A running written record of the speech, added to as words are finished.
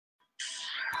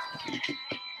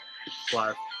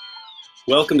Live.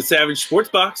 Welcome to Savage Sports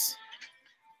Box.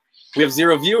 We have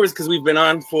 0 viewers because we've been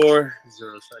on for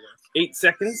 0 seconds. 8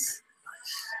 seconds.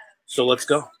 So let's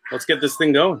go. Let's get this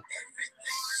thing going.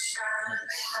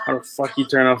 How the fuck you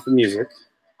turn off the music?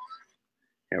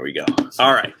 There we go.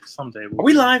 All right. Someday. Are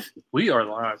we live? We are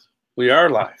live. We are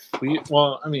live.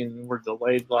 Well, I mean, we're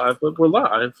delayed live, but we're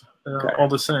live Okay. all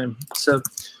the same. So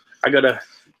we gotta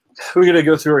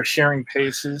go through our sharing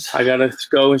paces. I gotta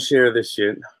go and share this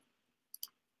shit.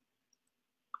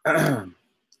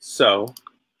 So,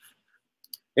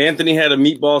 Anthony had a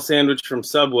meatball sandwich from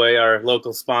Subway, our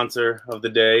local sponsor of the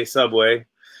day, Subway,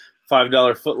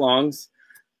 $5 footlongs,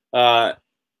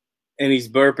 and he's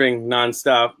burping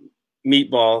nonstop.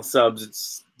 Meatball subs,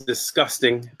 it's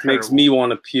disgusting. It makes me want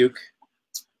to puke.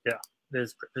 Yeah, it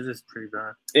is pretty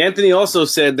bad. Anthony also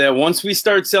said that once we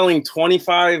start selling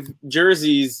 25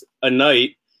 jerseys a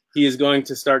night, he is going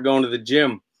to start going to the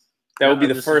gym. That will be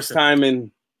the first time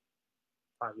in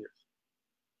 5 years.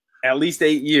 At least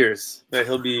 8 years that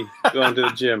he'll be going to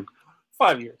the gym.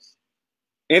 5 years.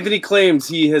 Anthony claims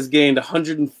he has gained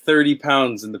 130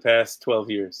 pounds in the past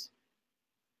 12 years.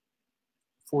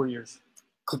 4 years.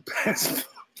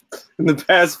 In the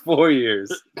past 4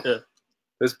 years. Yeah.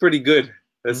 That's pretty good.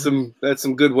 That's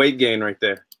some good weight gain right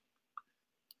there.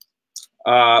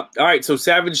 All right, so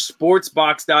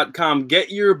SavageSportsBox.com.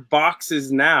 Get your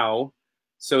boxes now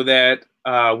so that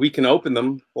we can open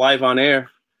them live on air.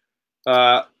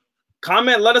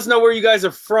 Comment, let us know where you guys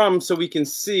are from so we can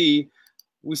see.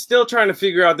 We're still trying to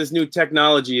figure out this new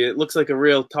technology. It looks like a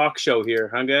real talk show here,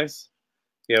 huh, guys?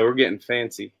 Yeah, we're getting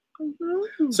fancy.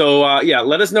 So, yeah,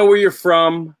 let us know where you're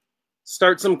from.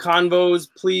 Start some convos,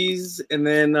 please, and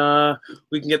then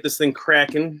we can get this thing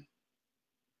cracking.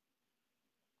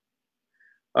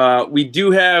 We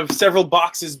do have several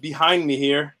boxes behind me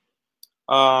here.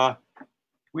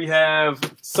 We have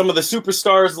some of the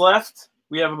superstars left.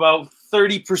 We have about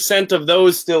 30% of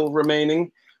those still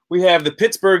remaining. We have the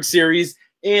Pittsburgh series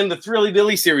and the Thrilly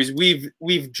Dilly series.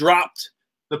 We've dropped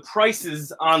the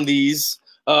prices on these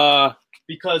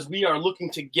because we are looking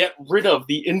to get rid of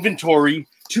the inventory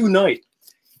tonight.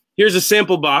 Here's a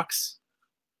sample box.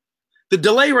 The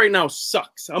delay right now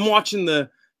sucks. I'm watching the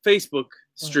Facebook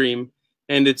stream,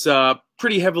 and it's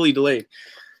pretty heavily delayed.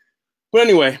 But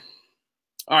anyway,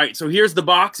 all right, so here's the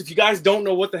box. If you guys don't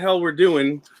know what the hell we're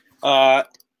doing,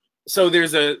 so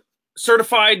there's a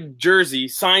certified jersey,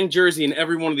 signed jersey in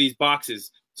every one of these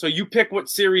boxes. So you pick what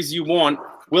series you want.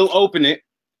 We'll open it,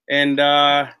 and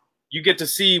you get to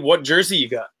see what jersey you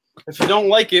got. If you don't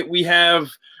like it, we have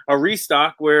a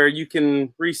restock where you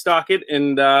can restock it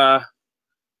and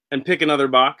pick another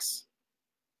box.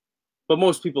 But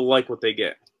most people like what they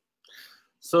get.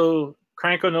 So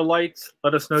crank on the lights.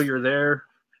 Let us know you're there.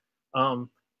 I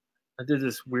did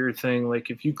this weird thing. Like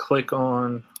if you click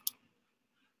on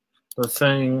the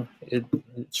thing, it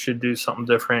should do something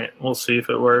different. We'll see if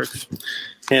it works.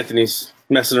 Anthony's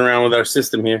messing around with our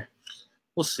system here.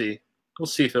 We'll see. We'll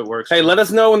see if it works. Hey, let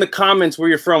us know in the comments where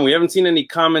you're from. We haven't seen any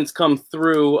comments come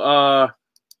through.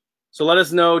 So let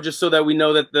us know just so that we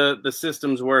know that the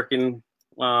system's working.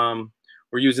 We're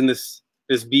using this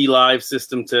B Live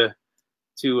system to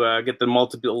get the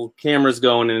multiple cameras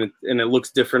going, and it looks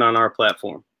different on our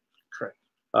platform. Correct.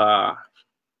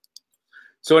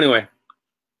 So anyway,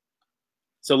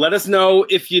 so let us know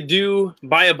if you do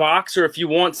buy a box or if you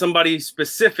want somebody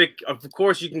specific. Of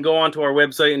course, you can go onto our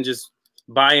website and just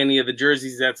buy any of the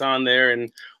jerseys that's on there,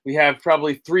 and we have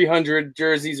probably 300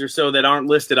 jerseys or so that aren't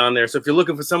listed on there. So if you're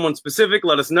looking for someone specific,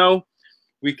 let us know.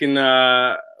 We can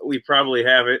we probably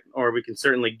have it, or we can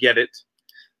certainly get it.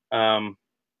 Let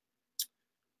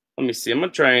me see. I'm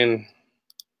gonna try and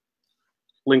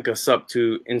link us up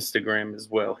to Instagram as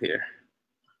well here,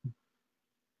 if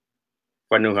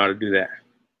I knew how to do that.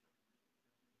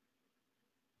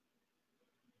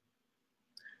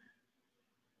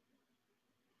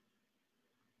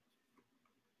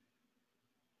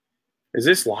 Is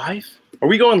this live? Are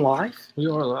we going live? We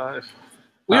are live.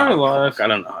 We are live. I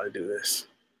don't know how to do this.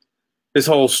 This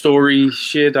whole story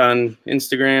shit on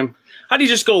Instagram. How do you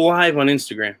just go live on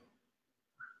Instagram?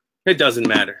 It doesn't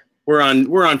matter. We're on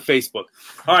Facebook.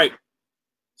 All right.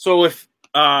 So if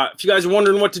you guys are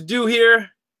wondering what to do here,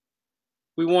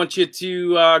 we want you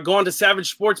to go on to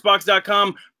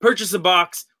SavageSportsBox.com, purchase a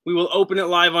box. We will open it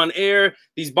live on air.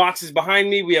 These boxes behind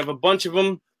me, we have a bunch of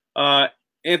them.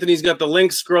 Anthony's got the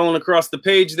link scrolling across the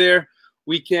page there.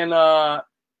 We can,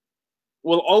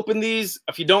 we'll open these.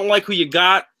 If you don't like who you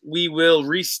got, we will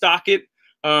restock it.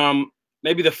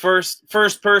 Maybe the first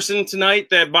person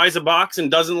tonight that buys a box and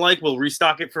doesn't like, we'll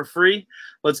restock it for free.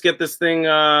 Let's get this thing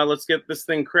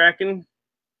cracking.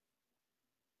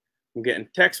 I'm getting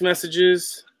text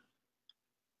messages.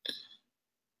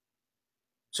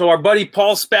 So our buddy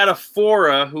Paul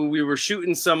Spadafora, who we were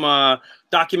shooting some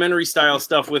documentary style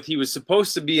stuff with, he was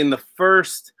supposed to be in the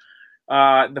first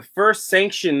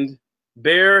sanctioned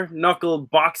bare knuckle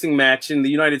boxing match in the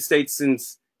United States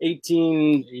since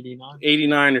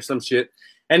 1889 or some shit.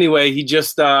 Anyway, he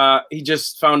just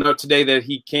found out today that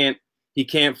he can't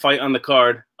fight on the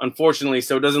card, unfortunately.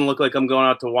 So it doesn't look like I'm going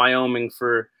out to Wyoming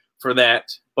for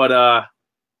that. But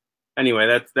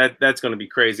anyway, that's going to be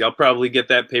crazy. I'll probably get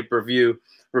that pay-per-view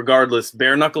regardless.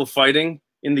 Bare knuckle fighting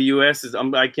in the U.S.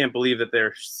 I can't believe that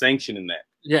they're sanctioning that.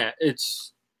 Yeah,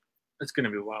 it's going to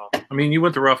be wild. I mean, you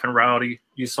went to Rough and Rowdy.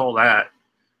 You saw that.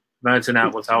 Imagine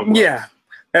that without gloves. Yeah,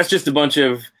 that's just a bunch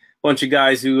of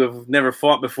guys who have never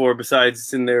fought before,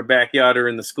 besides in their backyard or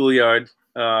in the schoolyard,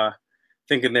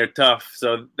 thinking they're tough.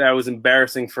 So that was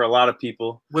embarrassing for a lot of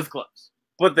people. With gloves.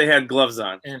 But they had gloves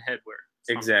on. And headwear.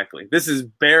 Exactly. This is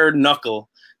bare knuckle.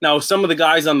 Now, some of the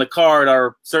guys on the card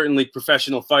are certainly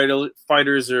professional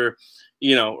fighters or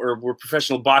were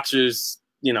professional boxers,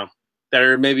 that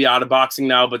are maybe out of boxing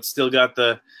now, but still got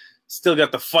the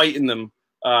fight in them.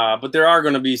 But there are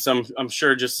going to be some, I'm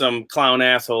sure, just some clown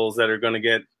assholes that are going to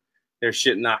get their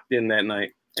shit knocked in that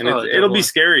night. And it'll be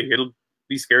scary. It'll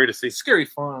be scary to see. Scary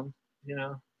fun,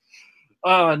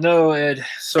 Oh, no, Ed.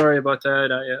 Sorry about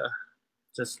that. I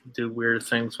just do weird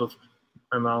things with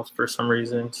my mouth for some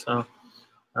reason. So,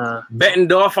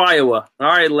 Bettendorf, Iowa. All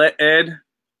right, Ed,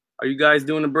 are you guys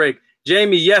doing a break?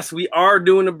 Jamie, yes, we are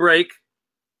doing a break.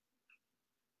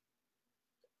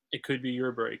 It could be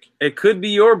your break. It could be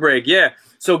your break, yeah.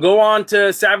 So go on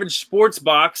to Savage Sports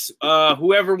Box.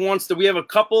 Whoever wants to, we have a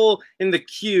couple in the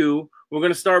queue. We're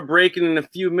going to start breaking in a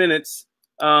few minutes.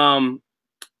 But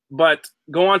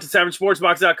go on to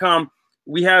SavageSportsBox.com.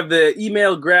 We have the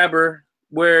email grabber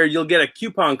where you'll get a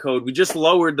coupon code. We just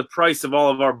lowered the price of all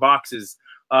of our boxes.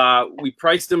 We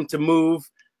priced them to move.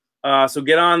 So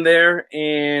get on there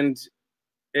and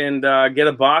get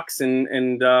a box,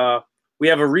 and we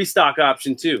have a restock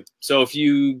option too. So if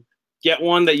you get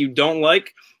one that you don't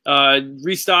like,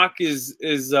 restock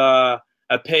is a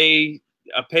paid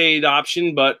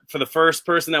option, but for the first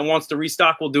person that wants to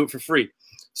restock, we'll do it for free.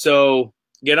 So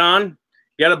get on,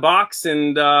 get a box,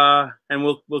 and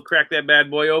we'll crack that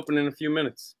bad boy open in a few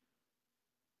minutes.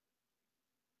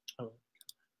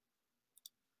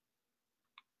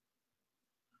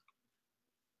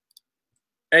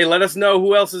 Hey, let us know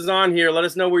who else is on here. Let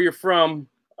us know where you're from.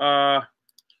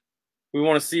 We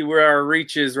want to see where our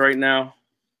reach is right now.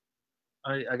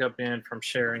 I got banned from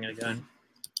sharing again.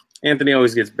 Anthony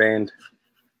always gets banned.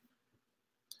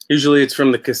 Usually it's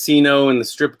from the casino and the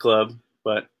strip club,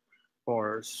 but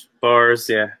Bars,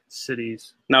 yeah.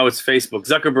 Cities. Now it's Facebook.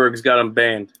 Zuckerberg's got him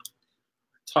banned.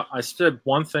 I said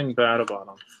one thing bad about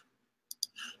him.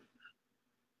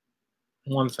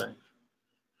 One thing. And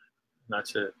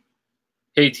that's it.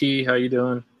 Hey T, how you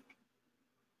doing?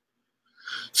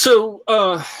 So,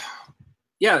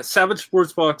 yeah,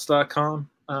 SavageSportsBox.com.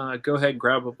 Go ahead,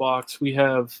 grab a box. We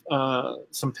have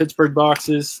some Pittsburgh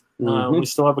boxes. We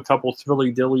still have a couple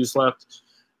Thrilly Dillies left.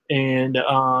 And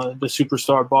the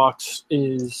Superstar box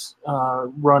is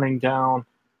running down.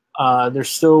 There's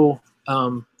still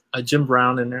a Jim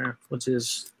Brown in there, which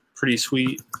is pretty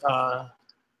sweet. Yeah,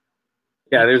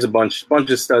 there's a bunch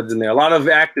of studs in there. A lot of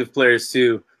active players,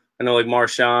 too. I know, like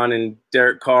Marshawn and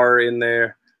Derek Carr in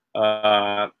there.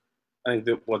 I think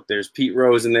there's Pete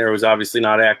Rose in there, who's obviously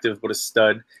not active, but a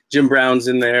stud. Jim Brown's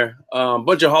in there. A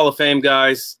bunch of Hall of Fame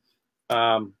guys.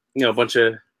 A bunch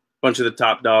of the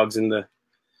top dogs in the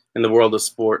world of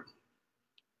sport.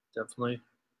 Definitely.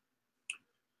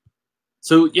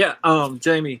 So yeah,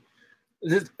 Jamie,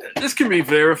 this can be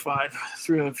verified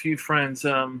through a few friends.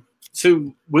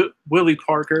 So Willie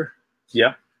Parker.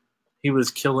 Yeah. He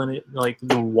was killing it like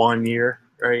the 1 year,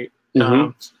 right? Mm-hmm.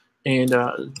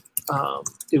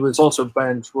 It was also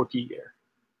Ben's rookie year.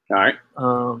 All right.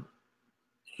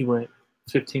 He went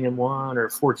 15-1 or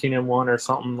 14-1 or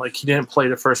something. Like he didn't play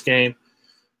the first game,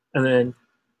 and then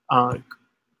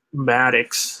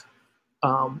Maddox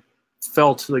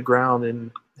fell to the ground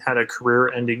and had a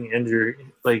career-ending injury.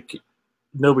 Like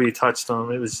nobody touched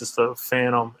him. It was just a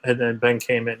phantom. And then Ben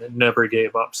came in and never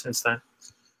gave up since then.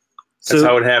 That's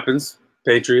how it happens.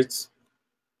 Patriots.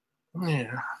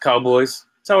 Yeah. Cowboys.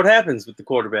 That's how it happens with the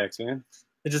quarterbacks, man.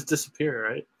 They just disappear,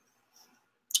 right?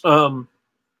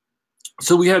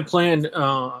 So we had planned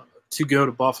to go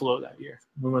to Buffalo that year.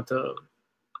 We went to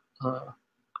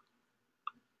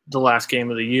the last game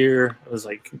of the year. It was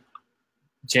like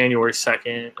January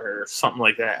 2nd or something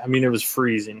like that. I mean, it was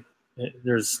freezing.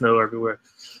 There's snow everywhere.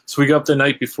 So we go up the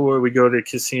night before. We go to the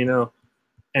casino.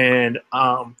 And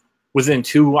within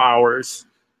 2 hours,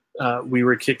 we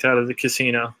were kicked out of the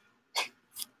casino.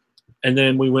 And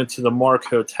then we went to the Mark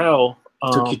Hotel.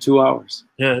 Took you 2 hours.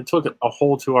 Yeah, it took a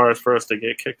whole 2 hours for us to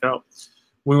get kicked out.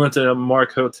 We went to the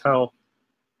Mark Hotel,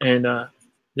 and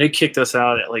they kicked us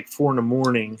out at like 4 in the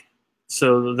morning.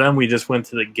 So then we just went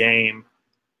to the game.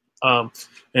 And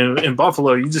in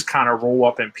Buffalo, you just kind of roll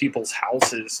up in people's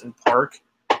houses and park.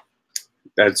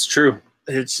 That's true.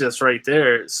 It's just right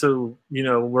there. So,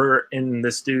 we're in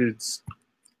this dude's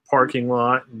parking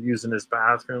lot and using his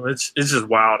bathroom. It's just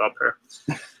wild up there.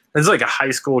 It's like a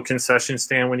high school concession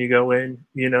stand when you go in,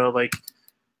 like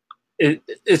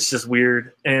it's just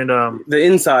weird. And the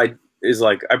inside is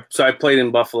like, I played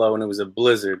in Buffalo and it was a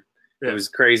blizzard. Yeah. It was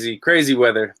crazy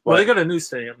weather. Well, they got a new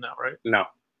stadium now, right? No.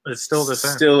 It's still the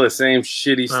same. Still the same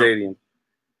shitty stadium.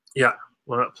 Yeah.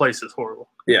 Well, that place is horrible.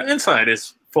 Yeah. The inside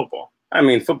is football. I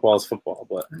mean, football is football,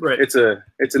 but right. it's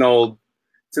an old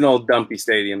dumpy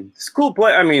stadium. It's a cool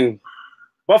place. I mean,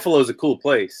 Buffalo's a cool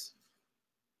place.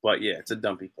 But yeah, it's a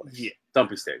dumpy place. Yeah.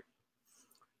 Dumpy stadium.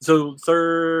 So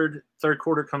third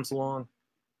quarter comes along.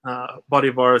 Buddy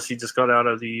of ours, he just got out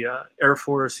of the Air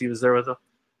Force. He was there with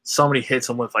somebody hits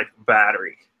him with like a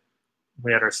battery.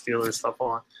 We had our Steelers stuff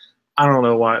on. I don't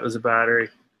know why it was a battery.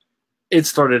 It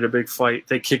started a big fight.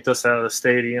 They kicked us out of the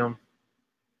stadium.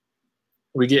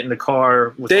 We get in the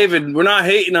car. David, we're not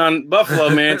hating on Buffalo,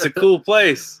 man. It's a cool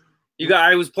place.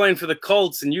 I was playing for the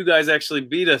Colts, and you guys actually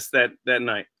beat us that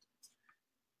night.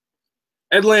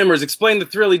 Ed Lammers, explain the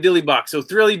Thrilly Dilly box. So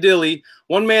Thrilly Dilly,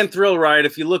 one-man thrill ride.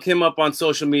 If you look him up on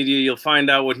social media, you'll find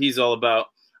out what he's all about.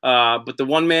 But the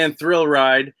one-man thrill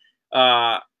ride,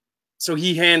 so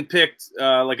he handpicked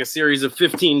like a series of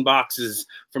 15 boxes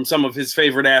from some of his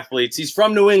favorite athletes. He's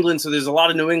from New England, so there's a lot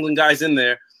of New England guys in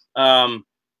there.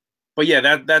 But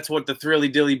yeah, that's what the Thrilly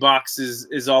Dilly box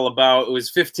is all about. It was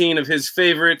 15 of his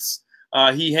favorites.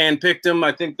 He handpicked them.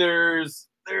 I think there's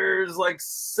like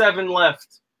 7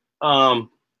 left.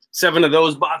 7 of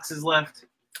those boxes left.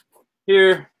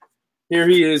 Here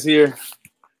he is here.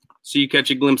 So you catch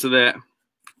a glimpse of that.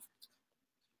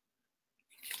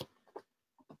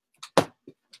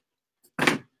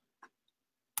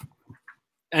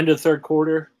 End of third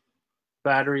quarter,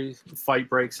 battery fight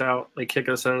breaks out. They kick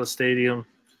us out of the stadium.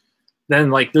 Then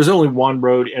there's only one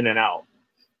road in and out.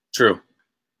 True.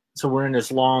 So we're in this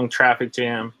long traffic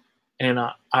jam, and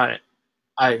I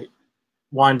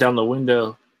wind down the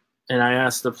window. And I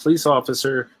asked the police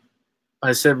officer,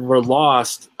 I said, we're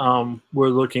lost. We're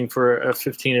looking for a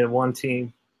 15-1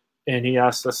 team. And he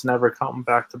asked us never come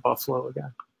back to Buffalo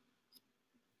again.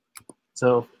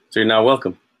 So you're not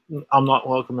welcome. I'm not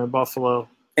welcome in Buffalo.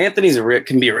 Anthony's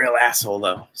can be a real asshole,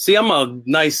 though. See, I'm a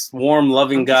nice, warm,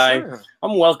 loving guy. Sure.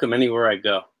 I'm welcome anywhere I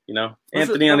go,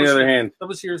 Anthony, on the other hand. That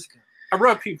was years ago. I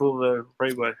brought people the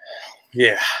right way.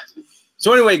 Yeah.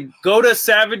 So anyway, go to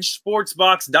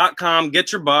savagesportsbox.com,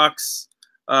 get your box.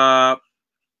 Let's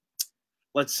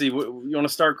see. You want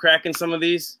to start cracking some of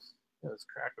these? Let's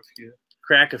crack a few.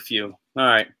 Crack a few. All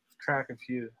right. Crack a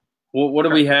few. What do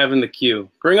we have in the queue?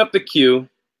 Bring up the queue.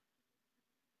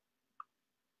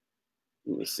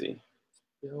 Let me see.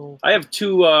 I have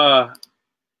two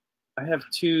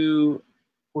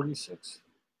 46.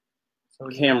 So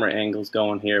camera angles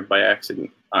going here by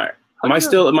accident. All right. Am I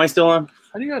still on?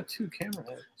 How do you got 2 camera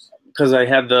angles? Because I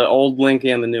had the old link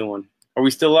and the new one. Are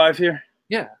we still live here?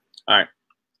 Yeah. All right.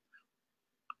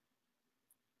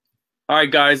 All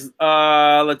right, guys.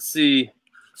 Let's see.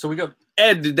 So we got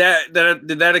Ed. Did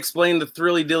that explain the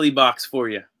Thrilly Dilly box for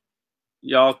you?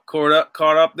 Y'all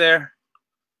caught up there?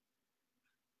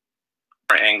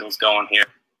 Angles going here.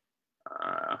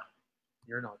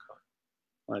 You're not caught.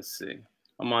 Let's see.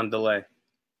 I'm on delay.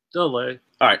 Delay.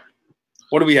 All right.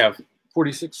 What do we have?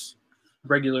 46.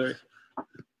 Regular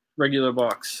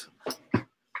box.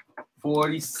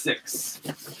 46.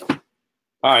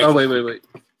 All right. Oh,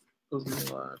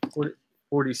 wait.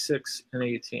 46 and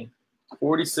 18.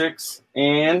 46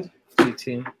 and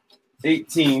 18.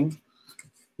 18.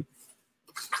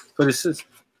 But it says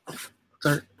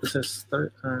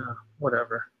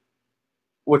whatever.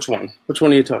 Which one? Which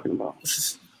one are you talking about? This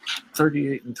is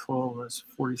 38 and 12. That's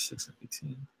 46 and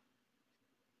 18.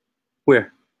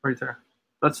 Where? Right there.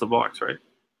 That's the box, right?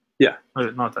 Yeah.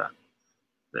 Not that.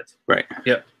 This. Right.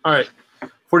 Yeah. All right.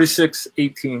 46,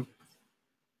 18.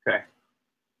 Okay.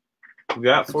 We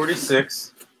got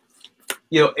 46.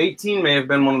 18 may have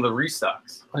been one of the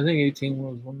restocks. I think 18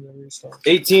 was one of the restocks.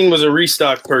 18 was a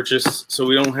restock purchase, so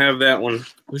we don't have that one.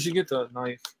 We should get the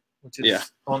knife, which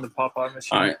is on the Popeye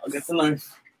machine. All right, I'll get the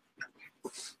knife.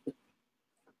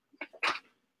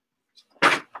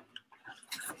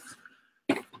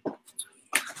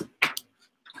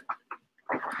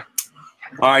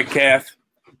 All right, Kath.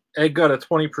 Ed got a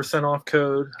 20% off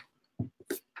code.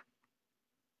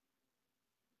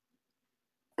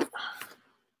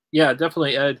 Yeah,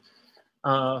 definitely, Ed.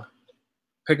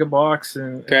 Pick a box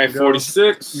and Okay, go.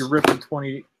 46. You're ripping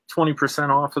 20%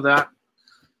 off of that.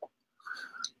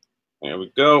 There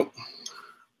we go.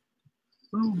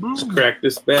 Boom, boom. Let's crack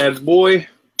this bad boy.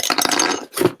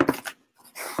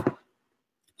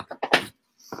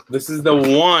 This is the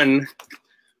one.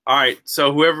 All right,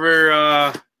 so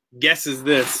whoever guesses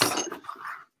this,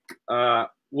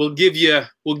 we'll give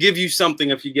you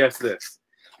something if you guess this.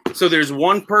 So there's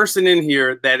one person in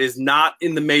here that is not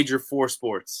in the major four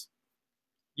sports,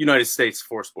 United States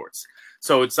four sports.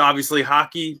 So it's obviously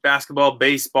hockey, basketball,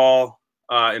 baseball,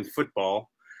 and football.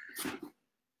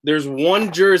 There's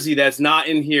one jersey that's not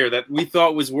in here that we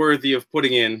thought was worthy of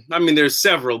putting in. I mean, there's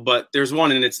several, but there's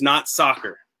one, and it's not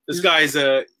soccer. This guy's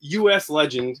a U.S.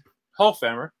 legend, Hall of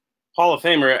Famer. Hall of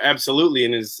Famer, absolutely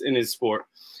in his sport.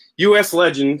 U.S.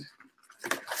 legend.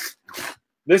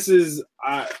 This is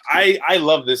I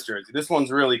love this jersey. This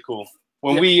one's really cool.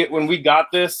 When we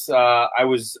got this, I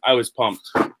was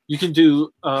pumped. You can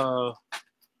do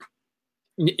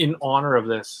in honor of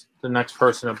this, the next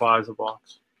person that buys a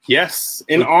box. Yes,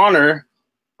 in honor.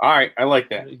 All right, I like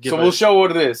that. So we'll show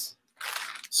what it is.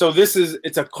 So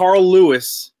it's a Carl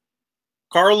Lewis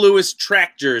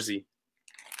track jersey.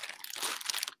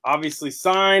 Obviously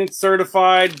signed,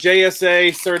 certified,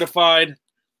 JSA certified.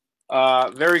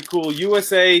 Very cool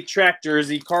USA track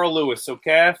jersey, Carl Lewis. So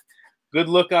Kath, good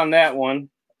look on that one.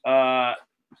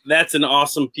 That's an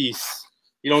awesome piece.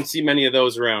 You don't see many of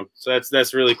those around. So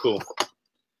that's really cool.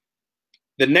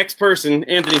 The next person,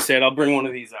 Anthony said, I'll bring one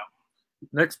of these out.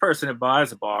 Next person that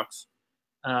buys a box,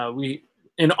 we,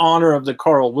 in honor of the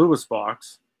Carl Lewis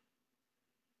box,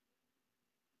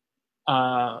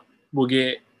 we'll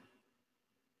get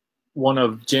one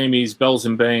of Jamie's Bells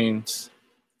and Banes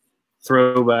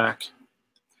throwback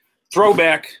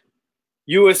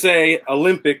USA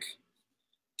Olympic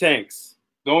tanks.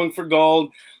 Going for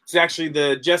gold. It's actually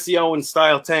the Jesse Owens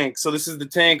style tank. So this is the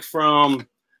tank from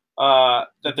that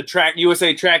the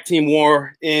USA track team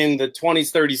wore in the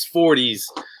 20s, 30s,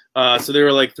 40s. So there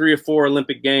were like 3 or 4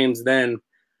 Olympic games then.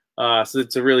 So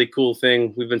it's a really cool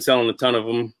thing. We've been selling a ton of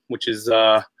them, which is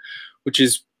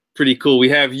pretty cool. We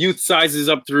have youth sizes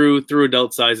up through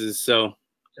adult sizes. So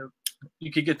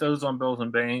you could get those on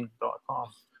bellsandbane.com.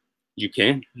 You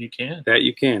can. You can. That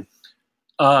you can.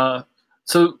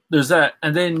 So there's that.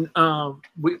 And then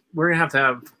we're going to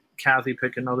have Kathy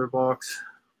pick another box.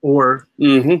 Or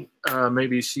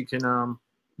maybe she can,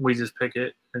 we just pick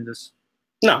it and just.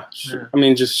 No. Yeah. I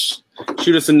mean, just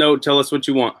shoot us a note. Tell us what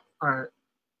you want. All right.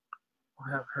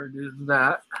 I'll have her do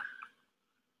that.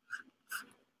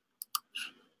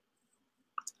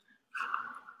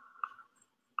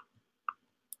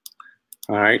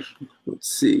 All right. Let's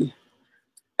see.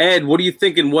 Ed, what are you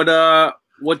thinking? Yeah.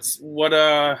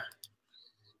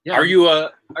 Are you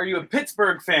a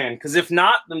Pittsburgh fan? Because if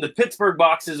not, then the Pittsburgh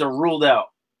boxes are ruled out.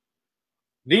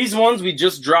 These ones we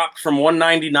just dropped from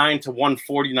 $199 to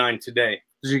 $149 today.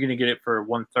 So you're gonna get it for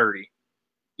 $130.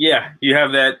 Yeah, you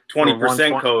have that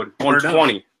 20% code.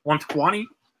 $120. $120.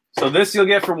 So this you'll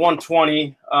get for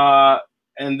 $120.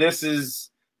 And this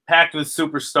is packed with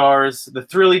superstars. The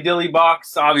Thrilly Dilly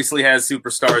box obviously has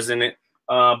superstars in it,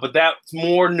 but that's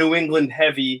more New England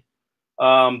heavy.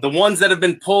 The ones that have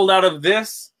been pulled out of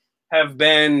this have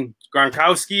been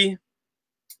Gronkowski,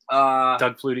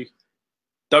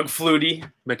 Doug Flutie,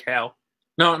 McHale.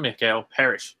 No, not McHale.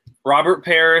 Parrish. Robert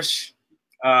Parrish.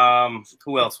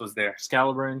 Who else was there?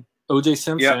 Scalabrin. O.J.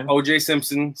 Simpson. Yeah, O.J.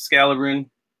 Simpson, Scalabrin.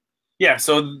 Yeah,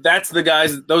 so that's the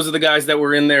guys. Those are the guys that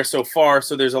were in there so far.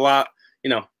 So there's a lot,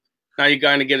 now you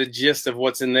kind of get a gist of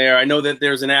what's in there. I know that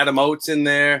there's an Adam Oates in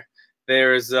there.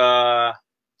 There's, is there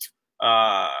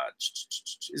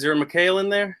a McHale in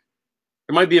there?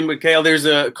 There might be a McHale. There's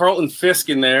a Carlton Fisk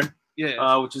in there.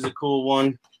 Yeah. Which is a cool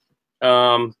one.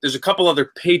 There's a couple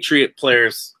other Patriot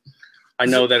players I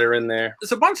know that are in there.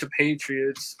 There's a bunch of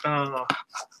Patriots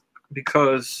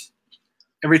because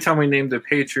every time we named a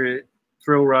Patriot,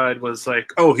 Thrill Ride was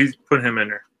like, oh, he's put him in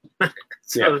there.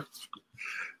 So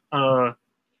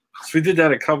we did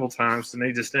that a couple times, and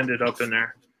they just ended up in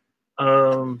there.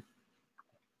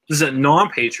 There's a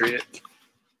non-Patriot.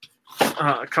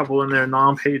 A couple in there,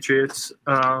 non-Patriots.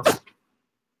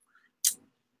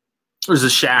 There's a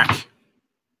Shaq.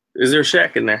 Is there a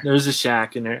Shaq in there? There's a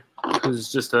Shaq in there.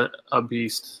 It's just a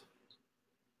beast.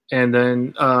 And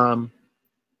then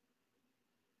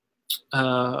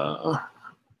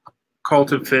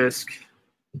Carlton Fisk.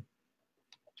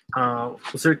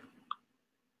 Was the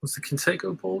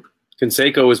Canseco pulled?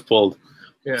 Canseco was pulled.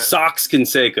 Yeah. Sox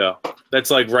Canseco.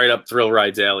 That's like right up Thrill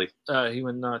Ride's alley. He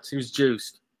went nuts. He was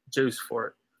juiced for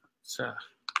it.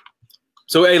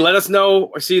 So hey, let us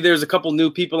know. I see there's a couple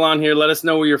new people on here. Let us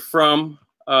know where you're from,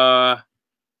 so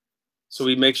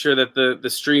we make sure that the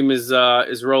stream is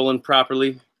rolling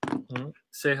properly.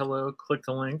 Say hello. Click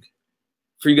the link.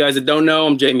 For you guys that don't know,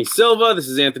 I'm Jamie Silva. This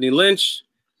is Anthony Lynch,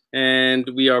 and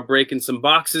we are breaking some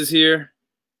boxes here.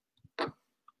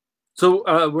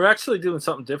 So we're actually doing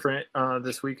something different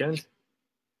this weekend.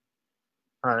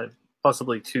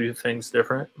 Possibly two things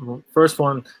different. First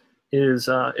one is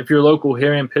if you're local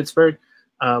here in Pittsburgh,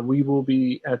 we will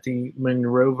be at the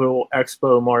Monroeville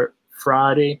Expo Mart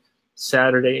Friday,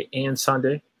 Saturday, and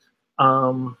Sunday.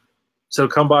 So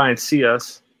come by and see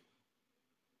us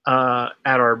at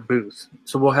our booth.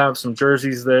 So we'll have some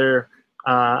jerseys there.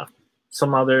 We'll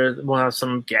have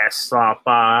some guests stop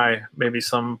by, maybe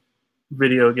some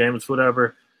video games,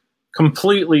 whatever.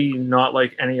 Completely not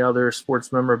like any other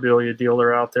sports memorabilia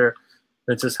dealer out there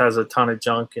that just has a ton of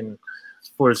junk and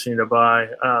forcing you to buy.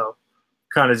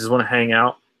 Kind of just want to hang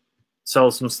out, sell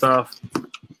some stuff.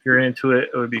 If you're into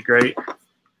it, it would be great.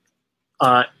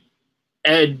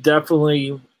 Ed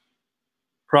definitely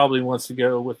probably wants to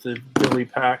go with the Billy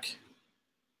pack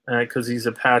because he's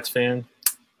a Pats fan.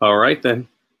 All right, then.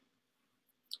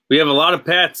 We have a lot of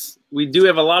Pats. We do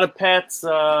have a lot of Pats.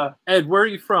 Ed, where are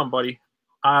you from, buddy?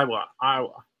 Iowa.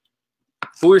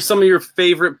 Who are some of your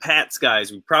favorite Pats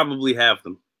guys? We probably have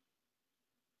them.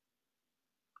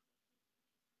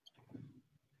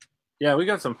 Yeah, we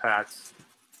got some Pats.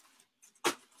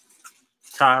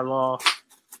 Ty Law.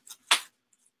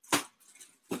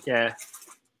 Yeah.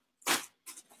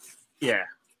 Yeah.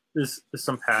 There's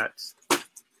some Pats.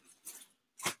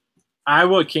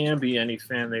 Iowa can be any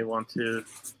fan they want to.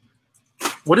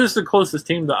 What is the closest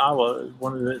team to Iowa?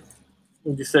 One of the,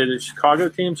 would you say the Chicago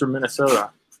teams or Minnesota?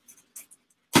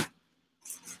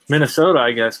 Minnesota,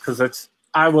 I guess, because that's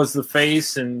Iowa's the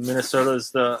face and Minnesota's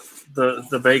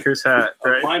the baker's hat,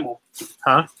 right? Mimel.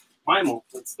 Huh? Mimel.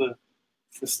 That's the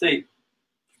state.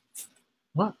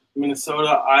 What? Minnesota,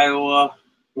 Iowa,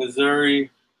 Missouri,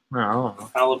 No, I don't know.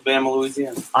 Alabama,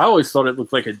 Louisiana. I always thought it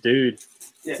looked like a dude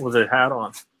with a hat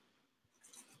on.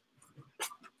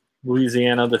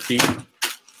 Louisiana, the feet.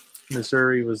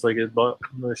 Missouri was like his butt,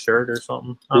 the shirt or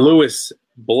something. Lewis,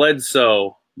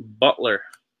 Bledsoe, Butler.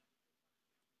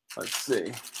 Let's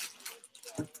see.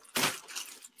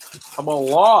 How about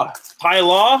Law? Ty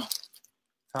Law?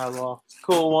 Ty Law.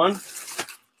 Cool one.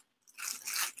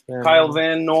 Kyle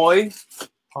Van Noy.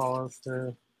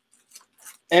 Hollister.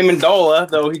 Amendola,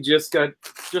 though he just got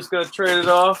traded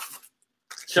off.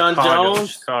 Sean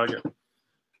Jones. Chicago.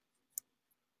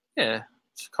 Yeah.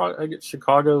 Chicago. I get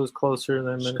Chicago is closer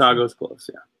than Minnesota. Chicago's close,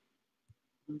 yeah.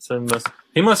 So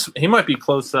he might be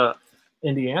close to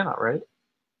Indiana, right?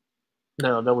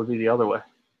 No, that would be the other way.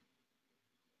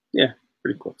 Yeah,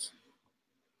 pretty close.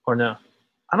 Or no?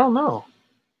 I don't know.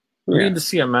 We need to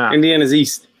see a map. Indiana's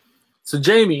east. So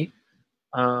Jamie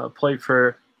played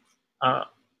for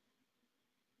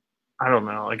I don't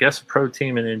know, I guess a pro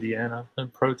team in Indiana. A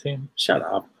pro team. Shut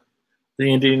up.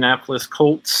 The Indianapolis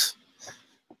Colts.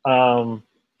 So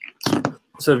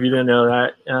if you didn't know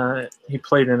that, he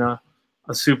played in a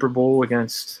Super Bowl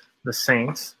against the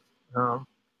Saints.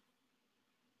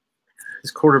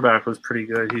 His quarterback was pretty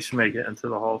good. He should make it into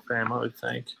the Hall of Fame, I would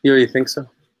think. You really think so?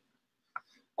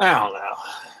 I don't know.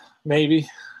 Maybe.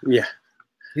 Yeah.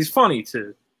 He's funny,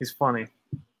 too. He's funny.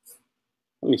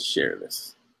 Let me share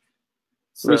this.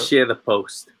 Let me share the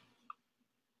post.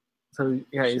 So,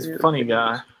 yeah, he's a funny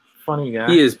guy. Funny guy.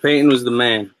 He is. Peyton was the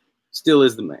man. Still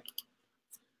is the man.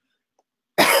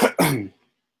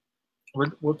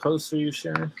 What post are you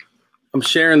sharing? I'm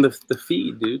sharing the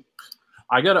feed, dude.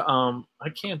 I gotta I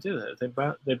can't do that. They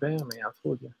banned me. I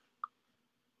told you.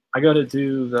 I gotta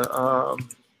do the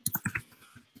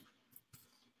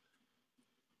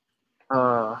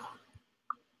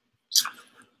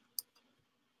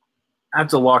I have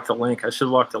to lock the link. I should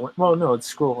lock the link. Well, no,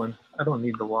 it's scrolling. I don't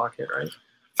need to lock it, right?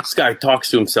 This guy talks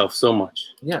to himself so much.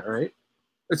 Yeah, right.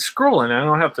 It's scrolling. I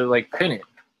don't have to like pin it.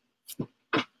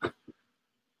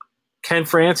 Ken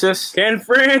Francis.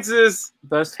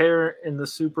 Best hair in the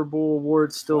Super Bowl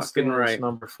award still stands right.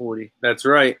 number 40. That's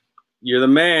right. You're the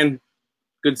man.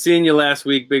 Good seeing you last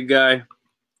week, big guy.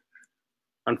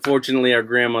 Unfortunately, our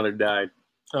grandmother died.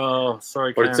 Oh,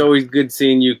 sorry, But Ken. it's always good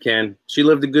seeing you, Ken. She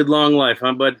lived a good, long life,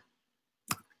 huh, bud?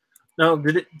 No,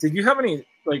 did you have any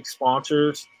like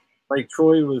sponsors? Like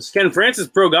Troy was Ken Francis,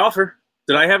 pro golfer.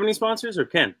 Did I have any sponsors or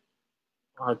Ken?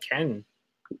 Ken.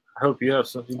 I hope you have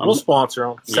something. We'll sponsor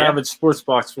him. Yeah. Savage Sports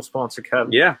Box will sponsor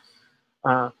Kevin. Yeah.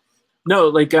 No,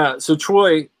 like so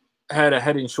Troy had a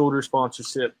Head and Shoulders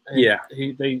sponsorship. And Yeah.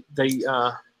 The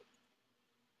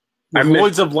I met-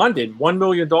 Lloyds of London, $1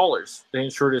 million. They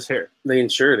insured his hair. They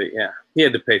insured it. Yeah, he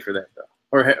had to pay for that though,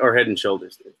 or Head and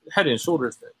Shoulders did. Head and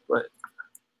Shoulders did, but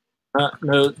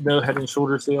no Head and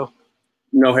Shoulders deal.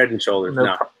 No Head and Shoulders.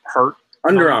 No. Pert.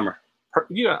 Under Armour.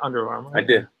 You got Under Armour. I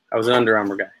did. I was an Under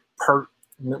Armour guy.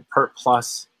 Pert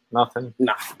Plus, nothing.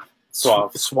 Nah.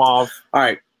 Suave. Suave. All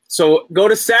right. So go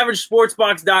to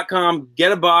SavageSportsBox.com,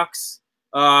 get a box,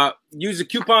 use a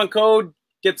coupon code,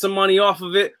 get some money off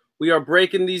of it. We are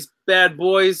breaking these bad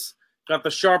boys. Got the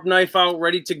sharp knife out,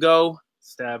 ready to go.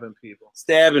 Stabbing people.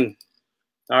 Stabbing.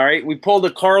 All right. We pulled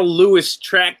a Carl Lewis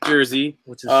track jersey,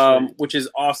 which is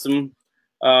awesome.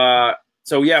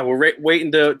 So yeah, we're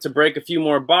waiting to break a few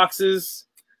more boxes.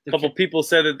 A couple people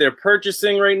said that they're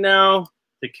purchasing right now.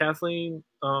 Did Kathleen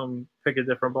pick a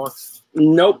different box?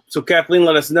 Nope. So Kathleen,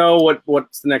 let us know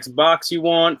what's the next box you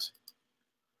want.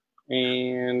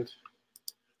 And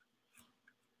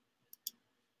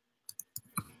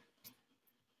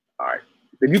all right.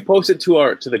 Did you post it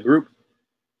to the group?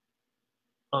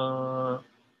 I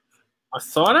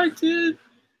thought I did,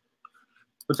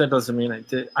 but that doesn't mean I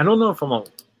did. I don't know if I'm on.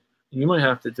 You might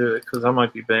have to do it because I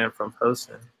might be banned from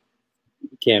posting.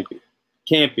 Can't be.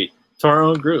 Can't be. To our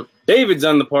own group. David's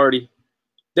on the party.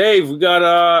 Dave, we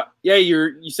got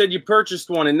you said you purchased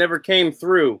one and never came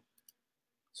through.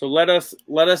 So let us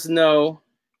know.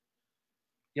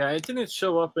 Yeah, it didn't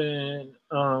show up in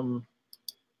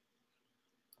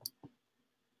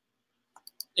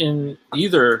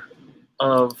either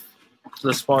of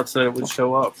the spots that it would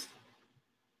show up.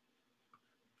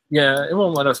 Yeah, it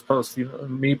won't let us post.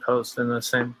 Me post in the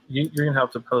same. You're gonna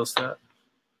have to post that.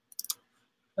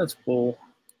 That's bull.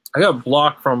 I got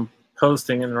blocked from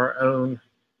posting in our own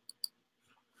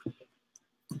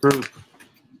group.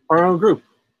 Our own group.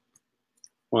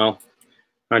 Well,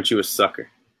 aren't you a sucker?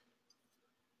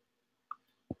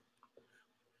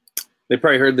 They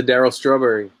probably heard the Darryl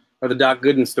Strawberry or the Doc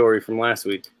Gooden story from last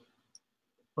week.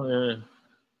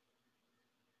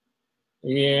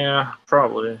 Yeah,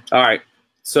 probably. All right.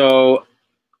 So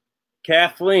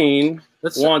Kathleen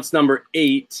wants number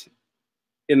 8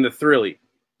 in the Thrilly.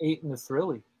 8 in the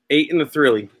Thrilly. 8 in the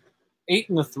Thrilly. 8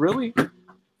 in the Thrilly.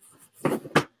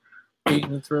 8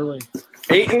 in the Thrilly.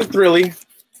 8 in the Thrilly.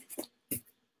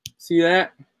 See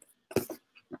that?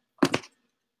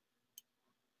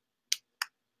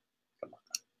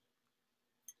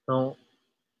 Don't.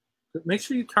 Make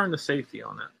sure you turn the safety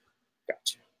on it.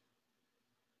 Gotcha.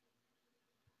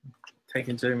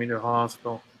 Taking Jamie to the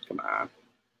hospital. Come on.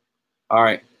 All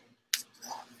right.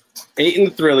 8 in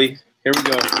the Thrilly. Here we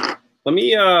go. Let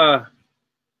me all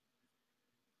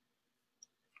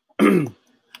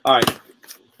right.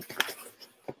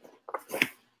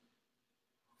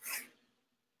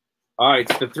 All right,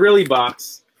 the Thrilly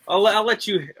box. I'll let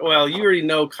you. Well, you already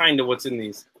know kind of what's in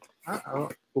these. Uh-oh.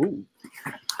 Ooh.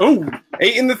 Oh,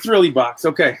 8 in the Thrilly box.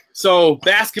 Okay, so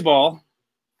basketball.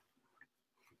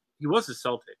 He was a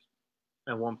Celtic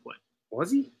at one point.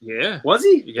 Was he? Yeah. Was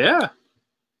he? Yeah.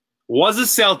 Was a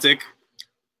Celtic.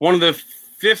 One of the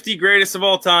 50 greatest of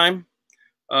all time.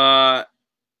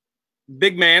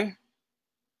 Big man.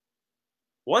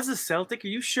 Was a Celtic, are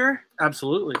you sure?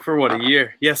 Absolutely. For what, a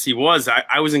year? Yes, he was.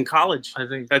 I was in college. I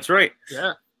think. That's right.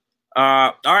 Yeah.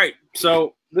 All right,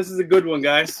 so this is a good one,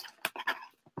 guys.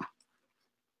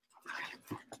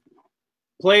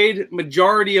 Played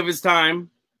majority of his time.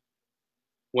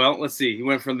 Well, let's see. He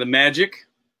went from the Magic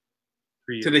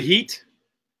to the Heat.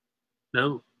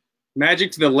 No.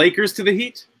 Magic to the Lakers to the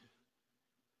Heat.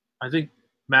 I think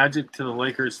Magic to the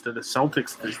Lakers to the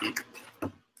Celtics to the Heat.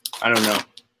 I don't know.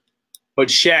 But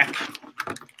Shaq.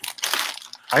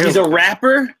 He's a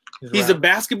rapper. He's a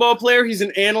basketball player. He's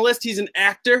an analyst. He's an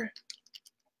actor.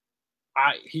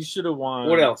 He should have won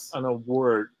what else? An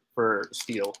award for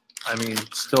Steel. I mean,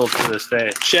 still to this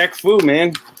day. Shaq Fu,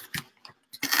 man.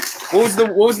 What was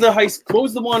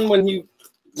the one when he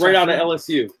right out of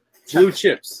LSU? Blue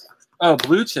Chips. Oh,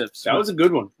 Blue Chips. That was a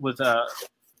good one. With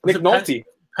Nick Nolte.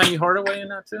 Penny Hardaway in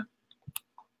that too?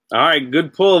 All right,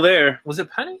 good pull there. Was it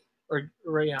Penny or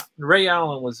Ray Allen? Ray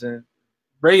Allen was in.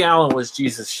 Ray Allen was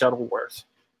Jesus Shuttleworth.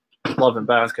 Loving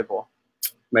basketball.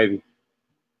 Maybe.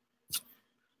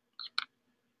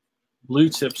 Blue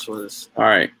Chips was. All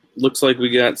right. Looks like we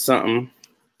got something.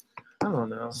 I don't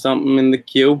know. Something in the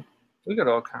queue. We got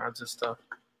all kinds of stuff.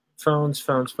 Phones.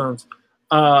 I'm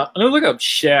gonna look up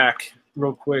Shaq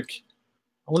real quick.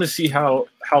 I want to see how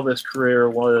this career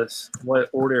was, what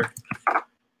order,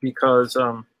 because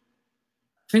I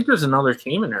think there's another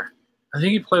team in there. I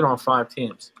think he played on 5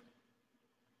 teams,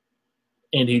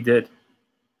 and he did.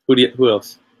 Who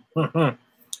else?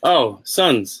 Oh,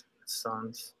 Suns.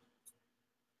 Suns.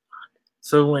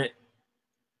 So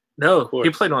he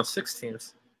played on 6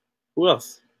 teams. Who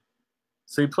else?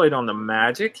 So he played on the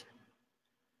Magic,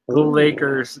 the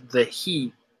Lakers, the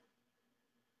Heat.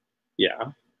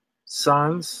 Yeah.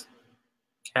 Suns,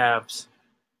 Cavs.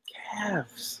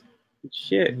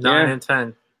 Shit. 9 and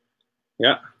 10.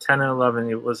 Yeah. 10 and 11,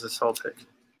 it was a Celtic.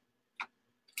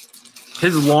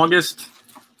 His longest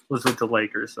was with the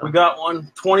Lakers. So. We got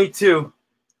one. 22.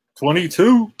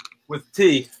 22? With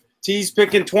T. T's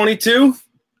picking 22.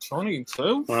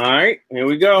 22? All right. Here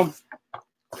we go.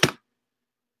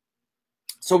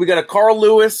 So we got a Carl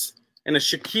Lewis and a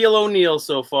Shaquille O'Neal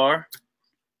so far.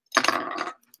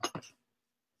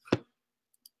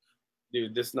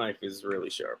 Dude, this knife is really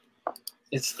sharp.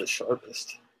 It's the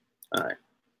sharpest. All right.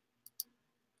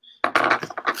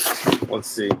 Let's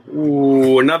see.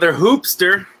 Ooh, another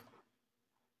hoopster.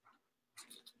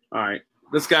 All right.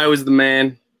 This guy was the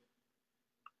man.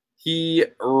 He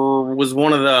was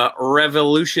one of the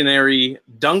revolutionary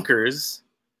dunkers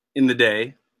in the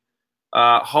day.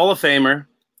 Hall of Famer.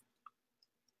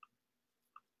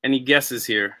 Any guesses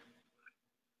here?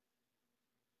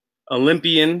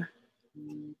 Olympian.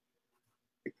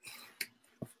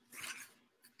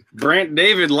 Brant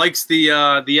David likes the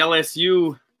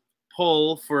LSU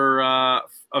pull for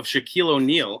of Shaquille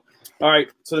O'Neal. All right,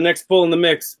 so the next pull in the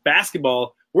mix,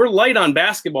 basketball. We're light on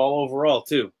basketball overall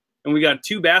too, and we got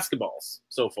 2 basketballs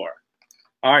so far.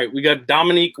 All right, we got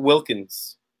Dominique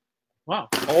Wilkins. Wow,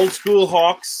 old school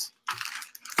Hawks.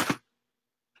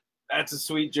 That's a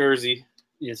sweet jersey.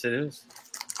 Yes, it is.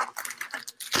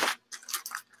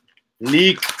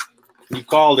 Neek, you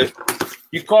called it.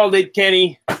 You called it,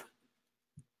 Kenny.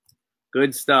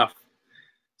 Good stuff.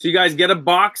 So you guys get a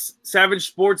box,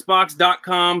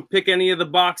 savagesportsbox.com. Pick any of the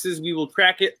boxes. We will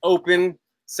crack it open,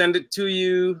 send it to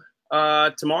you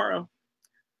tomorrow.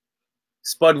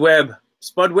 Spud Webb.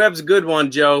 Spud Webb's a good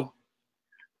one, Joe.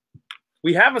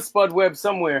 We have a Spud Webb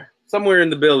somewhere in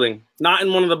the building. Not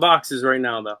in one of the boxes right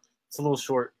now, though. It's a little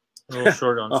short. A little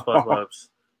short on Spud Webbs.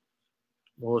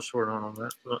 A little short on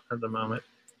that at the moment.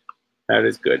 That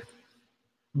is good.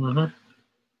 Mm-hmm.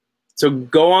 So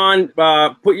go on,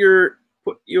 put your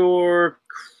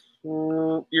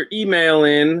email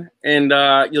in, and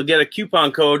you'll get a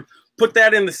coupon code. Put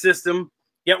that in the system.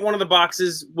 Get one of the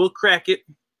boxes. We'll crack it.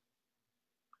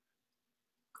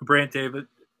 Brant David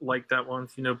liked that one.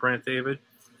 You know Brant David?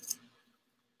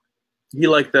 He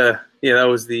liked that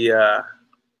was the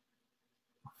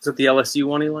is that the LSU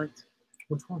one he liked?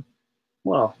 Which one?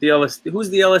 Well, who's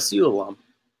the LSU alum?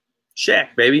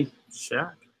 Shaq, baby.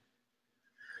 Shaq.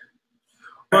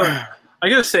 But I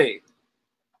gotta say,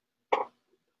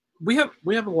 we have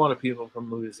a lot of people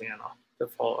from Louisiana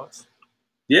that follow us.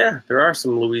 Yeah, there are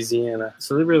some Louisiana.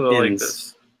 So they really like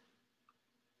this.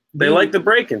 They like the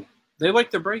breaking. They like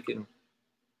the breaking.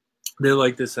 They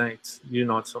like the Saints. You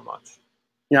not so much.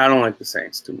 Yeah, I don't like the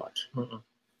Saints too much. Mm-mm.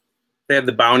 They had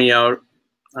the bounty out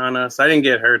on us. I didn't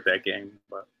get hurt that game,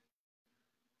 but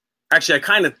actually,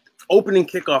 opening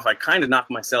kickoff, I kind of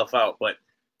knocked myself out, but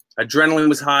adrenaline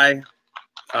was high.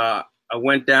 I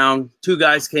went down. 2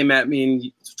 guys came at me, and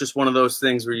it's just one of those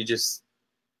things where you just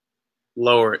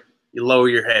lower it. You lower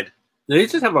your head. Do they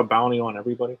just have a bounty on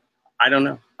everybody? I don't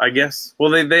know. I guess.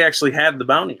 Well, they actually had the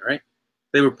bounty, right?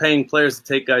 They were paying players to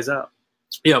take guys out.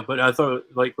 Yeah, but I thought,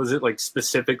 was it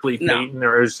specifically Peyton,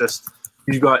 or it was just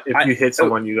you hit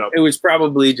someone, you got? It was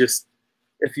probably just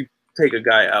if you take a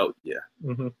guy out, yeah.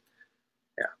 Mm-hmm.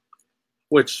 Yeah.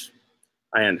 Which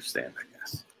I understand,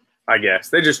 I guess.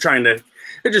 They're just trying to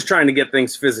get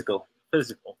things physical.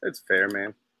 Physical. It's fair,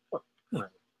 man.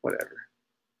 Whatever.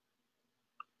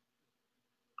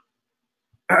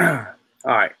 All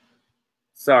right.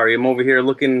 Sorry, I'm over here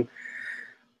looking.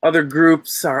 Other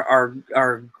groups.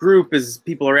 Our group is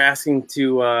people are asking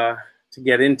to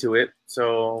get into it,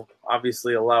 so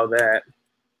obviously allow that.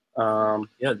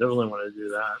 Yeah, definitely want to do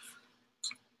that.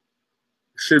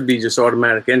 Should be just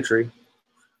automatic entry.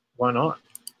 Why not?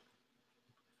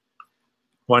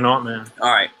 Why not, man?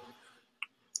 All right.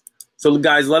 So,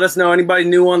 guys, let us know. Anybody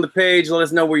new on the page, let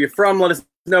us know where you're from. Let us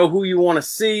know who you want to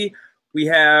see. We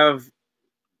have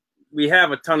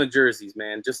a ton of jerseys,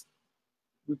 man.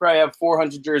 We probably have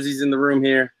 400 jerseys in the room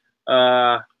here.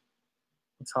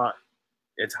 It's hot.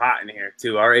 It's hot in here,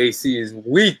 too. Our AC is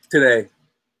weak today.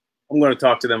 I'm going to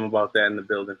talk to them about that in the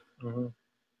building. Mm-hmm.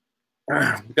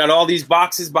 We've got all these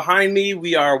boxes behind me.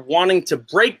 We are wanting to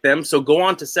break them, so go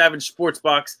on to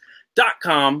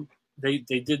savagesportsbox.com. They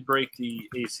did break the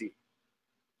AC.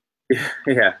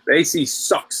 Yeah, the AC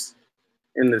sucks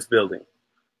in this building.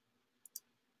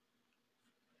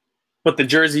 But the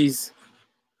jerseys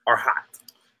are hot.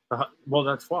 Well,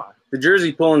 that's why. The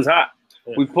jersey pulling's hot.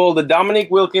 Yeah. We pulled a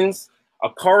Dominique Wilkins, a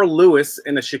Carl Lewis,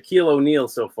 and a Shaquille O'Neal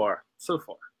so far. So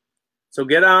far. So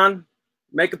get on,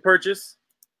 make a purchase.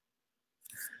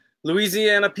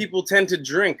 Louisiana people tend to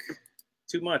drink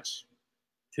too much.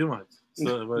 Too much.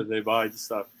 So what, they buy the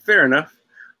stuff. Fair enough.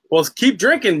 Well, keep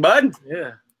drinking, bud.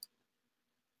 Yeah.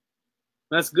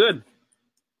 That's good.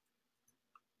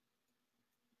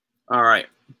 All right.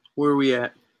 Where are we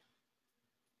at?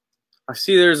 I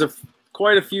see there's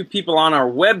quite a few people on our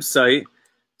website.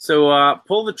 So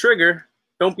pull the trigger.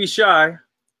 Don't be shy.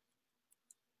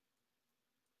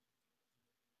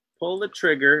 Pull the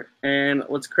trigger and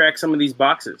let's crack some of these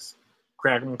boxes.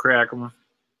 Crack them, crack them.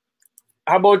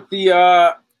 How about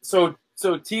the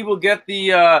so T will get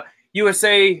the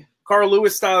USA Carl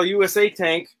Lewis style USA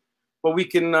tank, but we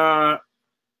can I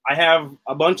have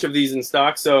a bunch of these in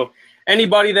stock. So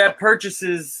anybody that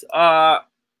purchases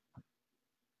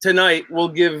tonight,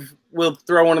 we'll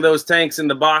throw one of those tanks in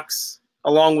the box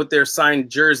along with their signed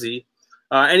jersey.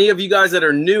 Any of you guys that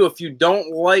are new, if you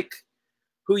don't like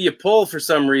who you pull for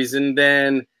some reason,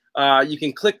 then you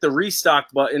can click the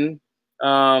restock button.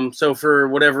 So for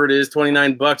whatever it is,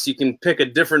 $29, you can pick a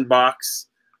different box.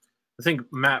 I think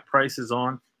Matt Price is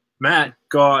on. Matt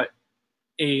got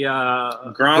a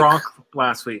Gronk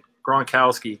last week.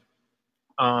 Gronkowski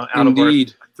out Indeed.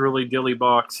 of our Thrilly Dilly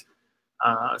box.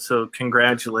 So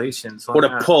congratulations. What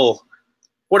a pull.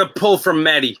 What a pull from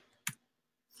Maddie.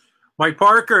 Mike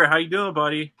Parker, how you doing,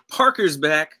 buddy? Parker's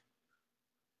back.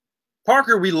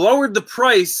 Parker, we lowered the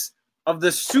price of the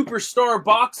Superstar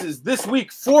boxes this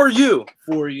week for you.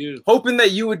 For you. Hoping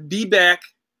that you would be back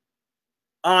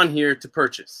on here to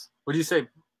purchase. What do you say?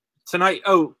 Tonight,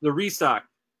 the restock.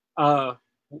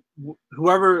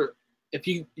 Whoever, if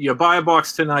you buy a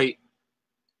box tonight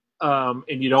and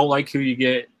you don't like who you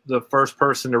get, the first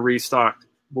person to restock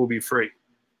will be free.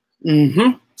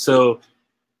 Mm-hmm. So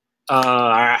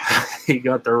he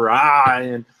got the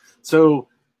Ryan. So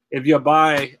if you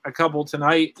buy a couple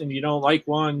tonight and you don't like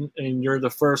one and you're the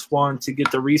first one to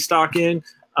get the restock in,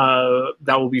 that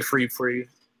will be free for you.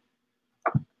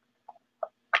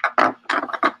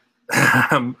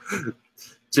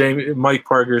 Mike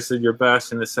Parker said you're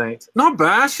bashing the Saints. Not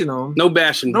bashing them. No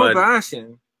bashing, No bud.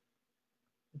 bashing.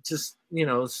 Just,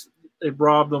 they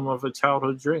robbed them of a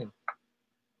childhood dream.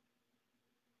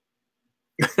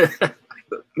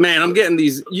 Man, I'm getting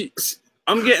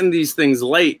these things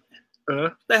late.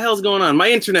 What the hell's going on? My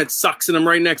internet sucks and I'm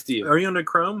right next to you. Are you on the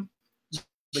Chrome?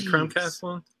 The Jeez. Chromecast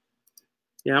one?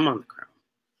 Yeah, I'm on the Chrome.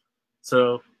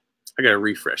 So I gotta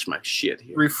refresh my shit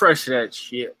here. refresh that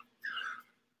shit.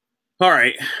 All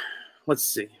right, let's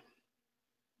see.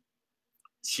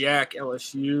 Jack,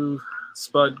 LSU,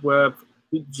 Spud Webb.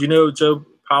 Do you know Joe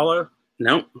Paulo?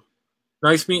 No.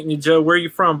 Nice meeting you, Joe. Where are you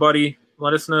from, buddy?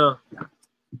 Let us know.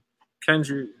 Ken,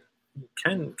 you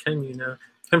know?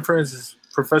 Ken Francis is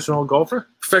professional golfer?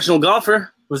 Professional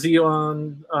golfer? Was he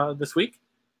on this week?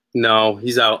 No,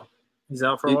 he's out. He's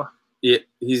out for a while? Yeah,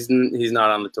 he's not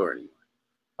on the tour anymore.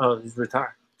 Oh, he's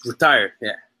retired. Retired,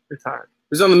 yeah. Retired.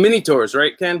 He's on the mini tours,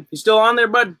 right, Ken? You still on there,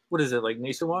 bud? What is it, like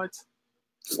nationwide?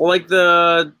 Like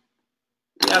I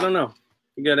don't know.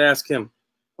 You gotta ask him.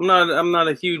 I'm not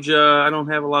a huge I don't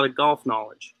have a lot of golf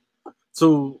knowledge.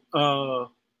 So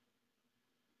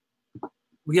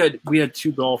we had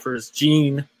two golfers,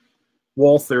 Gene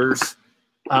Walthers,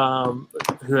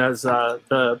 who has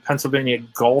the Pennsylvania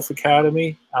Golf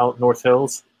Academy out North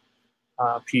Hills,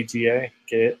 PGA.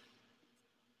 Get it?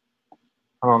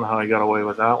 I don't know how I got away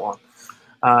with that one.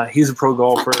 He's a pro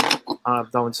golfer.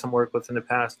 I've done some work with in the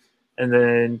past. And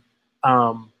then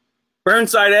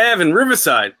Burnside Ave and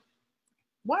Riverside.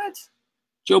 what?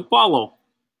 Joe Paulo.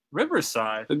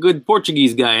 Riverside. A good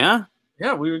Portuguese guy, huh?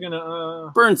 Yeah, we were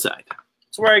gonna Burnside.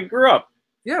 That's where I grew up.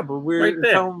 yeah, but we Right were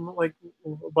there. telling like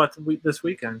about this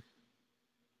weekend.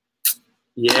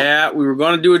 Yeah, we were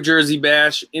going to do a Jersey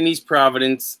Bash in East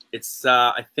Providence. It's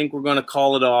I think we're going to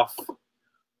call it off.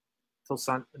 Till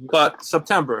But-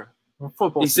 September when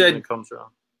football He season said- comes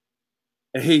around.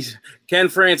 Ken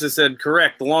Francis said,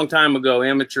 correct, a long time ago,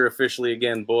 amateur officially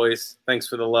again, boys. Thanks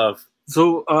for the love.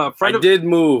 So I did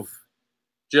move,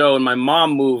 Joe, and my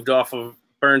mom moved off of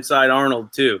Burnside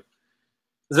Arnold, too.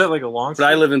 is that like a long But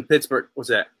I shot? live in Pittsburgh. What's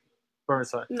that?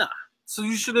 Burnside. Nah. So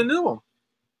you should have knew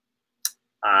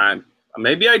him.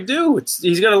 Maybe I do.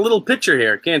 He's got a little picture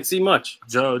here. Can't see much.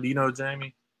 Joe, do you know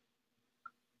Jamie?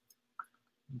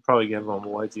 You probably give him a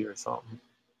wedgie or something.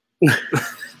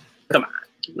 Come on.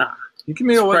 Nah. You give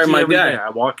me a He's probably wedgie my every guy. day. I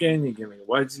walk in, you give me a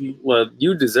wedgie. Well,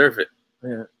 you deserve it.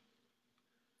 Yeah.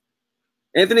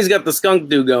 Anthony's got the skunk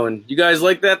do going. You guys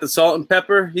like that? The salt and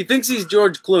pepper? He thinks he's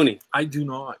George Clooney. I do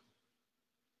not.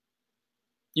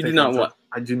 You do not what?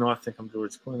 I do not think I'm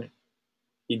George Clooney.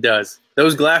 He does.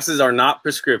 Those glasses are not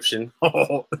prescription.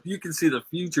 Oh, you can see the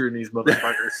future in these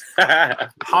motherfuckers.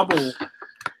 Hobble.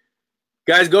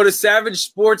 Guys, go to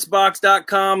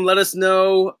savagesportsbox.com. Let us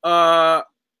know.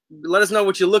 Let us know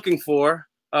what you're looking for.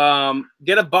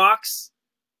 Get a box.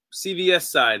 CVS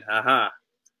side.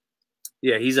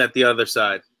 Yeah, he's at the other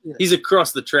side. Yeah. He's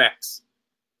across the tracks.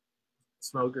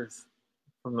 Smokers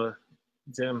from the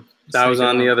gym. That was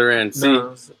on the other end. See?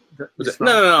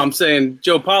 No. I'm saying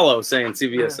Joe Paulo saying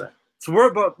CVS side. So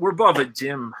we're above a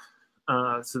gym.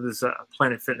 So there's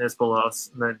Planet Fitness below us,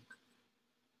 and then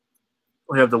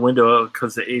we have the window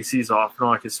because the AC's off, and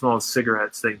all I can smell is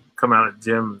cigarettes. They come out of the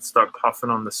gym and start puffing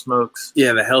on the smokes.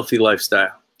 Yeah, the healthy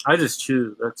lifestyle. I just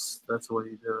chew. That's the way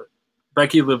you do it.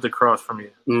 Becky lived across from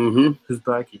you. Mm-hmm. Who's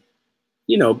Becky?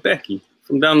 You know Becky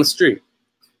from down the street.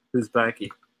 Who's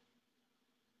Becky?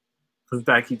 Who's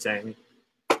Becky, Jamie?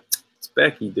 It's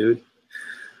Becky, dude.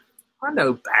 I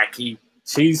know Becky.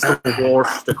 She's the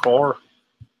washed the car.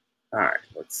 All right,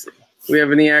 let's see. Do we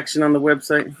have any action on the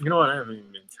website? You know what? I haven't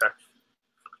even been checked.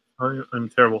 I'm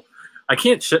terrible. I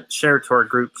can't share it to our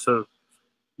group, so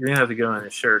you're going to have to go in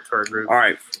and share it to our group. All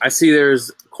right. I see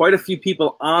there's quite a few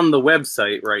people on the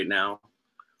website right now.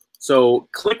 So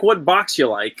click what box you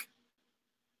like.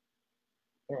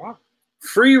 Yeah.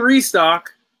 Free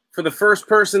restock for the first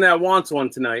person that wants one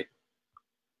tonight.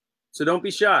 So don't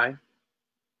be shy.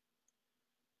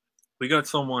 We got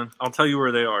someone. I'll tell you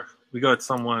where they are. We got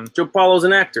someone. Joe Paulo's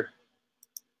an actor.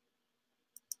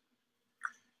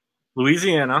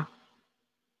 Louisiana.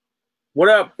 What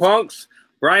up, punks?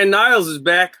 Brian Niles is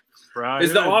back. Brian.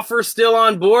 Is the offer still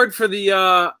on board for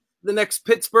the next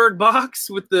Pittsburgh box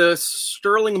with the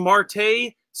Sterling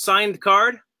Marte signed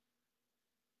card?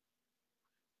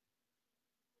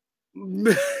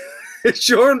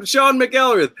 Sean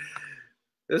McElrath.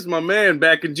 This is my man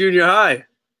back in junior high.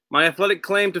 My athletic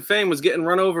claim to fame was getting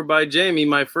run over by Jamie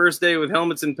my first day with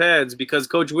helmets and pads because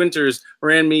Coach Winters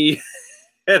ran me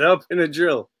head up in a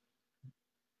drill.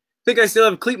 Think I still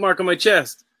have a cleat mark on my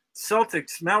chest.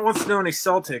 Celtics. Matt wants to know any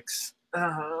Celtics.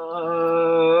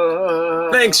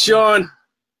 Thanks, Sean.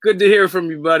 Good to hear from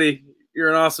you, buddy. You're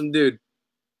an awesome dude.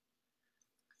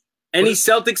 Any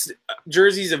Celtics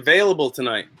jerseys available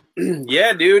tonight?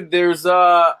 Yeah, dude. There's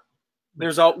all.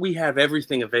 We have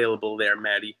everything available there,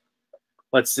 Maddie.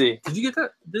 Let's see. Did you get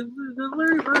that? Did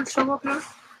Larry Bird show up yet?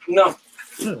 No.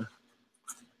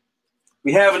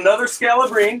 We have another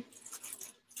Scalabrine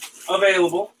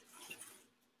available.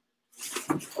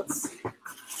 Let's see.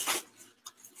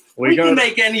 We can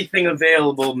make anything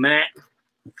available, Matt.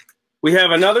 We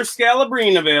have another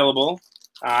Scalabrine available.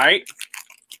 All right.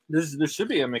 This should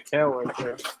be a McHale right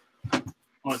there.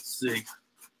 Let's see.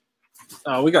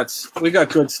 We got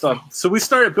good stuff. So we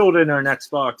started building our next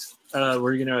box.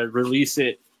 We're gonna release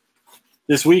it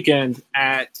this weekend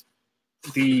at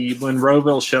the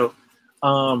Monroeville show.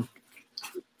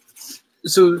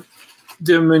 So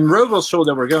the Monroeville show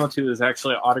that we're going to is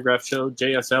actually an autograph show.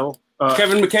 JSL.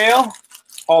 Kevin McHale,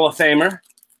 Hall of Famer.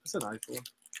 That's a nice one.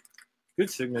 Good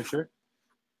signature.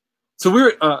 So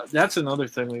we're that's another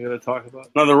thing we got to talk about.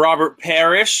 Another Robert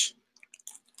Parrish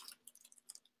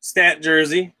stat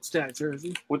jersey. Stat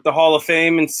jersey with the Hall of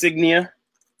Fame insignia.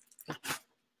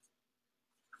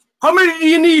 How many do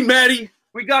you need, Maddie?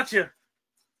 We got you.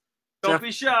 Don't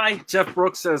be shy. Jeff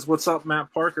Brooks says, "What's up,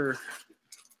 Matt Parker?"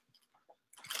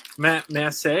 Matt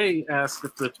Massey asked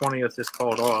if the 20th is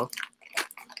called off.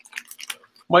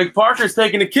 Mike Parker's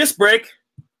taking a kiss break.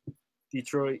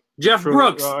 Detroit. Jeff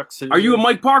Brooks, are you a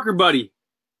Mike Parker buddy?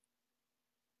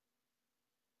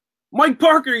 Mike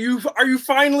Parker, are you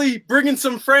finally bringing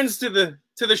some friends to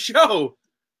the show?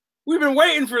 We've been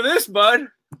waiting for this, bud.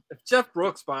 If Jeff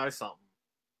Brooks buys something.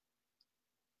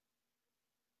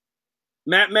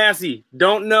 Matt Massey,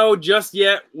 don't know just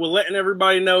yet. We're letting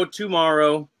everybody know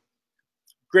tomorrow.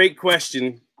 Great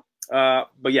question. But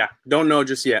yeah, don't know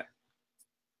just yet.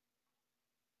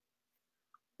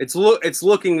 It's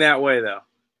looking that way though.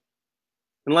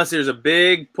 Unless there's a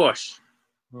big push.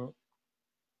 Well,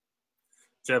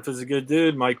 Jeff is a good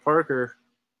dude, Mike Parker.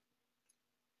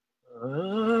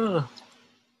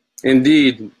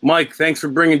 Indeed. Mike, thanks for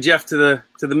bringing Jeff to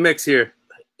the mix here.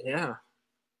 Yeah.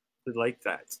 We like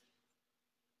that.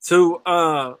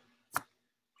 So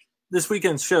this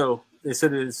weekend's show, they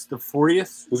said it is the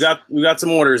 40th. We got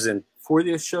some orders in.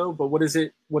 40th show, but what is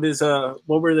it? What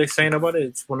were they saying about it?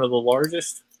 It's one of the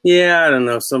largest? Yeah, I don't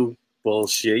know, some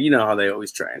bullshit. You know how they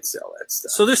always try and sell that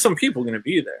stuff. So there's some people going to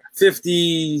be there.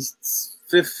 30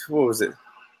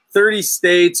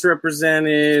 states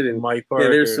represented, and Mike Parker.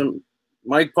 Yeah, there's some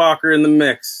Mike Parker in the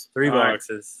mix. Three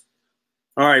boxes.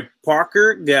 All right,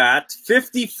 Parker got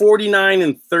 50, 49,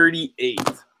 and 38.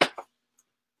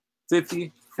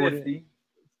 50, 40, 50,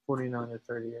 49, and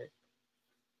 38.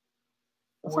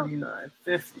 49,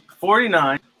 50,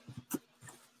 49.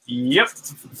 Yep.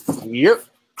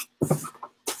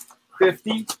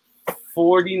 50,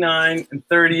 49, and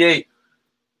 38.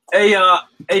 Hey,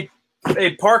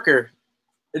 Parker,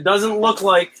 it doesn't look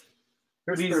like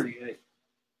these. 38.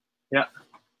 Yeah.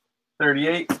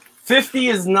 38. 50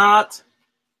 is not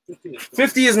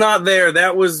 50 is not there.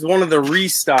 That was one of the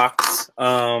restocks.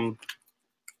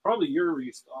 Probably your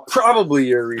restock. Probably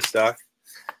your restock.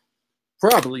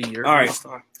 Probably your All right.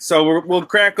 restock. So we'll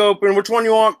crack open. Which one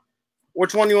you want?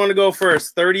 Which one you want to go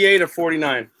first? 38 or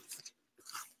 49?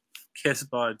 Kiss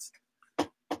buds.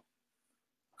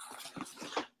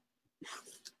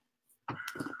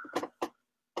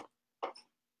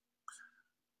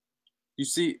 You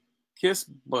see Kiss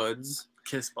Buds.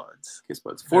 Kiss buds. Kiss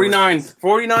Buds. 49.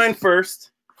 49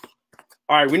 first.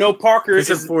 All right, we know Parker It's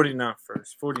is 49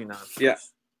 first. 49 first. Yeah.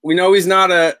 We know he's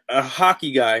not a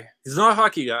hockey guy. He's not a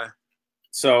hockey guy.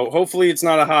 So hopefully it's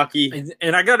not a hockey.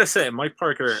 And I got to say, Mike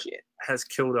Parker Shit. has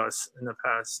killed us in the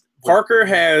past. Parker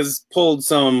has pulled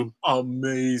some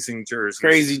Amazing jerseys.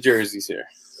 crazy jerseys here.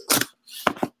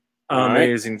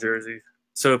 Amazing jerseys.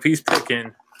 So if he's picking,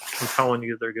 I'm telling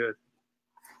you they're good.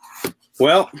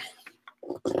 Well,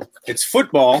 it's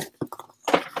football.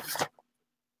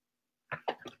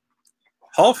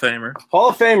 Hall of Famer. Hall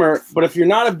of Famer, but if you're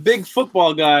not a big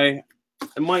football guy,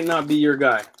 it might not be your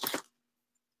guy.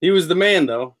 He was the man,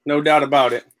 though, no doubt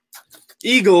about it.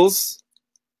 Eagles,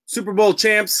 Super Bowl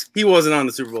champs. He wasn't on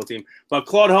the Super Bowl team, but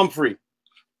Claude Humphrey.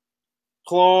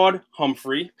 Claude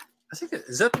Humphrey. I think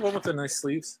is that the one with the nice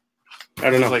sleeves? I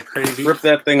don't know. Like crazy. Rip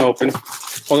that thing open.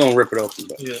 Well, don't rip it open.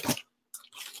 But.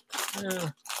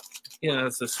 Yeah,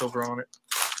 that's the silver on it.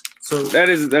 So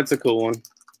That's a cool one.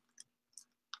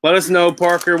 Let us know,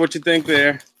 Parker, what you think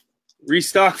there.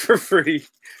 Restock for free.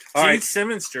 All Gene right.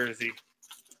 Simmons jersey.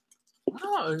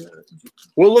 Oh,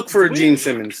 We'll look for a Gene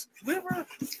Simmons.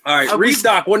 All right,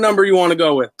 restock. What number you want to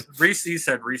go with? Reese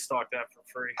said restock that for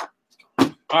free.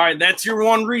 All right, that's your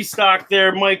one restock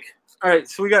there, Mike. All right,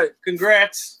 so we got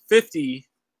Congrats. 50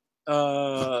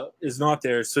 is not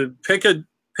there. So pick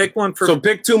one for So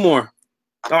pick two more.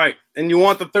 All right, and you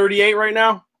want the 38 right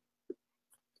now?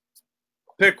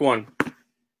 Pick one.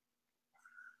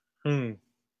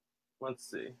 Let's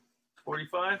see.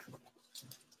 45?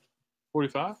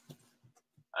 45?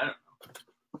 I don't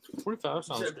know. 45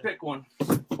 sounds good. Pick one.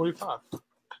 45.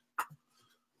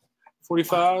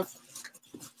 45.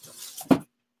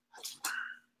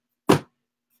 All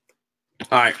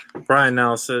right. Brian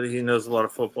now said he knows a lot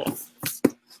of football.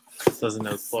 Doesn't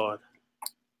know Claude.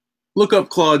 Look up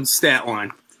Claude's stat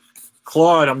line.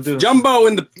 Claude, I'm doing Jumbo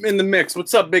in the mix.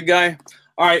 What's up, big guy?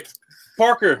 All right,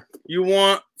 Parker, you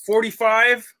want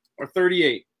 45 or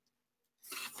 38?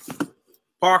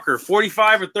 Parker,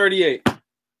 45 or 38?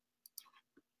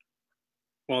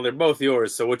 Well, they're both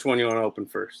yours, so which one you want to open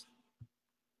first?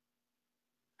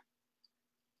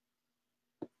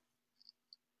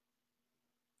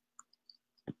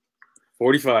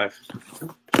 $45.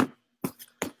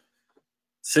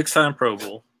 6-time Pro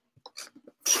Bowl.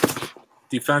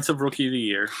 Defensive Rookie of the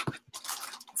Year.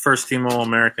 First team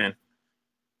All-American.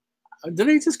 Did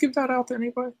they just give that out to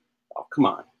anybody? Oh, come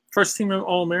on. First team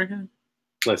All-American?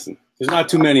 Listen, there's not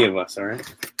too many of us, all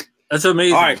right? That's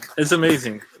amazing. All right. It's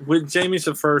amazing. With Jamie's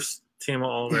the first team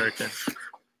All-American.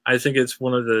 I think it's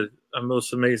one of the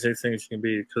most amazing things you can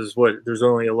be because there's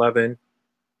only 11,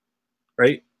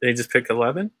 right? They just pick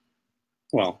 11?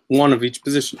 Well, one of each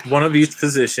position. One of each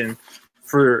position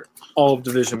for all of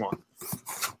Division One.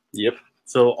 Yep.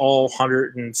 So all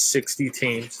 160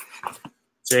 teams.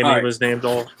 Jamie was named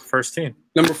all first team.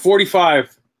 Number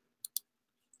 45.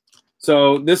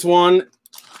 So this one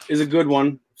is a good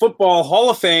one. Football Hall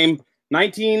of Fame,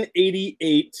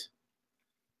 1988.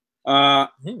 I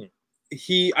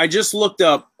just looked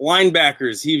up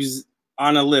linebackers. He was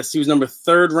on a list. He was number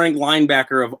 3rd ranked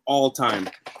linebacker of all time.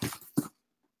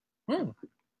 3rd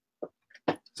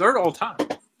all time.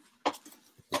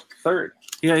 3rd.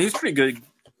 Yeah, he's pretty good.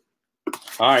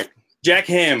 All right. Jack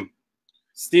Ham,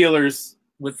 Steelers.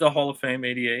 With the Hall of Fame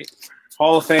 88.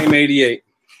 Hall of Fame 88.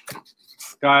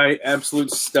 Guy, absolute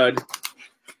stud.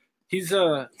 He's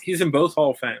in both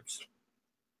Hall of Fames.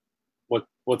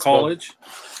 What's college?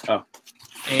 Oh.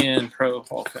 And pro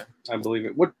Hall of Fame. I believe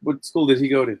it. What school did he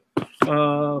go to?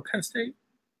 Penn State.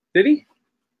 Did he?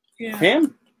 Yeah.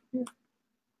 Ham? Yeah.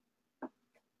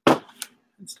 Penn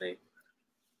State.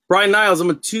 Brian Niles,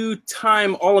 I'm a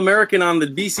 2-time All-American on the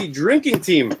BC drinking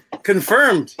team.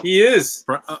 Confirmed. He is.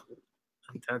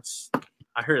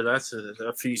 I heard that's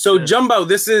a feat. So Jumbo, go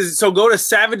to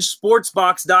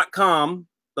savagesportsbox.com.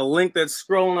 The link that's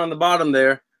scrolling on the bottom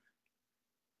there.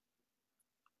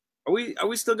 Are we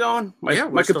still going?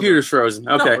 My computer's frozen.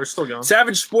 Okay. No, we're still going.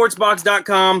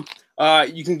 Savagesportsbox.com.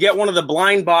 You can get one of the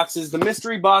blind boxes, the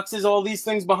mystery boxes, all these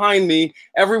things behind me.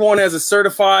 Everyone has a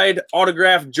certified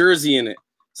autographed jersey in it.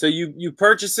 So you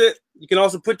purchase it. You can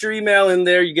also put your email in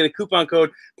there. You get a coupon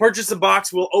code. Purchase a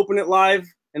box. We'll open it live,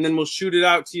 and then we'll shoot it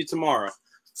out to you tomorrow.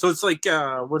 So it's like,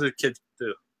 what do kids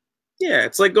do? Yeah,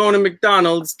 it's like going to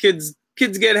McDonald's. Kids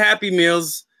get Happy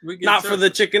Meals. Not for the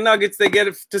chicken nuggets. They get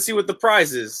it to see what the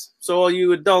prize is. So all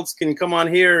you adults can come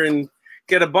on here and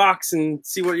get a box and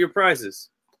see what your prize is.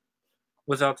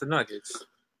 Without the nuggets.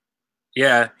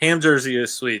 Yeah, ham jersey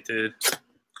is sweet, dude.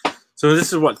 So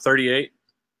this is what, 38?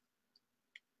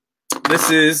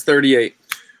 This is 38.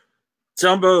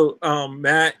 Jumbo,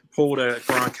 Matt pulled a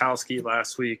Gronkowski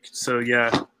last week. So,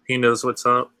 yeah, he knows what's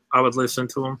up. I would listen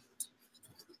to him.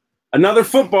 Another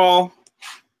football.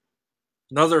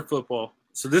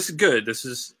 So this is good. This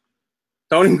is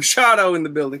Tony Machado in the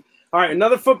building. All right,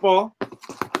 another football.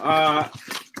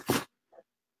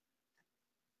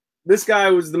 This guy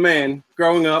was the man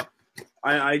growing up.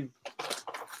 How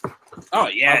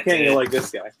can't you like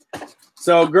this guy?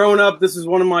 So growing up, this is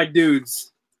one of my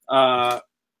dudes.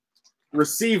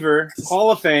 Receiver,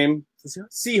 Hall of Fame,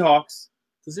 Seahawks.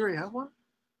 Does he already have one?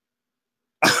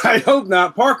 I hope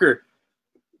not. Parker.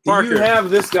 Do you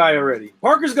have this guy already?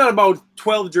 Parker's got about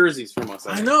 12 jerseys from us.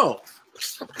 I know.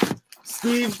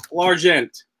 Steve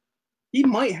Largent. He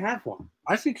might have one.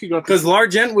 I think he got because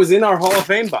Largent was in our Hall of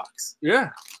Fame box. Yeah.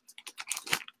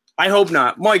 I hope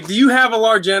not. Mike, do you have a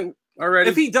Largent already?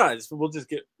 If he does,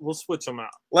 we'll switch him out.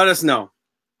 Let us know.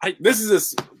 This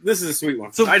is a sweet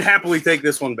one. So I'd happily take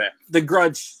this one back. The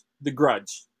Grudge.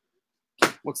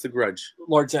 What's the Grudge?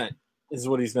 Largent is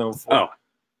what he's known for. Oh.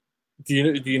 Do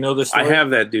you know this story? I have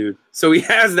that dude. So he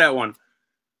has that one.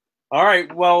 All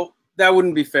right. Well, that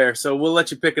wouldn't be fair. So we'll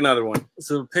let you pick another one.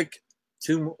 So pick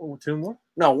two more?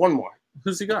 No, one more.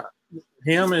 Who's he got?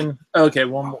 Ham and okay,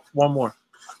 one more.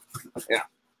 Yeah.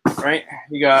 Right.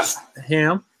 You got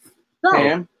Ham. No.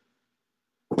 Ham.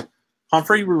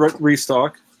 Humphrey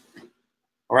restock.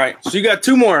 All right. So you got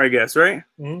two more, I guess, right?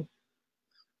 Mm-hmm.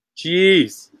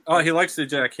 Jeez. Oh, he likes the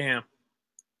Jack Ham.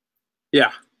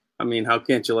 Yeah. I mean, how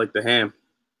can't you like the ham?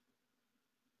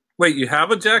 Wait, you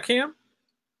have a Jack Ham?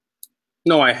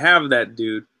 No, I have that,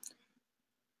 dude.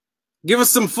 Give us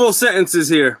some full sentences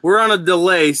here. We're on a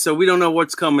delay, so we don't know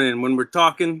what's coming in when we're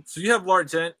talking. So you have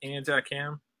Largent and Jack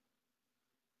Ham?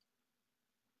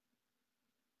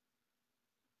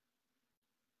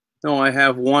 No, I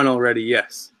have one already,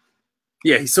 yes.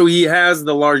 Yeah, so he has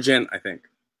the Largent, I think.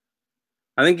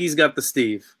 I think he's got the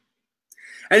Steve.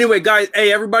 Anyway, guys,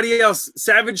 hey, everybody else,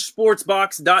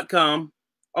 SavageSportsBox.com.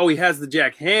 Oh, he has the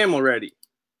Jack Ham already.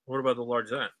 What about the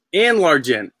Largent? And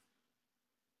Largent.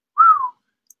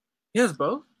 He has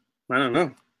both? I don't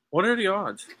know. What are the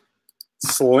odds?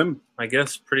 Slim. I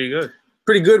guess pretty good.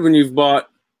 Pretty good when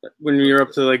you're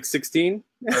up to like 16?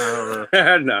 No.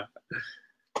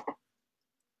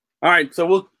 All right, so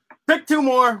we'll pick two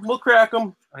more. We'll crack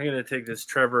them. I'm going to take this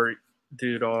Trevor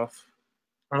dude off.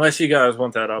 Unless you guys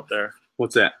want that up there.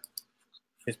 What's that?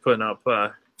 He's putting up,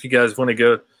 if you guys want to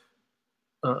go,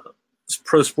 it's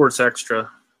Pro Sports Extra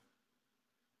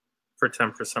for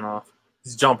 10% off.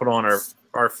 He's jumping on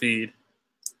our feed.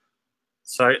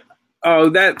 So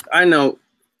that I know.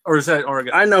 Or is that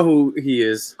Oregon? I know who he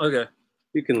is. Okay.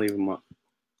 You can leave him up.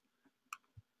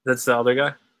 That's the other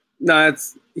guy? No,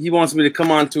 he wants me to come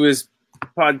on to his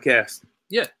podcast.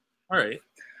 Yeah. All right.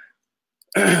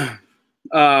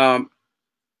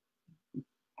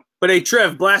 But hey,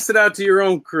 Trev, blast it out to your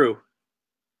own crew.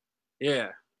 Yeah.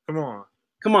 Come on.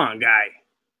 Come on, guy.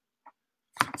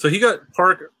 So he got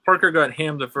Parker got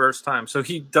ham the first time. So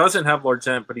he doesn't have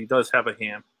Largent, but he does have a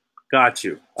ham. Got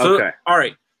you. So, okay. All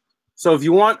right. So if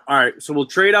you want, all right. So we'll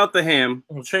trade out the ham.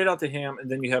 We'll trade out the ham, and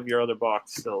then you have your other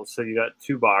box still. So you got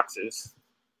two boxes.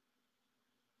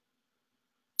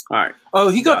 All right. Oh,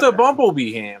 he got the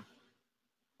Bumblebee ham.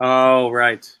 Oh,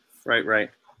 right.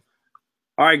 Right.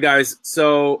 All right, guys.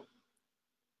 So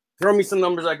throw me some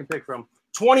numbers I can pick from.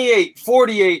 28,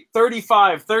 48,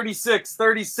 35, 36,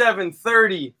 37,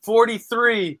 30,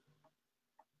 43,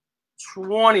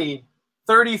 20,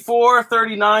 34,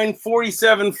 39,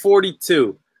 47,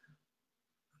 42.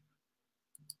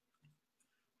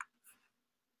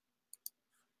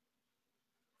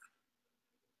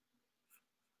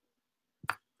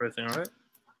 Everything all right?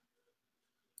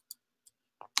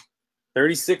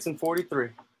 36 and 43.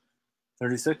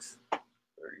 36?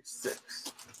 36.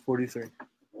 43.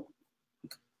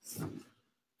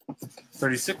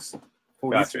 36,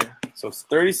 43. Gotcha. So it's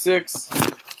 36,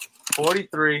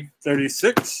 43.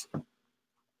 36,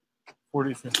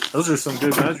 43. Those are some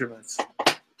good measurements.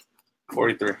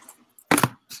 43.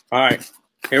 All right,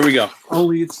 here we go.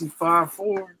 Only it's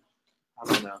 5'4".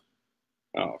 I don't know.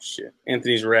 Oh, shit.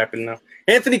 Anthony's rapping now.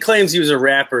 Anthony claims he was a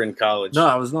rapper in college. No,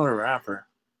 I was not a rapper.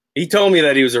 He told me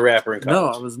that he was a rapper in college.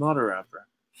 No, I was not a rapper.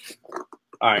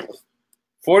 All right.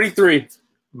 43.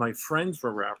 My friends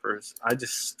were rappers. I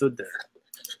just stood there.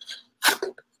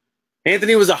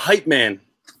 Anthony was a hype man.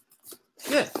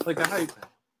 Yeah, like a hype man.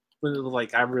 But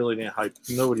like, I really didn't hype.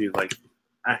 Nobody, like,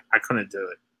 I couldn't do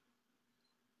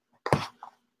it.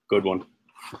 Good one.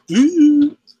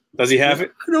 Ooh. Does he have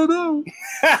it? I don't know.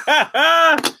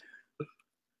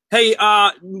 Hey,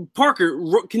 Parker,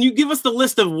 can you give us the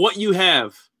list of what you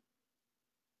have?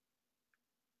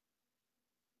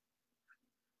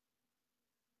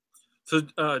 So,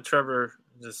 Trevor,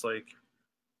 just like,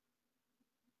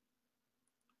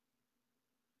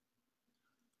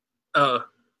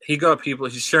 he got people.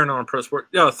 He's sharing on Pro Sport.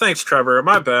 Yeah, thanks, Trevor.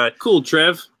 My bad. Cool,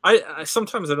 Trev. I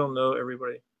sometimes I don't know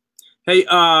everybody. Hey,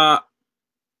 all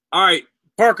right,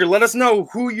 Parker, let us know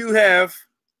who you have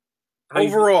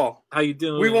overall. How you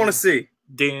doing? We want to see.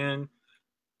 Dan,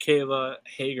 Kayla,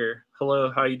 Hager. Hello,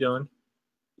 how you doing?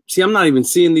 See, I'm not even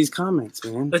seeing these comments,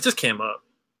 man. That just came up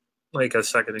like a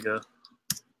second ago.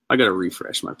 I gotta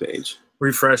refresh my page.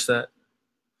 Refresh that.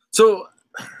 So,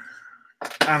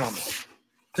 I don't know.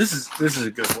 This is a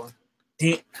good one.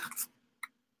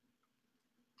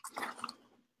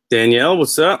 Danielle,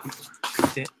 what's up?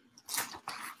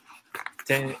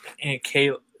 Dan and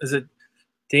Kayla. Is it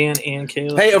Dan and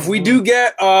Kayla? Hey, if we do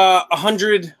get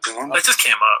 100, that just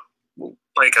came up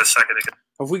like a second ago.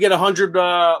 If we get 100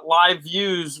 live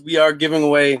views, we are giving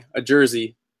away a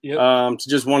jersey. Yep. To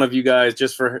just one of you guys,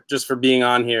 just for being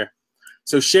on here.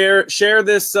 So share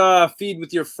this feed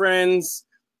with your friends.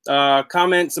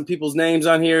 Comment some people's names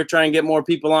on here. Try and get more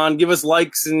people on. Give us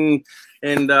likes and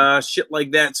shit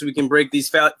like that, so we can break these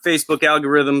Facebook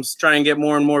algorithms. Try and get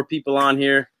more and more people on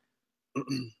here.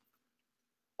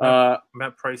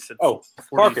 Matt Price said. 40.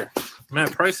 Parker.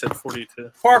 Matt Price said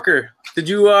 42. Parker, did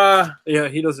you? Yeah,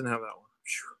 he doesn't have that one.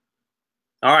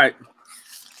 All right.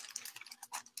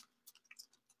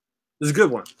 This is a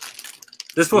good one.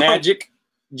 This one, Magic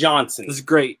Johnson. This is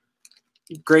great.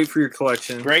 Great for your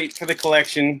collection. Great for the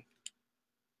collection.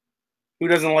 Who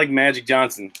doesn't like Magic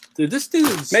Johnson? Dude, this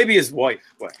dude's maybe his wife.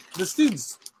 What? This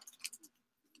dude's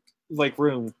like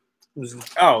room.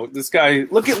 Oh, this guy!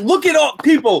 Look at all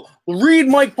people. Read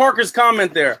Mike Parker's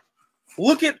comment there.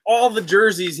 Look at all the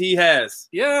jerseys he has.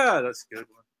 Yeah, that's a good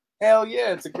one. Hell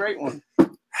yeah, it's a great one.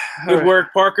 Good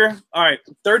work, Parker. All right,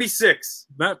 36.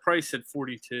 Matt Price said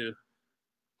 42.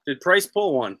 Did Price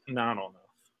pull one? No, I don't know.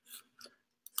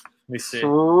 Let me see.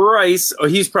 Price. Oh,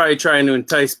 he's probably trying to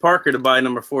entice Parker to buy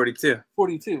number 42.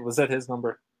 42. Was that his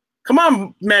number? Come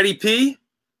on, Matty P.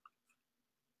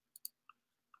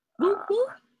 All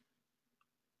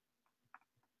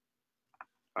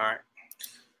right.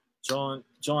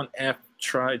 John F.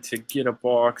 tried to get a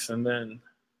box and then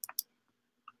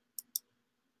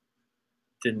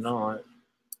did not.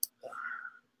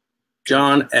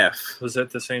 John F. Was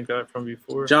that the same guy from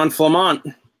before? John Flamont.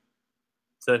 Is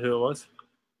that who it was?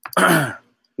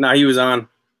 Nah, he was on.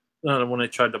 No, the one I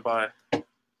tried to buy.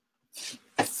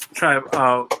 Tried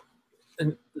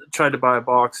to buy a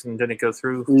box and didn't go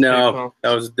through. No,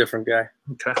 that was a different guy.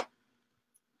 Okay.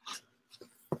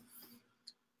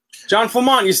 John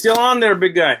Flamont, you still on there,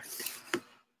 big guy?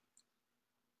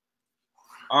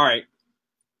 All right.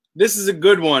 This is a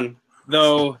good one,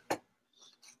 though.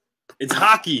 It's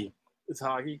hockey. It's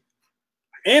hockey.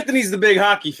 Anthony's the big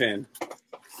hockey fan.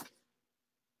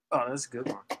 Oh, that's a good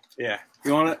one. Yeah.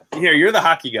 You want to? Here, you're the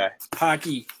hockey guy.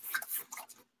 Hockey.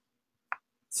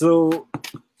 So,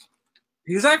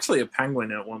 he was actually a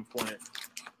Penguin at one point.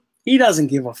 He doesn't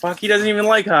give a fuck. He doesn't even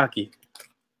like hockey.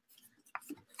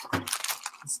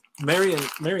 Marian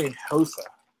Hossa,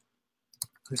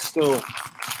 who's still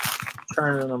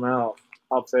turning them out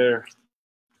there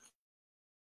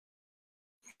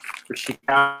for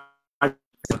Chicago.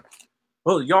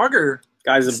 Well, Yager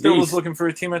guy's a still beast. was looking for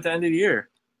a team at the end of the year,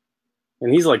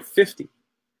 and he's like 50.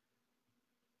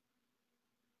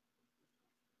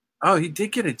 Oh, he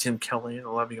did get a Jim Kelly and a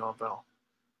Le'Veon Bell.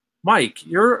 Mike,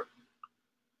 you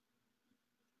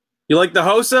like the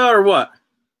Hossa or what?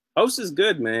 Hossa's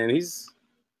good, man. It's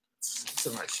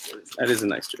a nice jersey. That is a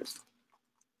nice jersey.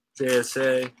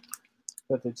 JSA.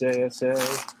 Got the JSA.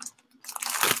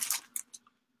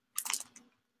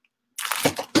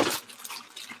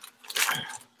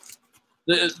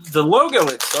 The logo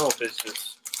itself is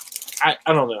just I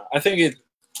don't know. I think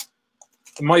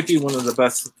It might be one of the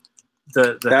best.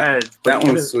 The head. That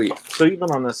one's sweet. So even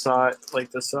on the side,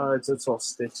 like the sides, it's all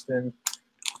stitched in.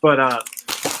 But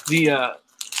the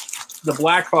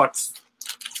Blackhawks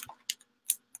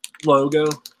logo,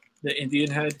 the Indian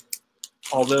head,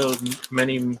 although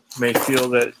many may feel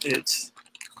that it's.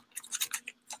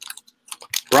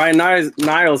 Ryan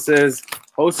Niles says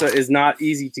Hossa is not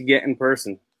easy to get in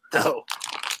person. No.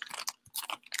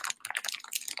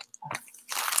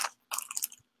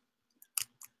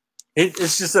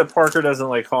 It's just that Parker doesn't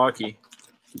like hockey.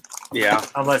 Yeah,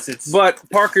 unless it's. But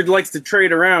Parker likes to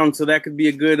trade around, so that could be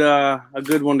a good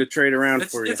one to trade around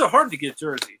for you. It's a hard to get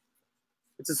jersey.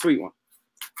 It's a sweet one.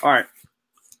 All right.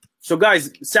 So guys,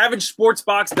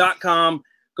 SavageSportsBox.com.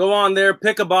 Go on there,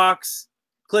 pick a box,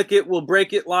 click it. We'll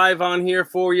break it live on here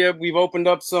for you. We've opened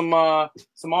up some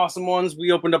awesome ones.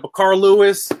 We opened up a Carl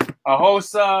Lewis, a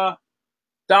Hossa,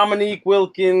 Dominique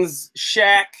Wilkins,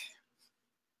 Shaq,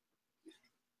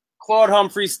 Claude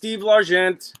Humphrey, Steve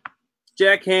Largent,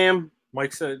 Jack Ham.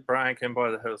 Mike said Brian can buy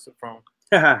the Hossa from.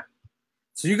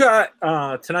 So you got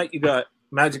tonight. You got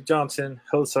Magic Johnson,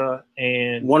 Hossa,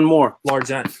 and one more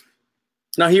Largent.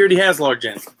 No, he already has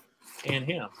Largent. And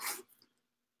him.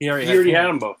 He already had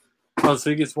them both. Oh,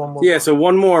 so he gets one more. Yeah, so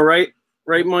one more, right?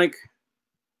 Right, Mike?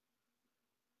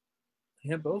 He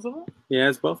had both of them? Yeah,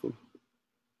 it's both of them.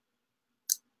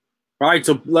 All right,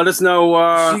 so let us know.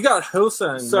 So you got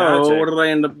Hossa and so Magic. What did I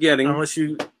end up getting? Unless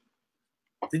you...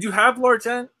 Did you have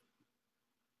Largent?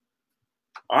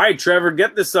 All right, Trevor,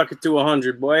 get this sucker to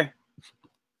 100, boy.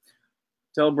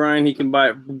 Tell Brian he can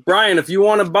buy it. Brian, if you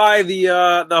want to buy the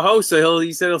Hossa,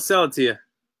 he said he'll sell it to you.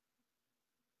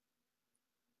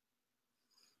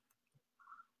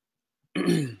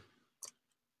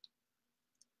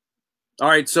 All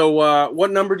right, so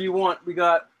what number do you want? We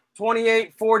got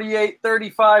 28, 48,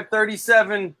 35,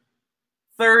 37,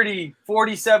 30,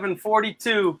 47,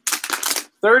 42,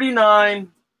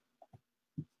 39,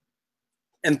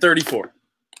 and 34.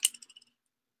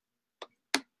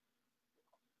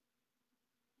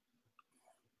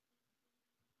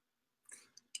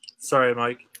 Sorry,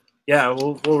 Mike. Yeah,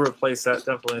 we'll replace that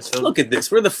definitely. So look at this.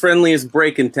 We're the friendliest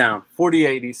break in town.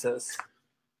 48, he says.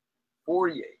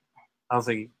 48. I was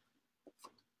thinking.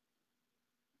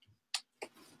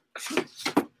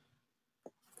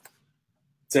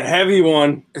 It's a heavy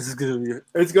one. It's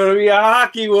gonna be a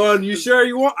hockey one. You sure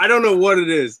you want? I don't know what it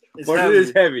is, but it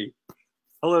is heavy.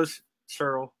 Hello,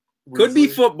 Cheryl. Could be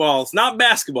football. It's not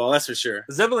basketball, that's for sure.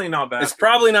 It's definitely not basketball. It's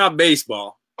probably not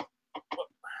baseball.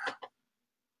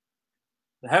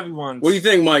 The heavy ones. What do you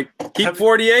think, Mike? Keep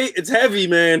 48? It's heavy,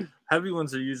 man. Heavy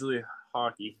ones are usually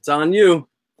hockey. It's on you.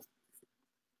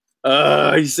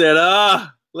 He said,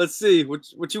 let's see.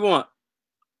 What you want?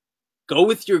 Go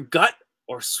with your gut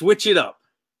or switch it up.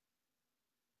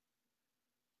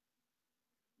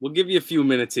 We'll give you a few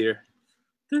minutes here.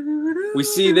 We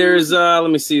see there's, let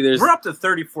me see. We're up to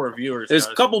 34 viewers. There's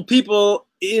a couple people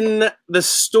in the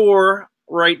store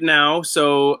right now.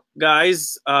 So,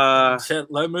 guys.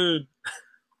 Lemon.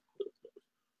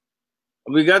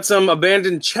 We got some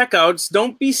abandoned checkouts.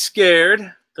 Don't be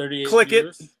scared. 38 Click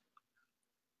viewers. it.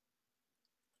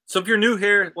 So if you're new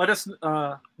here, let us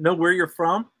know where you're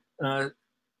from.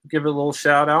 Give it a little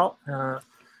shout out.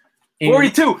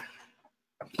 42.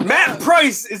 Matt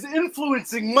Price is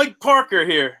influencing Mike Parker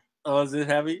here. Oh, is it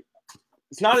heavy?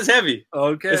 It's not as heavy.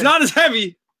 Okay. It's not as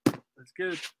heavy. That's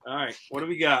good. All right. What do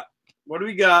we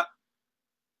got?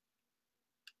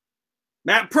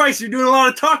 Matt Price, you're doing a lot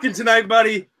of talking tonight,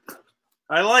 buddy.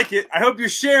 I like it. I hope you're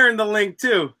sharing the link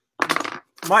too.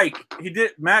 Mike,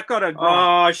 Matt got a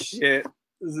Gronk. Oh shit.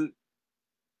 Is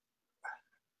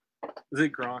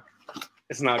it Gronk?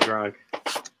 It's not Gronk.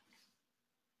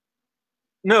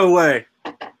 No way.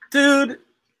 Dude,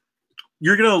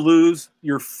 you're going to lose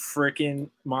your freaking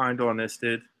mind on this,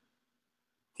 dude.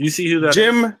 Do you see who that is?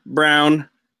 Jim Brown.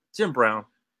 Jim Brown.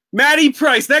 Matty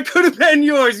Price, that could have been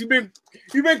yours. You've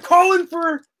been calling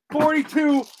for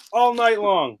 42 all night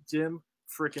long. Jim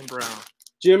freaking Brown.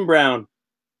 Jim Brown.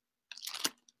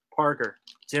 Parker.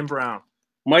 Jim Brown.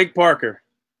 Mike Parker.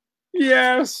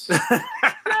 Yes.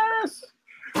 Yes.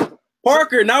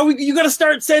 Parker, now you got to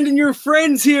start sending your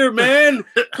friends here, man.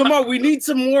 Come on, we need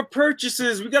some more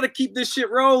purchases. We got to keep this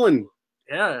shit rolling.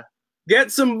 Yeah.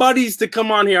 Get some buddies to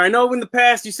come on here. I know in the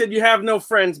past you said you have no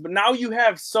friends, but now you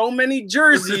have so many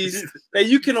jerseys that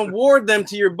you can award them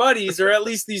to your buddies or at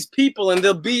least these people, and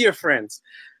they'll be your friends.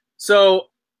 So,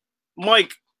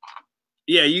 Mike,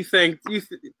 yeah,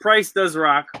 Price does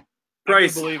rock.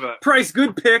 Price, I believe it. Price,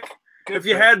 good pick. If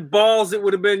you had balls, it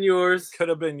would have been yours. Could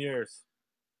have been yours.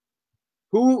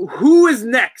 Who is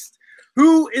next?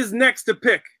 Who is next to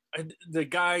pick? The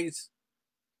guys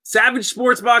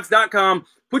SavageSportsBox.com.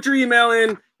 Put your email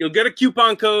in. You'll get a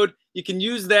coupon code. You can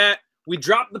use that. We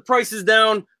dropped the prices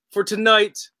down for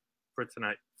tonight. For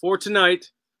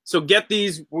tonight. So get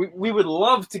these. We would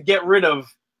love to get rid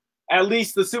of at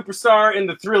least the Superstar and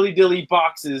the Thrilly Dilly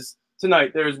boxes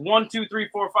tonight. There's 1, 2, 3,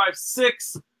 4, 5,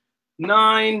 6,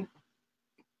 9.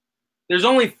 There's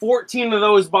only 14 of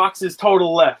those boxes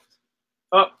total left.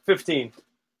 15.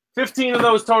 15 of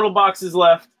those total boxes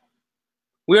left.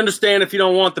 We understand if you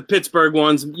don't want the Pittsburgh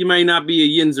ones. You may not be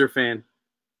a Yinzer fan.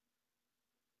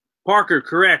 Parker,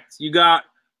 correct. You got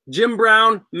Jim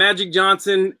Brown, Magic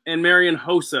Johnson, and Marian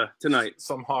Hossa tonight.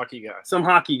 Some hockey guy. Some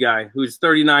hockey guy who's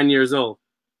 39 years old.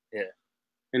 Yeah.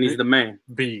 And he's the man.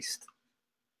 Beast.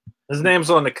 His name's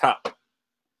on the cup.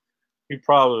 He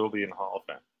probably will be in the Hall of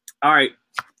Fame. All right.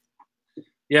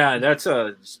 Yeah, that's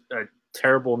a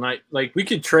terrible night. Like, we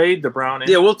could trade the Brown.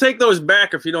 Yeah, we'll take those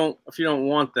back if you don't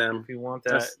want them. If you want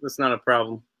that, that's not a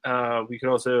problem. We could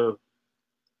also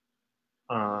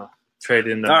trade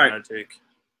in the Magic.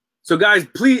 So guys,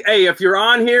 please, hey, if you're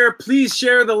on here, please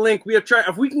share the link. We have tried.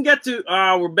 If we can get to,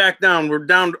 we're back down. We're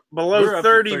down below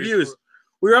 30 views.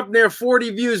 We're up near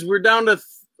 40 views. We're down to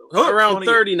around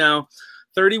 30 now.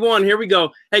 31. Here we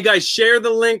go. Hey guys, share the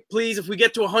link, please. If we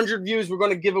get to 100 views, we're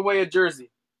going to give away a jersey.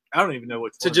 I don't even know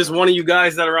what to just one of you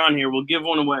guys that are on here. We'll give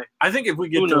one away. I think if we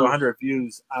get to 100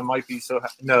 views, I might be so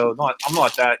happy. No, I'm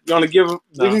not that. You want to give? No.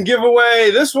 We can give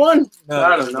away this one. No,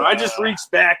 I don't know. I just reached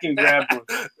back and grabbed one.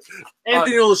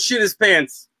 Anthony will shit his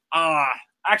pants.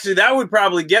 Actually, that would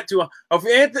probably get to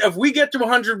if we get to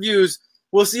 100 views,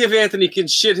 we'll see if Anthony can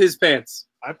shit his pants.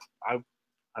 I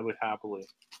would happily.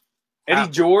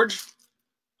 Eddie George,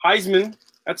 Heisman.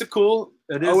 That's a cool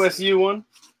OSU one.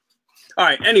 All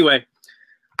right. Anyway.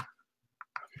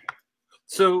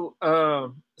 So,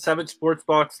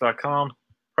 SavageSportsBox.com,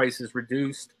 price is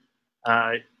reduced.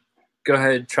 Go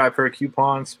ahead, try for a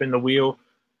coupon, spin the wheel.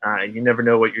 You never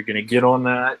know what you're going to get on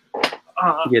that.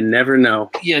 You never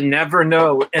know. You never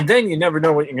know. And then you never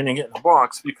know what you're going to get in the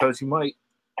box because you might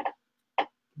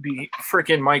be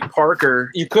freaking Mike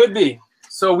Parker. You could be.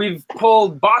 So we've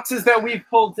pulled boxes that we've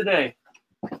pulled today.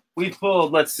 We've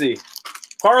pulled, let's see,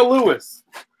 Carl Lewis,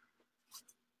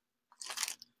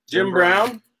 Jim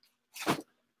Brown.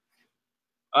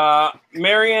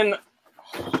 Marian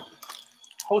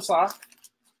Hossa.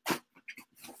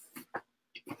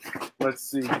 Let's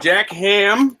see. Jack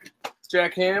Ham.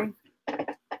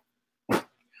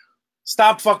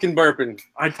 Stop fucking burping.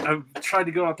 I've tried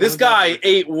to go out. This guy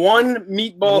ate one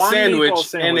meatball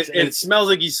sandwich and it smells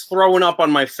like he's throwing up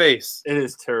on my face. It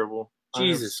is terrible.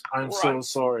 Jesus I'm so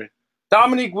sorry.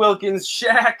 Dominique Wilkins,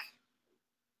 Shaq.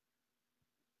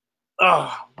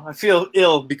 Oh, I feel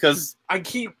ill because I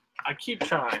keep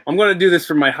trying. I'm going to do this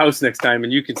from my house next time,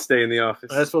 and you can stay in the office.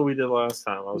 That's what we did last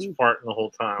time. I was farting the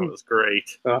whole time. It was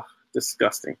great. Oh,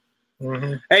 disgusting.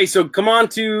 Mm-hmm. Hey, so come on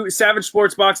to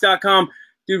SavageSportsBox.com.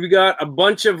 Dude, we got a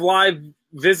bunch of live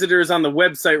visitors on the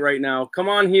website right now. Come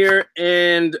on here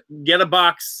and get a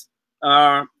box.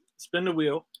 Spin the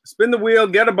wheel. Spin the wheel.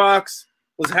 Get a box.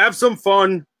 Let's have some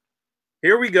fun.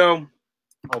 Here we go.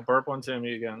 I'll burp on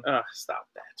Timmy again. Stop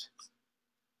that.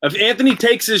 If Anthony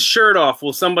takes his shirt off,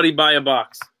 will somebody buy a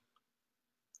box?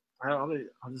 I'll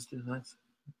just do this.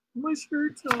 My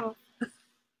shirt's off.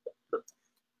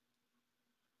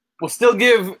 We'll still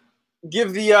give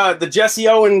the Jesse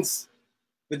Owens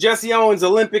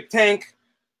Olympic tank.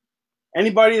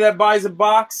 Anybody that buys a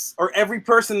box, or every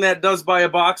person that does buy a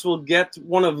box, will get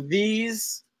one of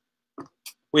these.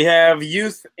 We have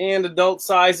youth and adult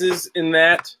sizes in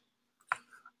that.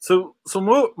 So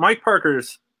Mike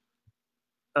Parker's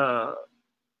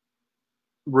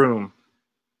room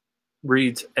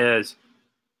reads as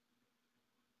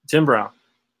Jim Brown,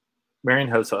 Marian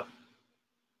Hossa,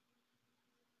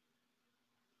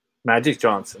 Magic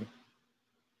Johnson,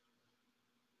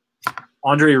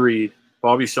 Andre Reed,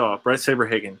 Bobby Shaw, Brett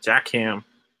Saberhagen, Jack Ham,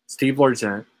 Steve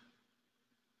Largent,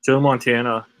 Joe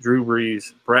Montana, Drew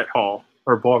Brees, Brett Hall,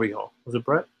 or Bobby Hall. Was it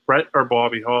Brett? Brett or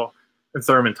Bobby Hall, and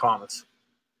Thurman Thomas.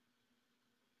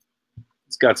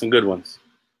 It's got some good ones.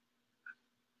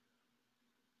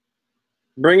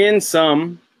 Bring in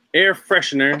some air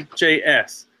freshener,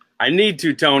 JS. I need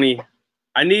to, Tony.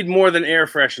 I need more than air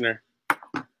freshener.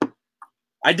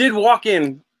 I did walk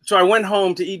in, so I went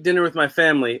home to eat dinner with my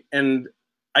family, and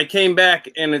I came back,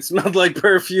 and it smelled like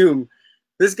perfume.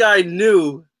 This guy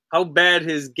knew how bad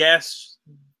his gas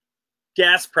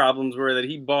problems were that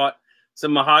he bought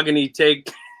some mahogany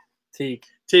teak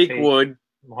wood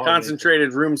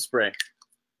concentrated room spray.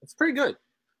 It's pretty good.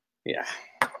 Yeah.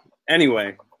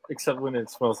 Anyway. Except when it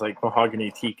smells like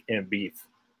mahogany teak and beef.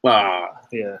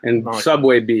 Yeah. And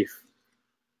Subway beef.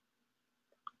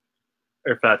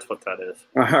 if that's what that is.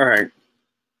 All right.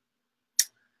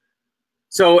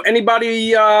 So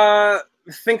anybody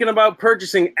thinking about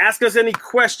purchasing, ask us any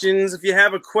questions if you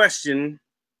have a question.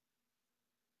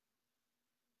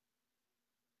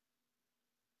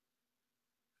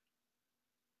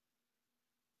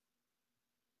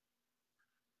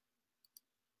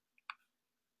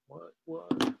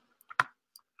 What?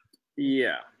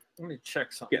 Yeah. Let me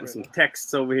check something. Getting some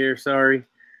texts over here, sorry.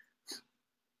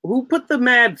 Who put the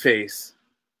mad face?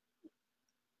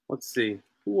 Let's see.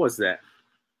 Who was that?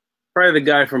 Probably the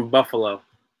guy from Buffalo.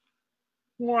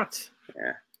 What?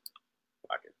 Yeah.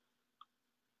 Fuck it.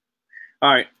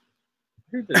 All right.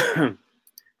 Who did that?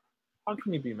 How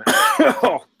can you be mad?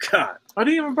 Oh, God. I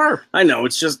didn't even burp. I know.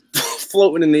 It's just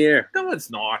floating in the air. No, it's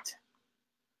not.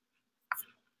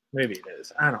 Maybe it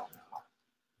is. I don't know.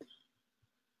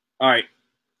 All right.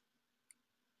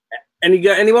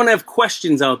 Anyone have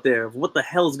questions out there of what the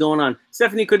hell's going on?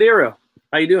 Stephanie Cordero,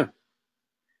 how you doing?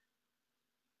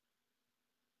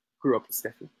 Grew up with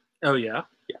Stephanie. Oh, yeah?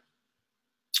 Yeah.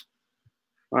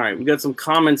 All right. We got some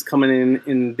comments coming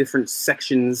in different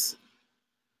sections.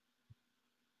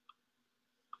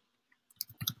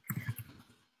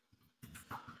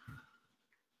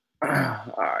 All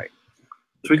right.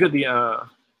 So we got the...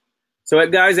 So,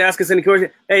 guys, ask us any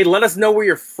questions. Hey, let us know where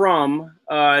you're from,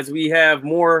 as we have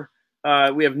more.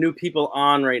 We have new people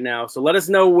on right now. So let us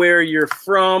know where you're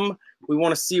from. We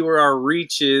want to see where our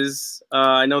reach is.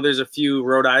 I know there's a few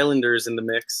Rhode Islanders in the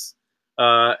mix,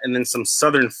 and then some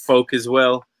Southern folk as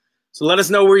well. So let us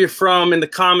know where you're from in the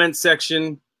comment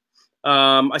section.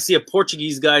 I see a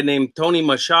Portuguese guy named Tony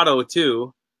Machado,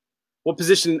 too. What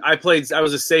position I played? I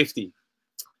was a safety.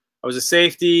 I was a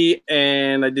safety,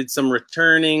 and I did some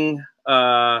returning.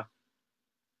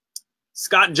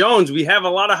 Scott Jones, we have a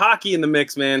lot of hockey in the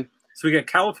mix, man. So we got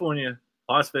California,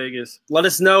 Las Vegas. Let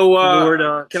us know.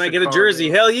 Florida, can Chicago. I get a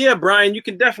jersey? Hell yeah, Brian. You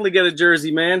can definitely get a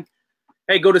jersey, man.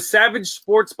 Hey, go to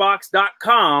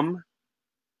savagesportsbox.com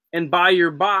and buy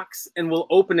your box, and we'll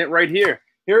open it right here.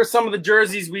 Here are some of the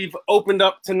jerseys we've opened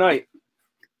up tonight.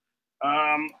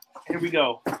 Here we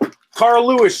go. Carl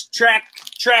Lewis track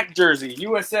jersey,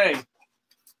 USA.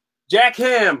 Jack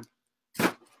Ham.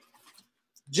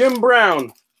 Jim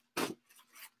Brown.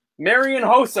 Marion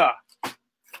Hossa.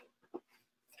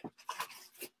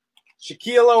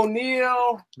 Shaquille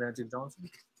O'Neal. Magic Johnson.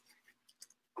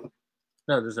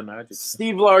 No, there's a Magic.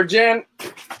 Steve Largent.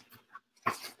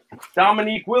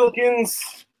 Dominique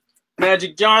Wilkins.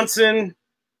 Magic Johnson.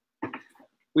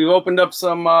 We've opened up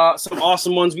some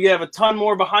awesome ones. We have a ton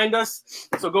more behind us.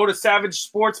 So go to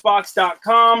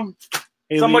savagesportsbox.com.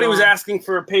 Hey, Somebody Leon. was asking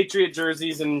for Patriot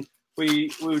jerseys, and we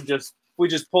just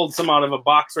pulled some out of a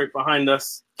box right behind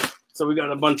us. So we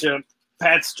got a bunch of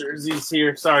Pats jerseys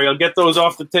here. Sorry, I'll get those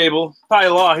off the table. Ty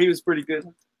Law, he was pretty good.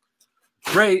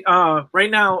 Right now,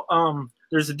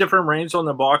 there's a different range on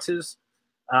the boxes.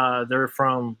 They're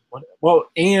from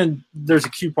and there's a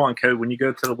coupon code. When you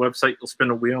go to the website, you'll spin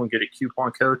a wheel and get a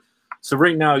coupon code. So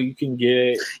right now you can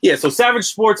get so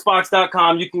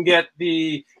savagesportsbox.com. You can get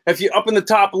if you up in the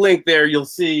top link there, you'll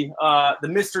see the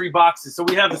mystery boxes. So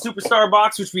we have the Superstar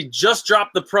box, which we just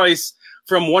dropped the price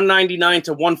from $199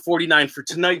 to $149 for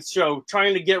tonight's show,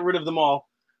 trying to get rid of them all.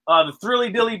 The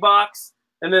Thrilly Dilly box,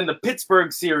 and then the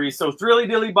Pittsburgh series. So Thrilly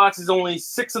Dilly box is only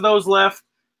 6 of those left.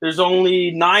 There's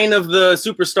only 9 of the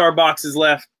Superstar boxes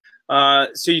left.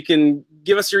 So you can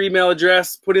give us your email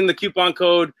address, put in the coupon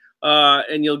code,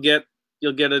 and you'll get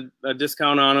a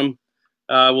discount on them.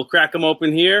 We'll crack them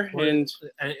open here and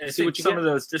I see what you some get. of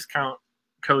those discount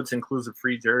codes includes a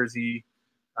free jersey,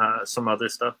 some other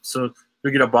stuff. So you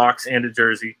get a box and a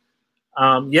jersey.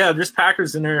 There's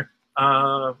Packers in there.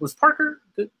 Parker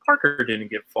didn't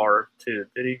get far too,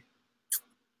 did he?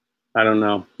 I don't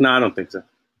know. No, I don't think so.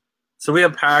 So we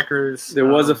have Packers. There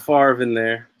was a Favre in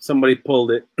there. Somebody pulled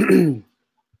it. The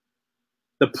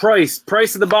price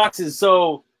of the boxes.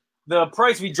 So the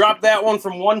price, we dropped that one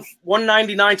from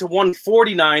 $199 to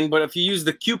 $149. But if you use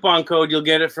the coupon code, you'll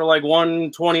get it for like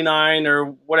 $129 or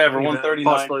whatever, $139.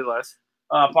 Possibly less.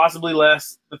 Possibly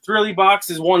less. The Thrilly box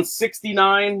is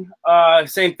 $169.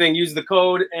 Same thing. Use the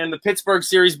code. And the Pittsburgh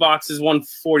series box is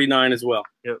 $149 as well.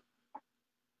 Yep.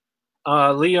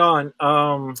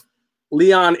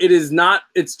 Leon, it is not.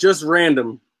 It's just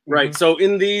random, right? Mm-hmm. So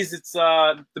in these, it's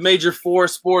the major 4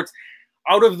 sports.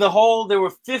 Out of the whole, there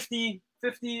were 50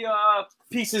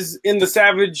 pieces in the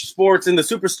Savage Sports. In the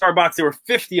Superstar box, there were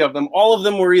 50 of them. All of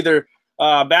them were either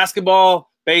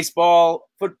basketball, baseball,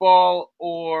 football,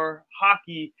 or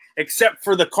hockey, except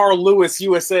for the Carl Lewis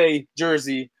USA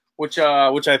jersey, which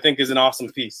I think is an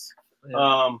awesome piece.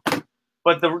 Yeah.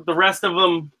 But the rest of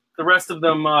them The rest of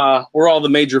them were all the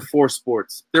major 4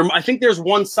 sports. I think there's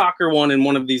one soccer one and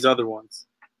one of these other ones.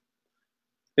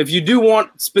 If you do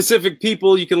want specific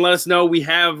people, you can let us know. We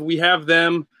have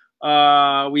them.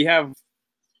 We have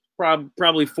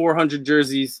probably 400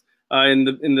 jerseys in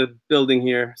the building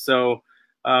here. So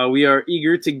we are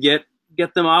eager to get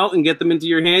them out and get them into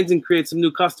your hands and create some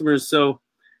new customers. So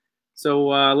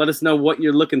let us know what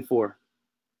you're looking for.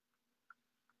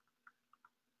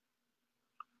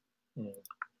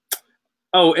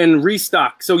 Oh, and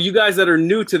restock. So you guys that are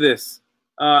new to this,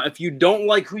 if you don't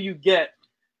like who you get,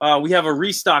 we have a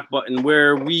restock button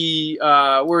where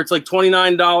where it's like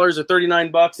 $29 or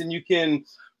 $39, and you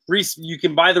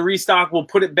can buy the restock. We'll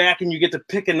put it back, and you get to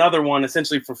pick another one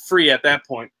essentially for free at that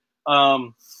point.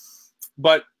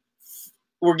 But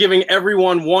we're giving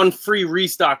everyone one free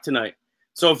restock tonight.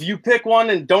 So if you pick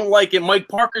one and don't like it, Mike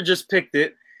Parker just picked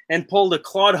it and pulled a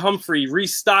Claude Humphrey,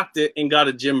 restocked it, and got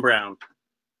a Jim Brown.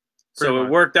 So it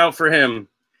worked out for him.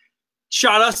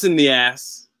 Shot us in the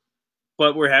ass,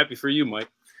 but we're happy for you, Mike,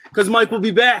 because Mike will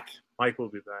be back. Mike will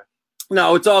be back.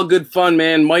 No, it's all good fun,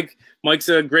 man. Mike's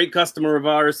a great customer of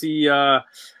ours. He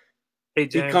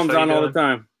James, comes on all the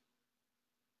time,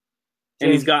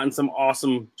 and he's gotten some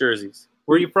awesome jerseys.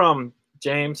 Where are you from,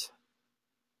 James?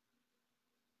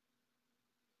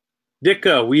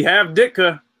 Ditka. We have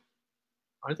Ditka.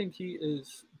 I think he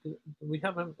is. Do we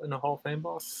have him in the Hall of Fame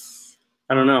box?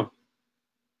 I don't know.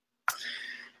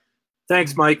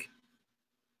 Thanks, Mike.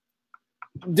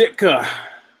 Ditka.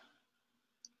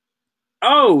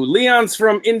 Oh, Leon's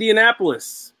from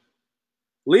Indianapolis.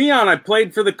 Leon, I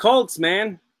played for the Colts,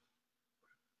 man.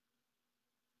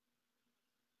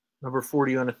 Number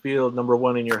 40 on the field, number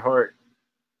 1 in your heart.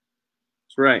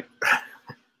 That's right.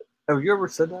 Have you ever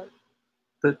said that?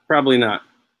 Probably not.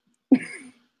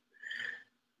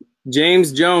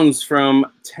 James Jones from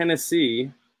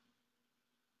Tennessee.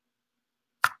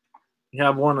 You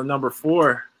have one at number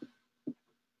 4.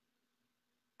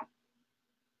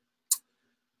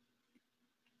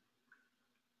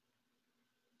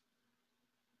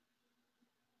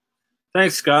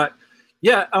 Thanks, Scott.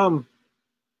 Yeah.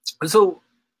 So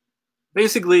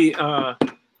basically, how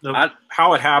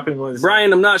it happened was,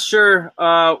 Brian, I'm not sure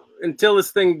until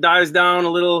this thing dies down a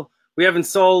little. We haven't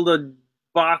sold a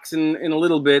box in a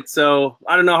little bit, so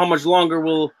I don't know how much longer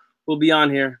we'll be on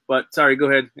here. But sorry, go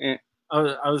ahead.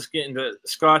 I was getting to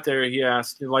Scott there. He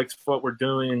asked, he likes what we're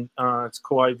doing. It's a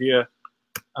cool idea.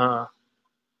 The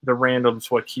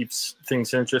random's what keeps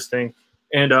things interesting.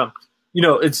 And,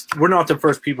 we're not the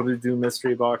first people to do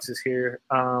mystery boxes here.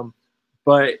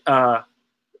 But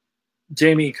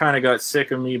Jamie kind of got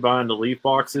sick of me buying the leaf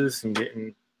boxes and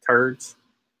getting turds.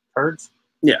 Turds?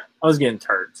 Yeah. I was getting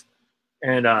turds.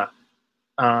 And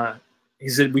he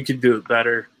said we could do it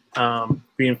better.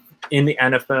 Being in the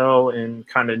NFL and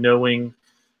kind of knowing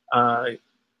a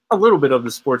little bit of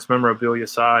the sports memorabilia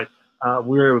side,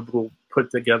 we were able to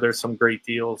put together some great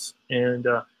deals and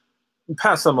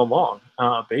pass them along.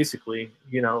 Basically,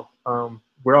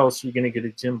 where else are you going to get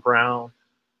a Jim Brown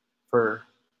for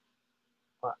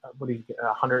what do you get?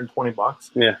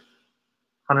 $120? Yeah,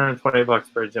 $120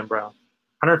 for a Jim Brown.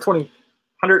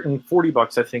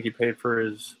 $140 I think he paid for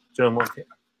his Joe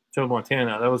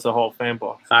Montana. That was the Hall of Fame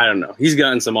box. I don't know. He's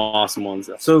gotten some awesome ones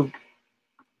though. So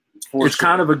it's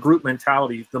kind of a group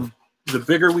mentality. The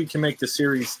bigger we can make the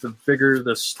series, the bigger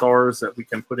the stars that we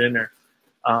can put in there.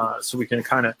 So we can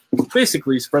kind of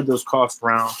basically spread those costs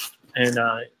around and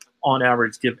on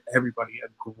average give everybody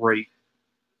a great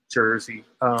jersey.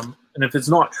 And if it's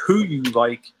not who you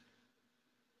like,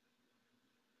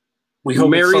 we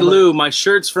hope Mary Lou, my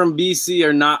shirts from BC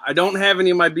are not. I don't have any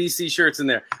of my BC shirts in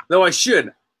there, though I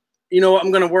should. You know what?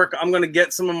 I'm going to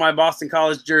get some of my Boston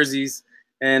College jerseys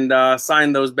and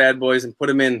sign those bad boys and put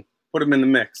them in the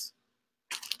mix.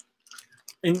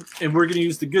 And we're going to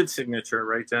use the good signature,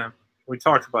 right, Dan? We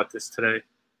talked about this today.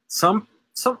 Some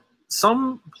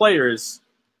players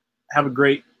have a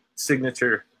great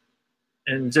signature,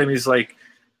 and Jamie's like,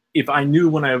 if I knew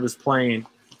when I was playing,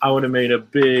 I would have made a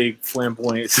big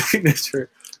flamboyant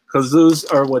signature because those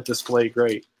are what display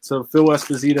great. So Phil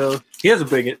Esposito, he has a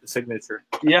big signature.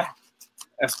 Yeah,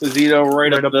 Esposito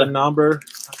right up the number.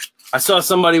 I saw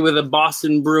somebody with a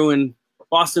Boston Bruin.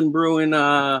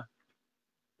 Oh,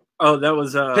 that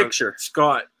was picture.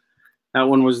 Scott. That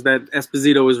one was that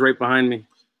Esposito was right behind me.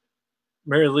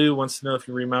 Mary Lou wants to know if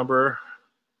you remember.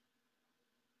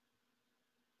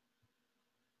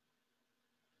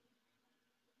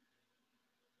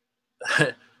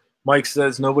 Mike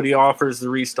says nobody offers the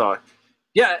restock.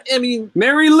 Yeah, I mean,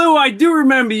 Mary Lou, I do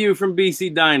remember you from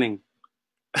BC Dining.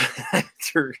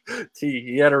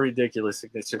 He had a ridiculous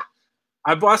signature.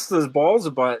 I busted his balls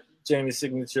about Jamie's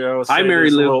signature. I was Hi,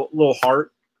 Mary Lou. Little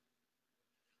heart.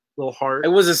 Little heart. It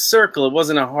was a circle. It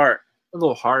wasn't a heart. A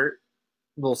little heart.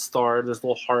 A little star. This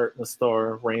little heart and a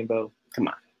star. Rainbow. Come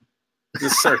on. It's a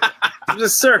circle. It's a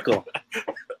circle.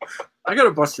 I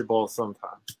gotta bust your balls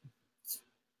sometime.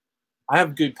 I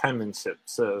have good penmanship,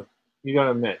 so you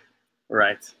gotta admit.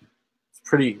 Right. It's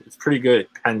pretty good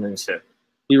penmanship.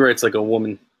 He writes like a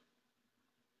woman.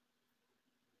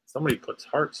 Somebody puts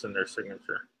hearts in their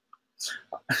signature.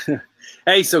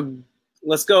 Hey, so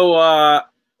let's go.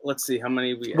 Let's see how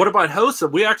many we have. What about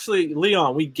Hosa? We actually,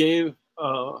 Leon, we gave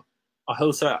a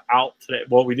Hosa out today.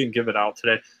 Well, we didn't give it out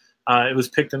today. It was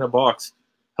picked in a box.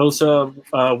 Hosa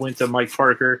went to Mike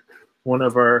Parker, one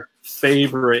of our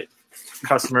favorite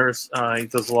customers. He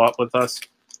does a lot with us.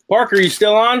 Parker, you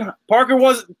still on? Parker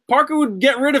would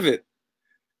get rid of it.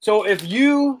 So if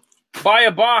you buy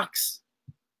a box,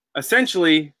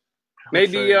 essentially,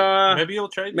 maybe he'll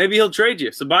trade. Maybe he'll trade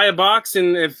you. So buy a box,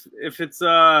 and if it's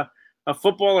a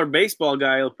football or baseball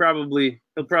guy, he'll probably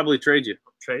trade you.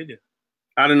 Trade you.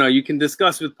 I don't know. You can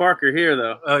discuss with Parker here,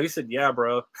 though. Oh, he said, "Yeah,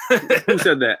 bro." Who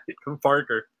said that?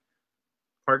 Parker.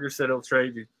 Parker said he'll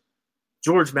trade you.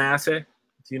 George Massey.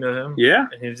 Do you know him? Yeah.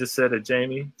 And he just said to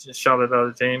Jamie. Just shouted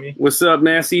out to Jamie. What's up,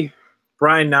 Massey?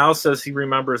 Brian now says he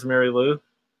remembers Mary Lou.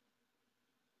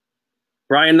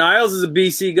 Brian Niles is a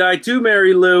BC guy too,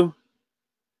 Mary Lou.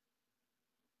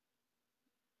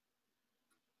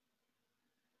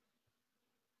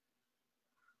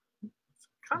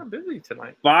 Kind of busy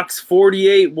tonight. Box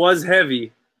 48 was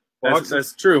heavy.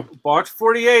 That's true. Box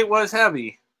 48 was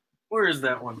heavy. Where is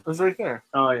that one? It's right there.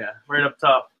 Oh, yeah. Right up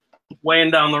top. Weighing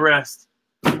down the rest.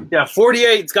 Yeah,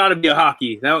 48's got to be a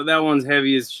hockey. That one's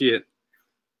heavy as shit.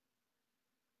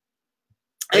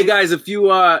 Hey, guys, if you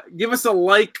give us a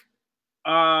like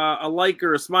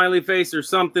or a smiley face or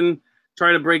something,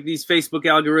 try to break these Facebook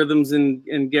algorithms and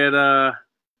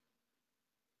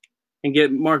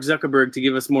get Mark Zuckerberg to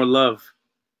give us more love.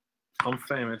 I'm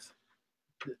famous.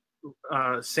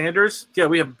 Sanders. Yeah,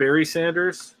 we have Barry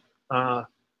Sanders. Was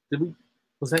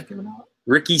that given out?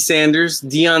 Ricky Sanders,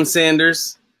 Deion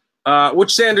Sanders.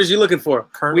 Which Sanders you looking for?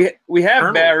 Colonel. We have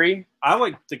Colonel. Barry. I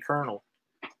like the Colonel.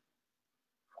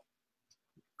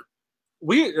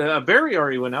 Barry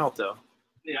already went out though.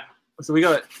 Yeah. So we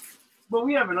got. Well,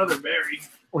 we have another Barry.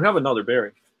 We have another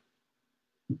Barry.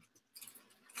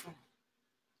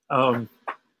 I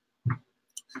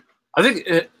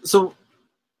think so.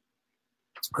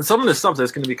 Some of the stuff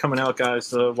that's going to be coming out,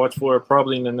 guys, watch for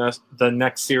probably in the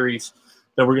next series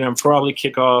that we're going to probably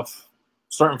kick off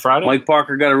starting Friday. Mike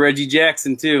Parker got a Reggie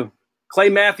Jackson too. Clay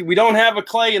Matthew. We don't have a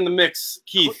Clay in the mix,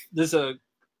 Keith. There's a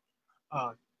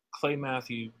Clay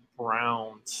Matthew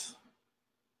Browns.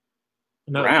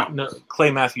 No,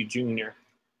 Clay Matthew Jr.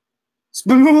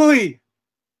 Spoolie.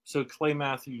 So Clay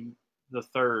Matthew the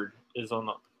third is on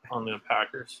the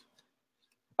Packers.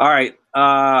 All right.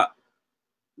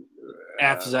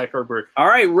 At Zuckerberg. All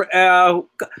right.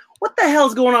 What the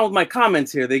hell's going on with my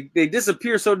comments here? They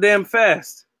disappear so damn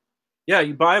fast. Yeah,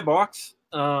 you buy a box,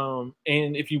 and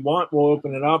if you want, we'll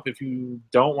open it up. If you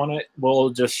don't want it, we'll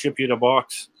just ship you the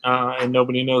box, and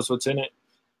nobody knows what's in it.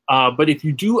 But if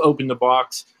you do open the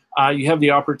box, you have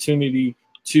the opportunity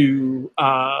to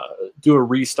do a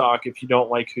restock if you don't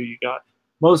like who you got.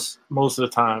 Most of the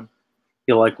time,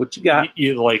 you like what you got.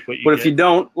 You like what you But get. if you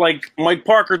don't, like Mike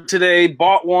Parker today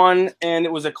bought one, and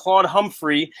it was a Claude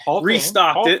Humphrey,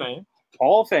 restocked it.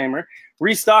 Hall of Famer,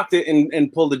 restocked it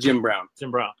and pulled a Jim Brown.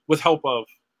 Jim Brown. With help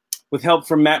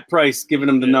from Matt Price, giving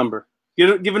him the number.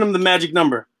 Giving him the magic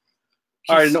number.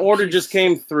 All right, an order just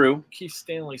came through. Keith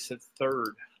Stanley said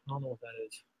third. I don't know what that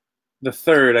is. The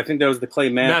third. I think that was the Clay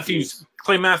Matthews.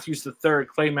 Clay Matthews the third.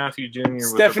 Clay Matthew Jr.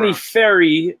 Stephanie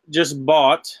Ferry just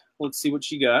bought. Let's see what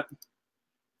she got.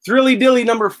 Thrilly Dilly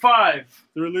number 5.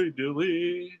 Thrilly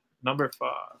Dilly number 5.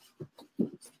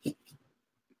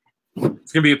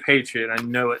 It's gonna be a Patriot. I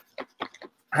know it.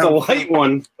 It's a light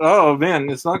one. Oh man,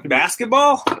 it's not gonna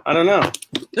basketball. I don't know.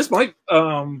 This might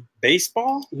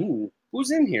baseball. Ooh, who's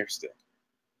in here still?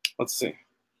 Let's see.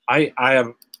 I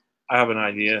have an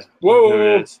idea.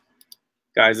 Whoa,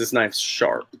 guys, this knife's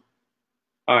sharp.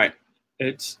 All right,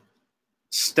 it's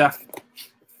Steph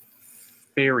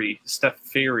Ferry. Steph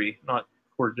Ferry, not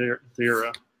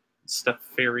Cordera. Steph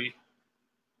Ferry.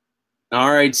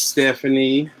 All right,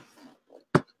 Stephanie.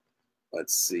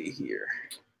 Let's see here.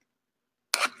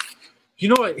 You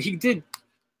know what he did?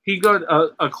 He got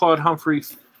a Claude Humphrey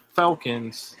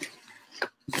Falcons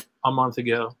a month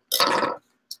ago,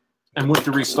 and went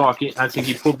to restock it. I think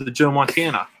he pulled the Joe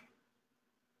Montana.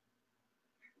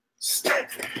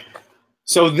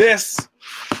 So this.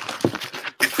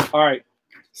 All right.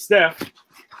 Steph.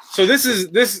 So this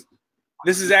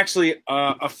is actually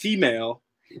a female,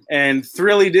 and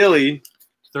Thrilly Dilly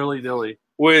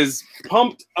was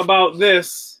pumped about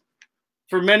this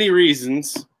for many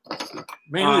reasons.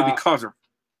 Mainly because her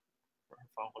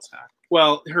phone was hacked.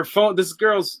 Well, her phone. This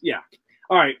girl's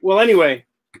All right. Well, anyway,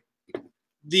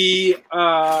 the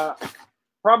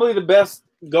probably the best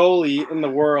goalie in the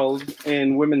world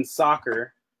in women's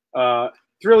soccer.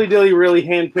 Thrilly Dilly really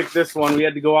handpicked this one. We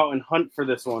had to go out and hunt for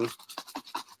this one.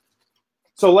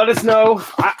 So let us know.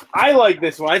 I like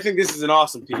this one. I think this is an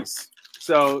awesome piece.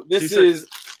 So this is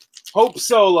Hope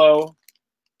Solo,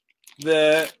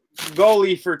 the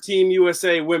goalie for Team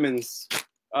USA Women's.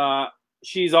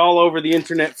 She's all over the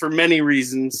internet for many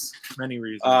reasons.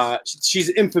 She's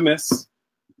infamous.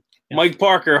 Yeah. Mike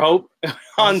Parker, Hope,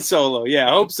 Han Solo. Yeah,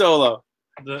 Hope Solo.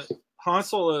 The Han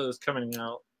Solo is coming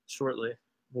out shortly.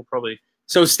 We'll probably.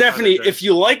 So Stephanie, if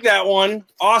you like that one,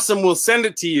 awesome. We'll send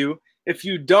it to you. If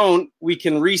you don't, we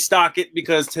can restock it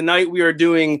because tonight we are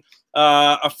doing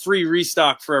a free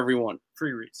restock for everyone.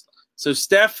 Free restock. So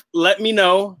Steph, let me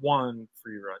know. One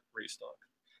free restock.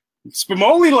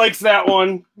 Spumoli likes that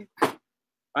one.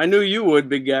 I knew you would,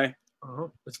 big guy.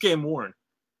 It's game worn.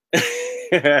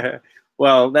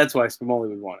 Well, that's why Spumoli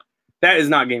would want it. That is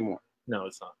not game worn. No,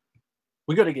 it's not.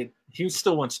 We got to get. He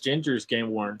still wants Ginger's game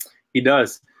worn. He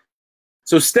does.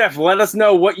 So, Steph, let us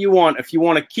know what you want. If you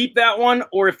want to keep that one,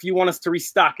 or if you want us to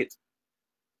restock it.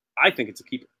 I think it's a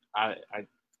keeper. I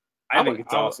think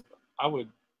it's awesome. I would.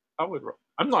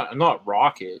 I'm not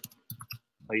Rocket,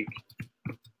 but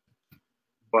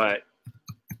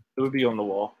it would be on the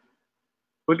wall.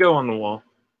 Would go on the wall.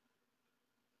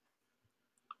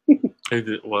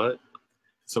 What?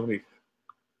 Somebody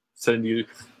send you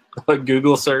a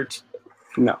Google search?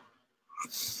 No.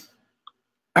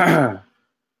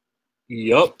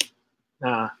 Yup.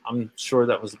 Nah, I'm sure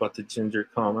that was about the Ginger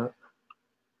comment.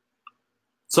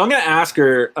 So I'm going to ask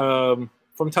her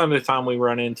from time to time we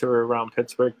run into her around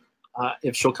Pittsburgh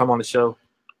if she'll come on the show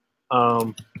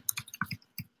and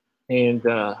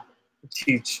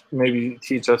teach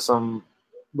us some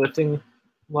lifting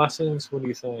lessons. What do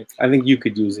you think? I think you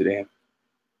could use it, Ann.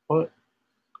 What?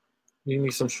 You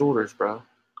need some shoulders, bro.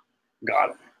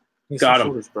 Got him. Got him.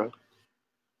 Shoulders, bro.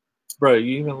 Bro,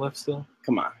 you even lift still?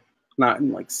 Come on. Not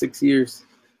in like 6 years.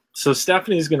 So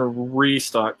Stephanie's going to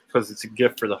restock because it's a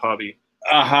gift for the hubby.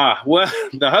 Aha. Well,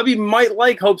 the hubby might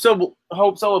like Hope Solo,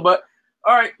 but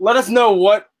all right, let us know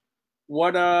what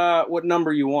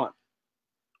number you want.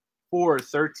 4,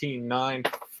 13, 9,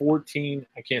 14.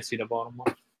 I can't see the bottom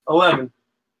one. 11.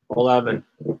 11.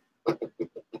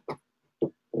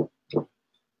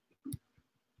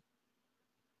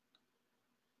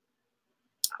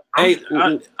 Hey,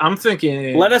 I'm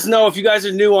thinking. Let us know if you guys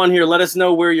are new on here. Let us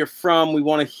know where you're from. We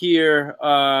want to hear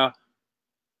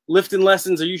lifting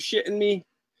lessons. Are you shitting me?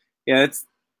 Yeah, it's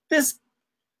this.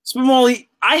 Spumoli,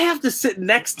 I have to sit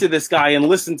next to this guy and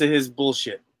listen to his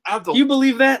bullshit. Do you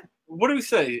believe that? What do we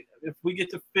say? If we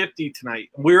get to 50 tonight,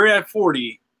 we're at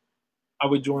 40, I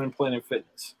would join Planet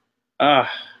Fitness.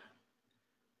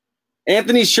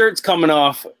 Anthony's shirt's coming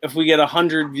off if we get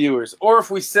 100 viewers, or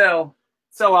if we sell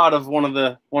out of one of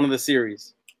the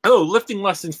series. Oh, lifting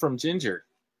lessons from Ginger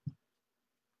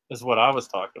is what I was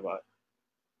talking about.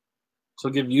 So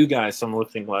give you guys some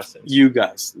lifting lessons.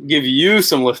 Give you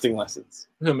some lifting lessons.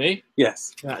 Who, me?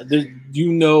 Yes.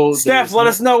 Steph, let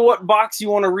us know what box you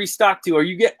want to restock to.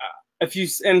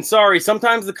 And sorry,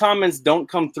 sometimes the comments don't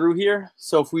come through here.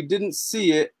 So if we didn't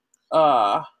see it,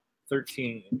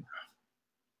 13.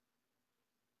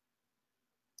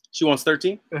 She wants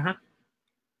 13? Uh-huh.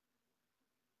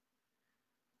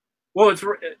 Well,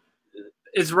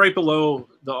 it's right below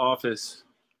the office.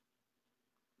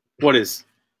 What is?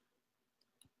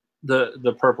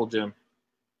 The purple gym.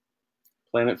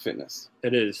 Planet Fitness.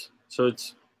 It is. So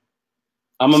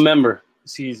I'm a member.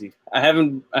 It's easy. I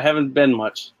haven't been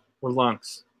much. We're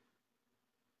lunks.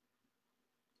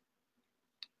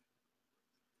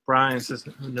 Brian says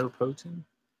no protein.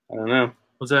 I don't know.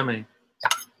 What's that mean?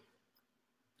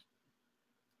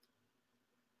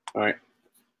 All right.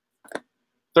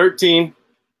 13.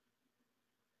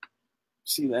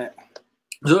 See that?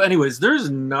 So anyways, there's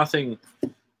nothing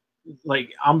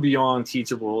like I'm beyond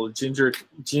teachable. Ginger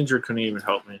couldn't even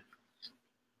help me.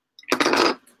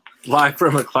 Live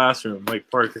from a classroom, like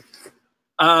Parker.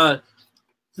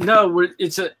 No,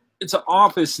 it's an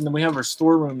office, and then we have our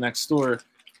storeroom next door.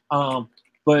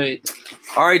 But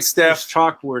all right, Steph. There's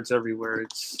chalkboards everywhere.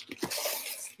 It's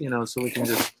so we can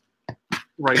just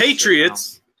write.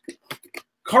 Patriots,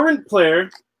 current player,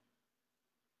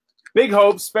 big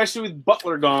hopes, especially with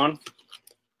Butler gone.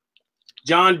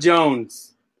 John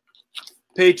Jones.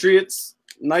 Patriots.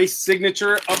 Nice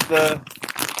signature up the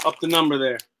number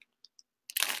there.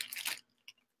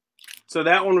 So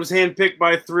that one was handpicked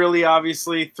by Thrilly,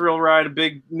 obviously. Thrill Ride, a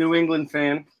big New England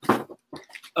fan.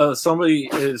 Somebody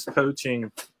is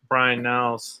poaching Brian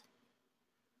Now's.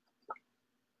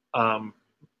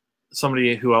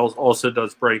 Somebody who also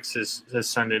does breaks is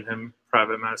sending him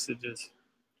private messages.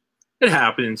 It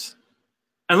happens,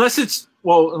 unless it's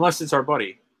our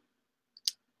buddy.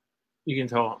 You can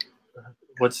tell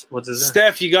what's his name.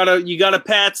 Steph, you got a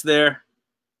Pats there.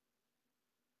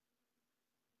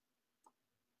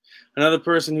 Another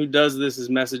person who does this is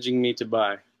messaging me to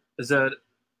buy. Is that?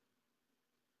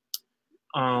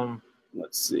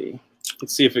 Let's see.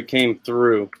 Let's see if it came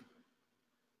through.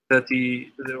 That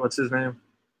what's his name?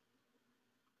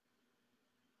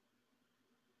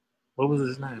 What was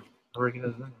his name? I reckon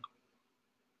his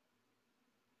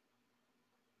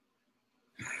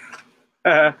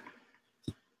name.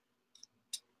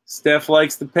 Steph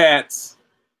likes the Pats.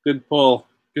 Good pull.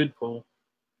 Good pull.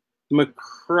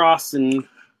 McCrossin.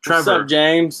 Trevor. What's up,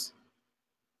 James?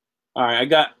 All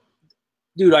right,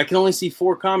 dude, I can only see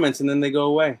 4 comments and then they go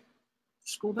away.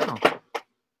 Scroll down.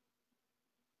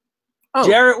 Oh.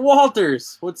 Jarrett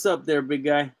Walters. What's up there, big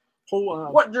guy?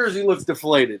 Oh, what jersey looks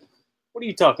deflated? What are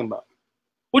you talking about?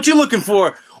 What you looking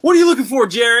for? What are you looking for,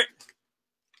 Jarrett?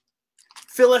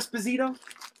 Phil Esposito?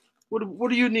 What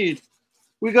do you need?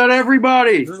 We got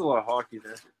everybody. There's a lot of hockey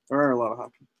there. There are a lot of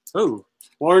hockey. Oh.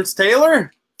 Lawrence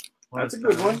Taylor? That's a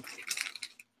good one.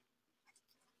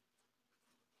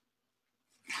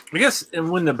 I guess, and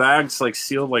when the bag's like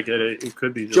sealed like it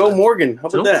could be Joe Morgan. How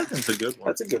about that? That's a good one.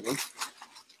 That's a good one.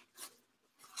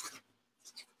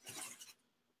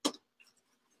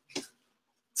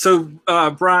 So,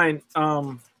 Brian,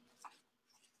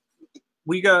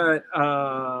 we got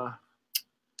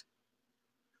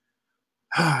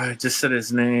I just said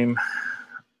his name.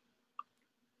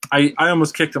 I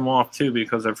almost kicked him off too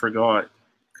because I forgot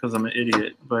because I'm an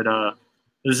idiot. But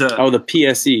there's the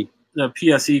PSE. The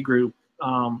PSE group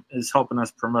is helping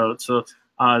us promote. So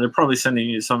they're probably sending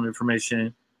you some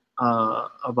information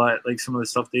about like some of the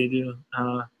stuff they do.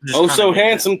 So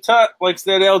handsome Tut likes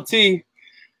that LT. Yeah.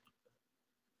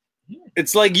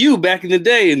 It's like you back in the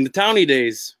day, in the townie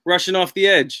days, rushing off the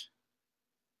edge.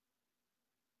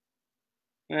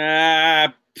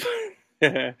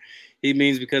 He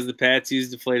means because the Pats use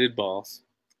deflated balls.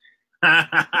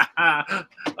 I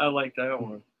like that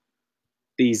one.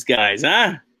 These guys,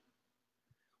 huh?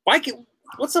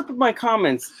 What's up with my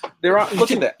comments? They're on.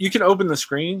 Look at that. You can open the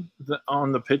screen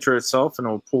on the picture itself, and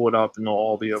it'll pull it up, and they'll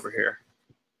all be over here.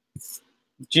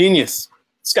 Genius.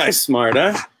 This guy's smart,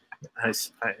 huh? I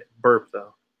burp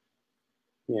though.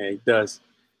 Yeah, he does.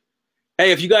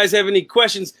 Hey, if you guys have any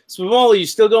questions, Smalley, you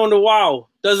still going to WoW?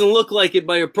 Doesn't look like it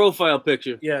by your profile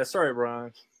picture. Yeah, sorry,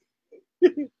 Brian.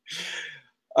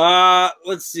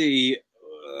 Let's see.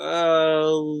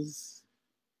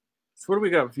 So what do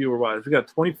we got viewer-wise? We got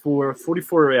 44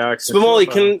 reactions.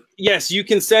 Smalley, yes, you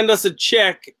can send us a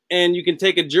check and you can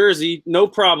take a jersey. No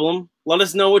problem. Let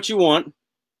us know what you want.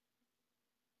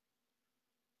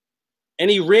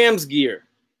 Any Rams gear?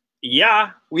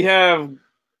 Yeah, we have.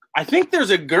 I think there's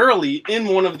a girly in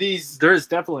one of these. There's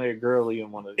definitely a girly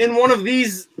in one of these. In one of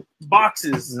these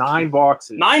boxes. 9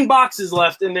 boxes. 9 boxes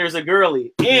left, and there's a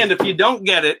girly. And if you don't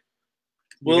get it,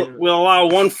 we'll allow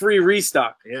 1 free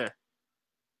restock. Yeah.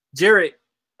 Jarrett,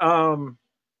 so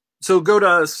go to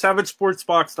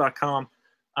savagesportsbox.com.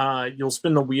 You'll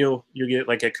spin the wheel. You'll get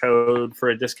like a code for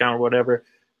a discount or whatever.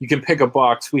 You can pick a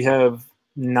box. We have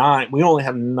 9. We only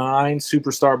have 9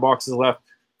 superstar boxes left.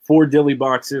 4 Dilly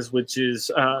boxes, which is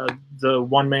the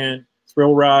one-man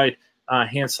thrill ride,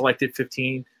 hand-selected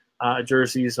 15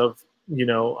 jerseys of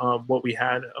what we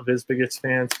had of his biggest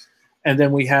fans, and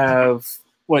then we have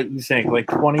what you think, like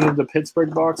 20 of the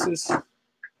Pittsburgh boxes.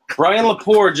 Brian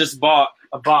Lepore just bought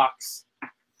a box.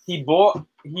 He bought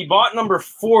number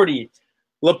 40.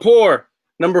 Lepore,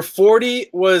 number 40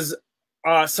 was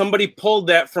somebody pulled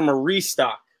that from a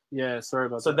restock. Yeah, sorry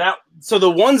about that. So the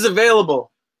ones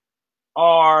available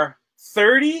are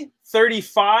 30,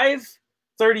 35,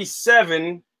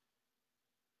 37,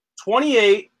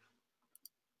 28,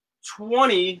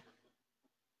 20,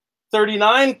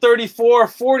 39, 34,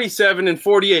 47, and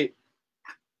 48.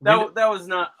 That was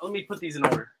not. Let me put these in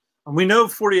order. And we know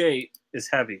 48 is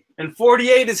heavy. And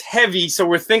 48 is heavy, so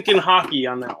we're thinking hockey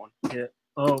on that one. Yeah.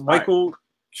 Oh, Michael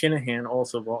Kinahan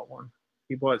also bought one.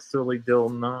 He bought Thrilly Dill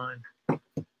 9. If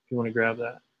you want to grab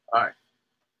that. All right.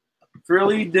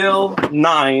 Thrilly Dill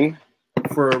 9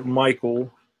 for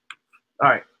Michael. All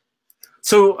right.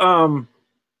 So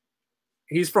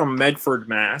he's from Medford,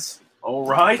 Mass. All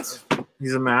right.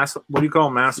 He's a mass. What do you call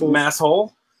him? Masshole?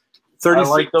 Masshole. 30. I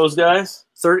like those guys.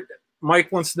 30.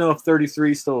 Mike wants to know if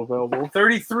 33 is still available.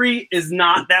 33 is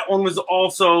not. That one was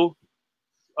also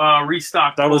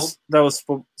restocked. That was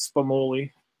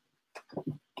Spumoli.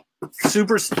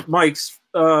 Super Mike's.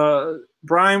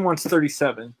 Brian wants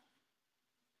 37.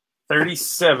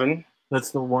 37.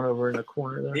 That's the one over in the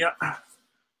corner there. Yeah.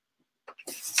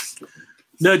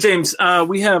 No, James.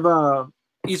 We have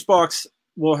each box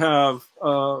will have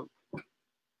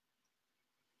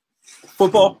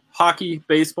football, hockey,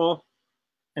 baseball,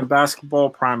 and basketball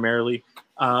primarily.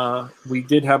 We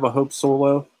did have a Hope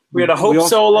Solo. We had a Hope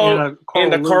Solo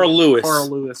and a Carl Lewis. Carl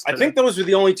Lewis. I think those were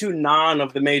the only two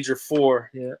of the major four.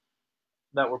 Yeah.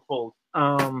 That were pulled.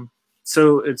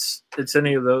 So it's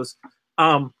any of those.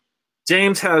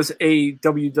 James has a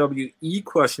WWE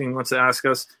question he wants to ask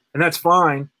us, and that's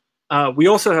fine. We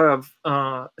also have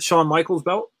Shawn Michaels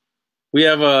belt. We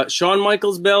have a Shawn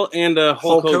Michaels belt and a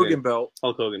Hulk Hogan belt.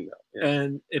 Hulk Hogan belt. Yeah.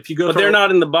 And if you go, but they're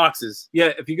not in the boxes.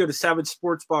 Yeah, if you go to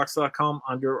SavageSportsBox.com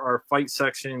under our fight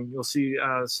section, you'll see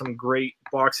some great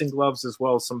boxing gloves as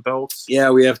well as some belts. Yeah,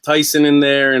 we have Tyson in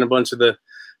there and a bunch of the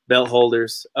belt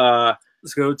holders.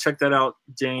 Let's go check that out,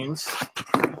 James.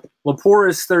 Lepore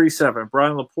is 37.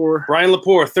 Brian Lepore. Brian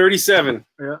Lepore, 37.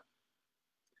 Yeah.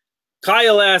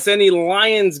 Kyle asks, any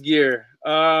Lions gear?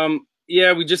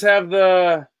 Yeah, we just have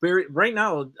the Barry right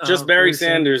now. Just Barry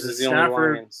Sanders is the only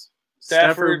Lions.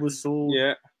 Stafford was sold.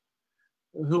 Yeah.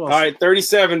 Who else? All right,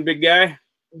 37, big guy.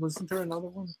 Wasn't there another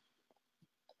one?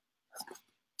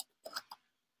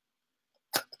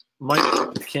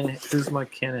 Who's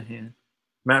Mike Canahan?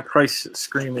 Matt Price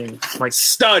screaming. Mike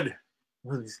Stud.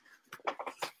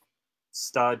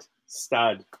 Stud.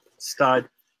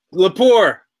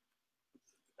 Lepore.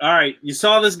 All right, you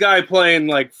saw this guy playing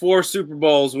like 4 Super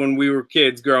Bowls when we were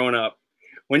kids growing up.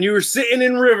 When you were sitting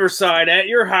in Riverside at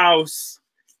your house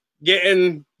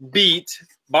getting beat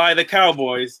by the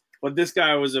Cowboys, but this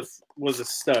guy was a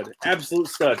stud. Absolute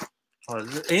stud.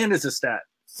 And it's a stat.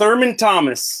 Thurman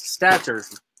Thomas. Stat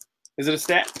jersey. Is it a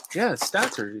stat? Yeah, it's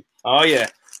stat jersey. Oh, yeah.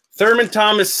 Thurman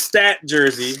Thomas stat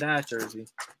jersey. Stat jersey.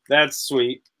 That's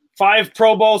sweet. 5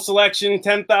 Pro Bowl selection,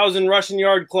 10,000 rushing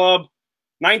yard club,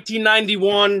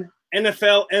 1991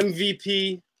 NFL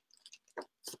MVP.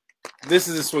 This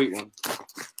is a sweet one.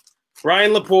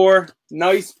 Brian Lepore,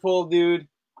 nice pull, dude.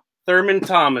 Thurman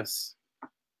Thomas.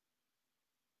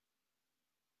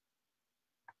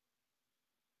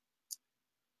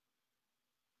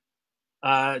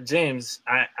 James,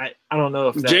 I don't know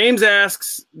if that... James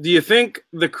asks, do you think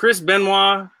the Chris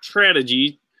Benoit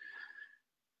tragedy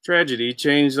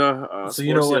changed so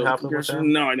you know what happened with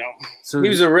him? No, I know. So he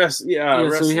was arrested. Yeah,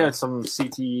 so he had some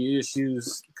CTE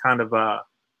issues. Kind of, I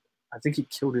think he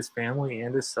killed his family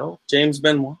and himself. James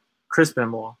Benoit, Chris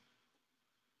Benoit.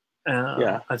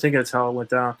 Yeah, I think that's how it went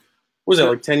down. Was that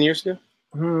like 10 years ago?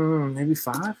 Maybe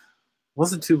 5.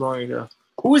 Wasn't too long ago.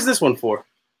 Who is this one for?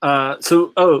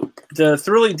 The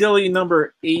Thrilly Dilly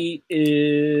number 8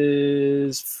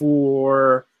 is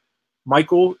for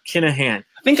Michael Kinahan.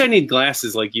 I think I need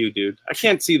glasses like you, dude. I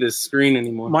can't see this screen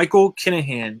anymore. Michael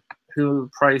Kinahan, who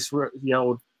Price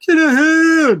yelled,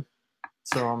 Kinahan!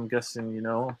 So I'm guessing you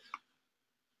know.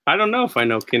 I don't know if I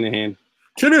know Kinahan.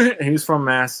 Kinahan. He's from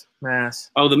Mass.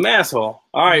 Oh, the Mass Hall.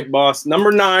 All right, boss.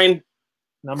 Number 9.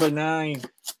 Number 9.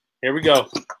 Here we go.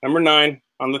 Number 9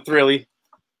 on the Thrilly.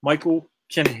 Michael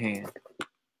Kinahan.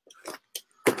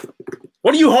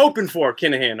 What are you hoping for,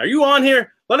 Kinahan? Are you on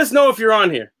here? Let us know if you're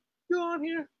on here. You on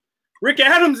here? Rick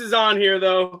Adams is on here,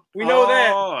 though. We know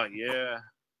that. Oh, yeah.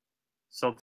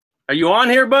 So, are you on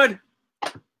here, bud?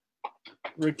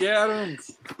 Rick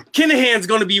Adams. Kinahan's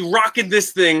going to be rocking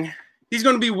this thing. He's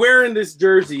going to be wearing this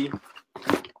jersey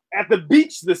at the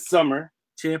beach this summer.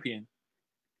 Champion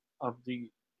of the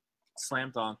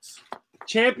Slam Dunks.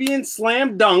 Champion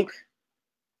Slam Dunk.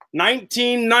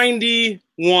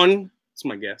 1991. That's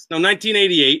my guess. No,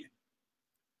 1988. It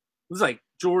was like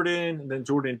Jordan, and then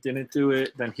Jordan didn't do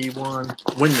it. Then he won.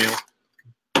 Windmill.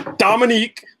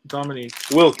 Dominique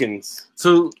Wilkins.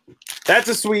 So that's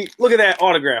a sweet. Look at that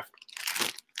autograph.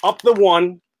 Up the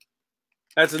 1.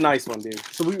 That's a nice one, dude.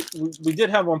 So we did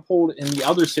have one pulled in the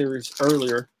other series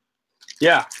earlier.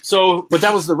 Yeah. So, but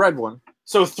that was the red one.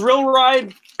 So Thrill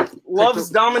Ride loves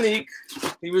Dominique.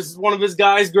 He was one of his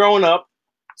guys growing up.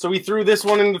 So we threw this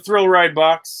one in the Thrill Ride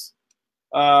box.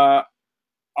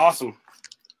 Awesome.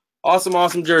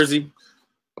 Awesome jersey.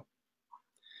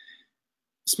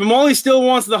 Spumoli still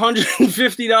wants the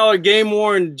 $150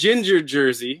 game-worn ginger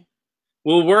jersey.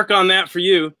 We'll work on that for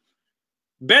you.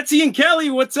 Betsy and Kelly,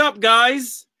 what's up,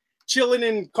 guys? Chilling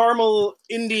in Carmel,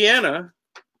 Indiana.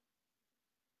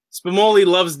 Spumoli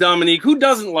loves Dominique. Who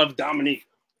doesn't love Dominique?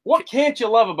 What can't you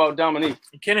love about Dominique?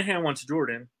 Kinahan wants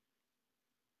Jordan.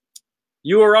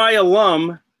 URI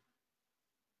alum.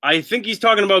 I think he's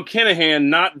talking about Kinahan,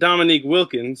 not Dominique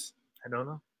Wilkins. I don't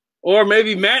know. Or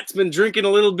maybe Matt's been drinking a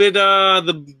little bit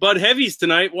the Bud Heavies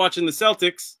tonight, watching the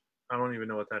Celtics. I don't even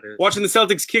know what that is. Watching the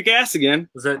Celtics kick ass again.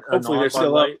 Is that hopefully they're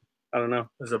still up? I don't know.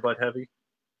 Is it Bud Heavy?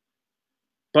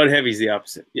 Bud Heavy's the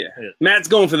opposite. Yeah. Matt's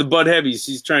going for the Bud Heavies.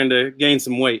 He's trying to gain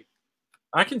some weight.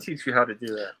 I can teach you how to do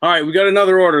that. All right, we got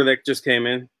another order that just came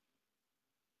in.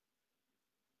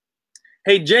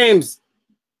 Hey, James.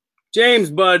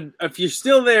 James, bud, if you're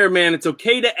still there, man, it's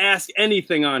okay to ask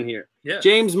anything on here. Yeah.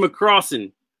 James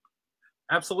McCrossan.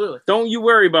 Absolutely. Don't you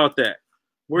worry about that.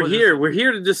 We're here. We're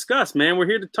here to discuss, man. We're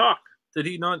here to talk. Did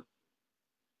he not?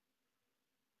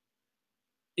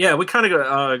 Yeah, we kind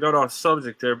of got off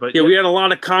subject there, but yeah, we had a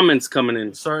lot of comments coming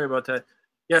in. Sorry about that.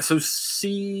 Yeah, so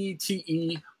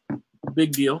CTE,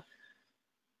 big deal.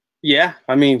 Yeah,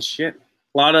 I mean, shit.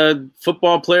 A lot of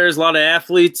football players, a lot of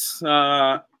athletes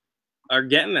are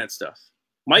getting that stuff.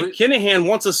 Mike Kinahan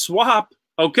wants a swap.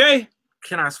 Okay.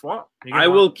 Can I swap? I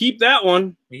will keep that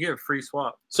one. You get a free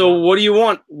swap. So what do you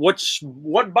want?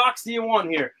 What box do you want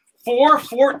here? 4,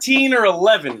 14, or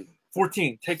 11?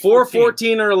 14. Take 4,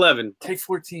 14, or 11. Take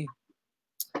 14.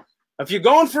 If you're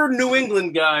going for a New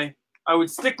England guy, I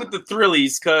would stick with the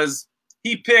Thrillies because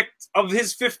he picked, of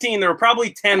his 15, there were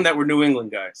probably 10 that were New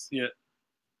England guys. Yeah.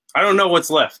 I don't know what's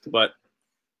left, but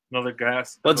another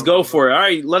gas. Let's go for it. All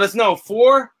right, let us know.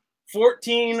 4,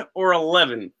 14, or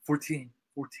 11. 14.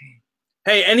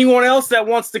 Hey, anyone else that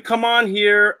wants to come on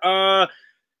here,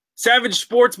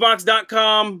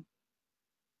 SavageSportsBox.com.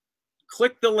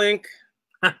 Click the link.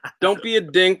 Don't be a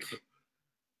dink.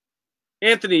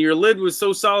 Anthony, your lid was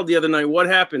so solid the other night. What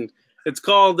happened? It's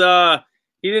called,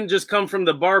 he didn't just come from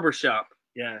the barber shop.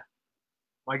 Yeah.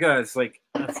 My guy's like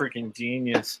a freaking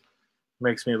genius.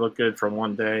 Makes me look good for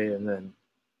one day, and then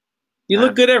you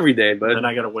look good every day, but then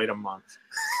I got to wait a month.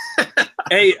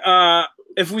 Hey,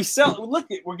 if we sell, look,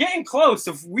 we're getting close.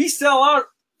 If we sell out,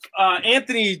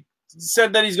 Anthony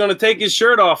said that he's going to take his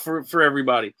shirt off for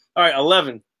everybody. All right,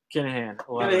 11. Kinahan.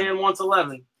 Kinahan wants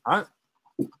 11. I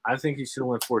think he should have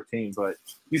went 14, but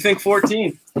you think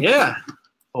 14? Yeah.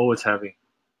 Oh, it's heavy.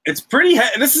 It's pretty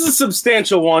heavy. This is a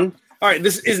substantial one. All right,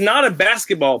 this is not a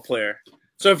basketball player.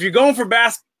 So if you're going for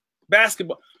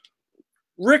basketball,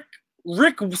 Rick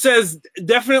says,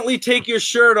 definitely take your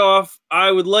shirt off.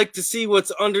 I would like to see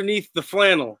what's underneath the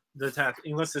flannel.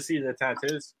 He wants to see the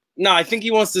tattoos? No, I think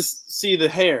he wants to see the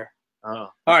hair.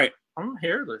 Oh. All right. I'm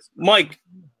hairless. Mike,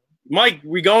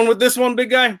 we going with this one,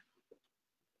 big guy?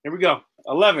 Here we go.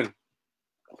 11.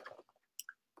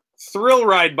 Thrill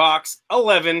Ride box,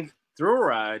 11. Thrill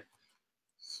Ride.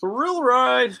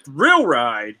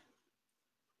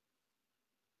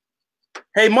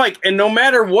 Hey, Mike, and no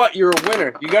matter what, you're a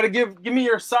winner. You got to give me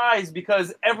your size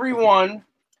because everyone.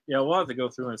 Yeah, we'll have to go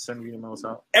through and send emails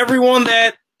out. Everyone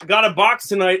that got a box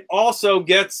tonight also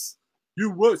gets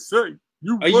USA.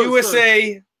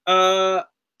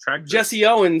 Jesse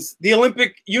Owens, the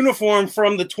Olympic uniform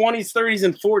from the 20s, 30s,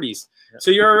 and 40s. Yeah.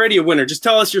 So you're already a winner. Just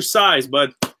tell us your size,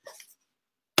 bud.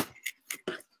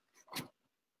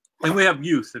 And we have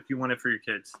youth if you want it for your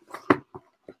kids. Are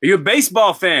you a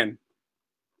baseball fan?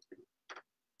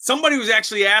 Somebody was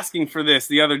actually asking for this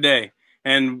the other day,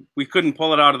 and we couldn't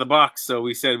pull it out of the box, so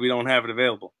we said we don't have it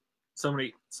available.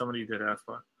 Somebody did ask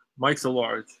for it. Mike's a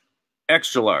large.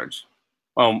 Extra large.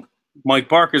 Mike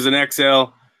Barker's an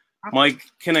XL. Mike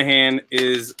Kinahan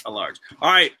is a large.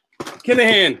 All right,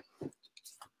 Kinahan.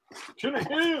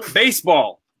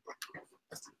 Baseball.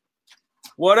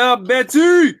 What up,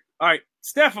 Betty? All right,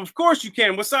 Steph, of course you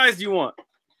can. What size do you want?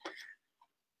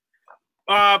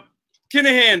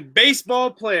 Kinahan,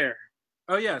 baseball player.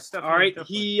 Oh, yeah, Steph. All right,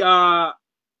 he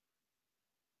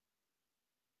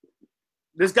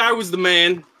this guy was the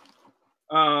man.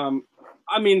 I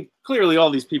mean, clearly all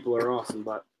these people are awesome,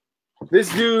 but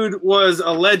this dude was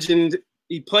a legend.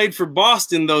 He played for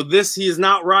Boston, though. He is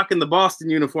not rocking the Boston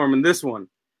uniform in this one.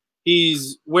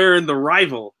 He's wearing the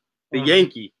rival, the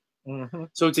Yankee. Mm-hmm.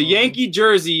 So it's a Yankee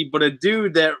jersey, but a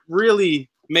dude that really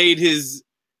made his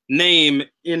name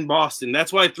in Boston.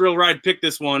 That's why Thrill Ride picked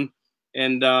this one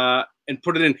and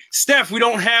put it in. Steph, we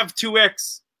don't have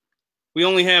 2X. We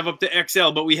only have up to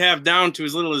XL, but we have down to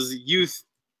as little as youth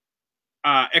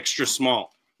extra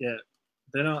small. Yeah.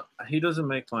 He doesn't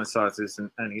make my sizes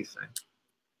in anything.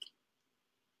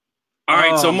 All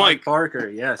right, so Mike Parker,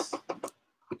 yes.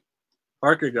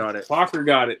 Parker got it.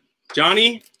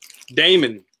 Johnny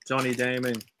Damon.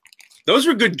 Those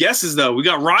were good guesses, though. We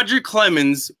got Roger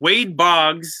Clemens, Wade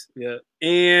Boggs, yeah,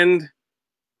 and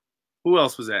Who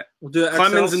else was that? We'll do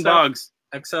Clemens and Boggs.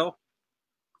 XL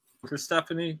for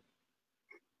Stephanie.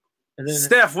 And then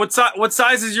Steph, what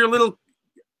size is your little?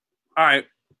 All right.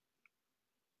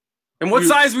 And what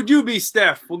size would you be,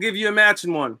 Steph? We'll give you a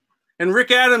matching one. And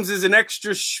Rick Adams is an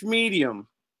extra medium.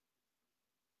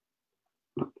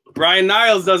 Brian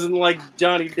Niles doesn't like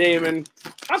Johnny Damon.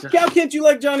 How can't you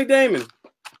like Johnny Damon?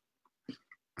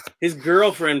 His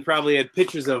girlfriend probably had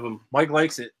pictures of him. Mike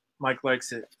likes it. Mike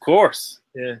likes it. Of course.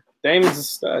 Yeah. Damon's a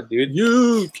stud, dude.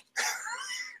 Yuke.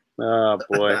 Oh,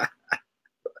 boy.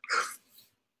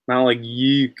 Not like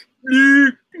yuke.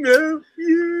 Yuke. No.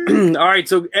 Yuke. All right.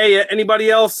 So, hey,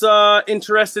 anybody else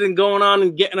interested in going on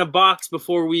and getting a box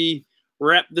before we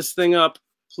wrap this thing up?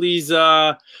 Please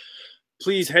head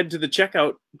to the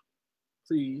checkout.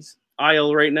 Please.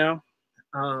 Aisle right now.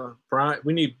 Brian,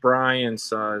 we need Brian's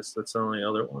size. That's the only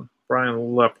other one. Brian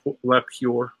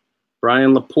Lepure.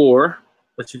 Brian Lepore.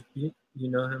 But you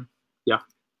know him? Yeah.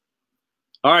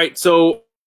 All right. So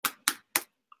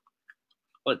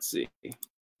let's see.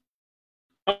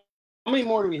 How many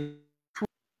more do we have?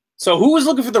 So who was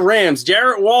looking for the Rams?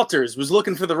 Jarrett Walters was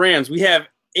looking for the Rams. We have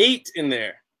 8 in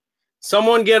there.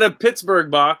 Someone get a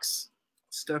Pittsburgh box.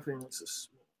 Stephanie wants this.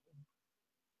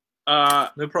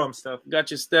 No problem, Steph.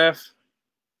 Got you, Steph.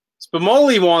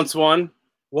 Spumoli wants one.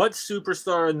 What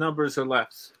superstar numbers are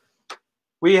left?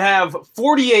 We have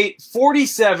 48,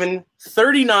 47,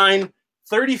 39,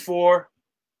 34,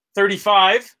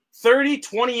 35, 30,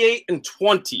 28, and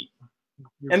 20.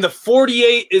 And the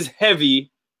 48 is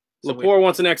heavy. So Lepore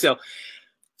wants an XL.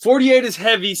 48 is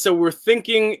heavy, so we're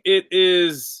thinking it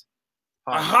is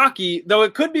a hockey, though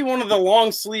it could be one of the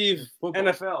long sleeve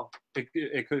NFL.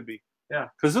 It could be. Yeah,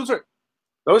 because those are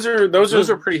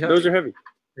pretty heavy. Those are heavy.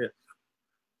 Yeah,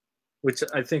 which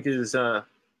I think is there's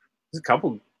a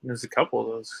couple of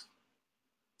those.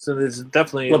 So there's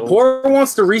definitely Lepore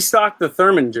wants to restock the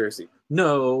Thurman jersey.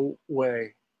 No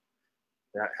way.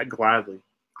 Yeah, gladly.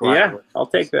 Yeah, I'll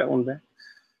take that one back.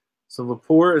 So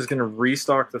Lepore is going to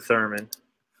restock the Thurman.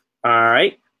 All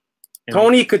right. And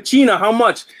Tony Kachina, how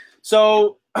much?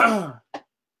 So the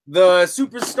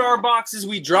superstar boxes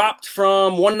we dropped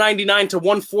from $199 to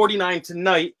 $149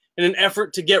 tonight in an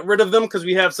effort to get rid of them because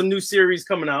we have some new series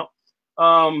coming out.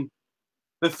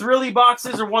 The Thrilly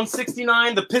boxes are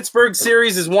 $169. The Pittsburgh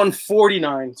series is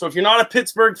 $149. So if you're not a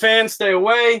Pittsburgh fan, stay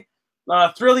away.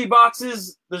 Thrilly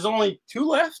boxes, there's only 2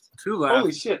 left? 2 left.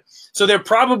 Holy shit. So they're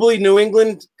probably New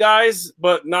England guys,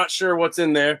 but not sure what's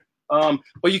in there.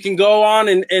 But you can go on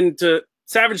and to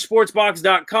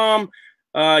savagesportsbox.com.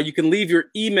 You can leave your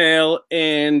email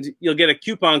and you'll get a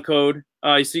coupon code.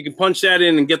 So you can punch that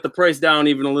in and get the price down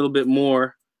even a little bit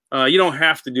more. You don't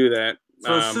have to do that.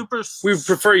 So we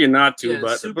prefer you not to, yeah,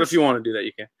 but if you want to do that,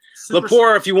 you can. Super,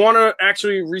 Lepore, if you want to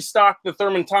actually restock the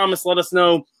Thurman Thomas, let us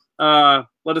know.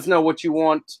 Let us know what you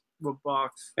want. What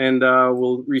box? And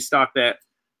we'll restock that.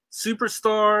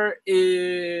 Superstar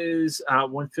is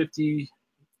 $150.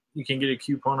 You can get a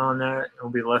coupon on that. It'll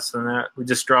be less than that. We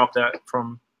just dropped that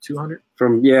from $200.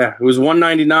 It was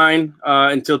 $199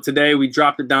 until today. We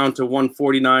dropped it down to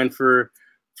 $149 for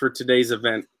today's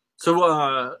event.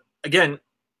 So again,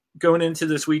 going into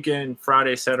this weekend,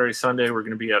 Friday, Saturday, Sunday, we're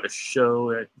going to be at a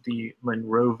show at the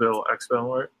Monroeville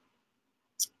Expo.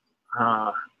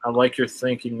 I like your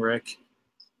thinking, Rick.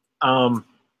 So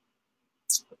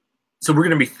we're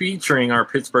going to be featuring our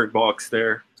Pittsburgh box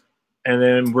there, and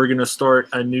then we're going to start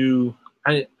a new.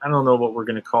 I don't know what we're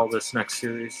going to call this next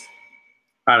series.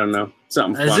 I don't know.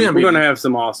 Something fun. We're going to have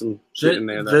some awesome shit in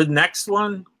there, though. The next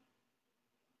one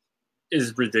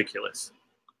is ridiculous.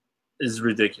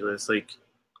 Like,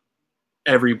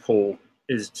 every poll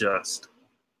is just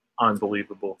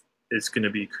unbelievable. It's going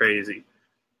to be crazy.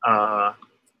 And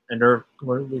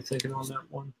what are we thinking on that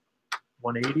one?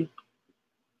 180?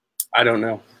 I don't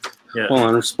know. Yeah. Hold on,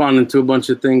 I'm responding to a bunch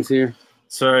of things here.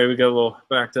 Sorry, we got a little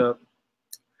backed up.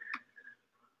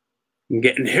 I'm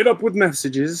getting hit up with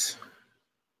messages.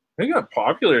 We got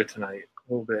popular tonight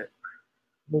a little bit.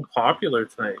 A little popular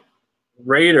tonight.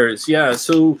 Raiders, yeah.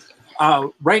 So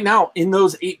right now, in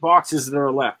those 8 boxes that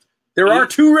are left, there are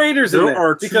 2 Raiders in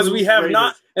there because we have Raiders.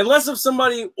 not, unless if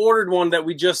somebody ordered one that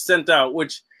we just sent out,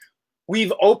 which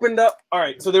we've opened up. All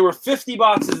right, so there were 50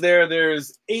 boxes there.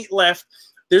 There's 8 left.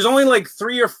 There's only like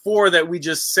 3 or 4 that we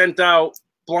just sent out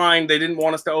blind. They didn't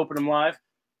want us to open them live,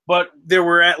 but there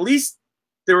were at least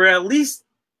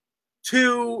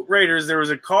 2 Raiders. There was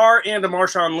a Carr and a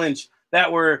Marshawn Lynch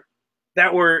that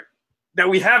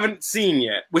we haven't seen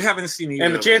yet. We haven't seen either.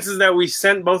 And the chances that we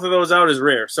sent both of those out is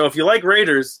rare. So if you like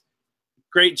Raiders,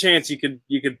 great chance you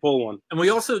could pull one. And we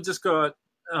also just got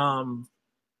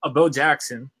a Bo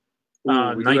Jackson We do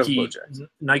have Nike Bo Jackson.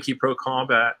 Nike Pro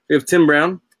Combat. We have Tim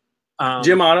Brown,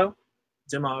 Jim Otto.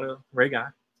 Jim Otto, Ray Guy.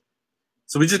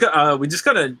 So we just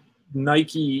got a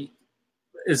Nike.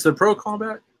 Is the Pro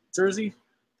Combat jersey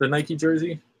the Nike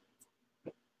jersey?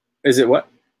 Is it what?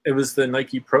 It was the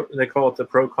Nike Pro. They call it the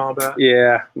Pro Combat.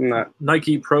 Yeah, not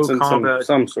Nike Pro Combat.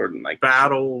 Some sort of Nike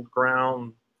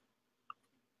Battleground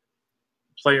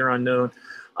player unknown.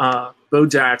 Bo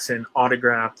Jackson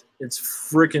autographed. It's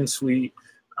freaking sweet.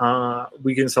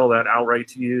 We can sell that outright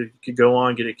to you. You could go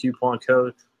on, get a coupon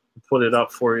code, and put it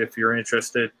up for you if you're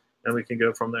interested, and we can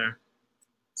go from there.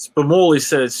 Spumoli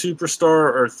said,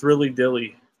 "Superstar or Thrilly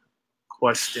Dilly?"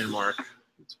 Question mark.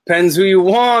 Depends who you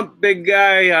want, big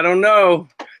guy. I don't know.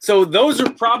 So those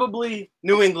are probably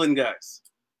New England guys.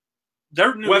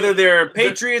 Whether they're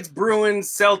Patriots, Bruins,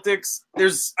 Celtics,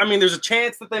 there's a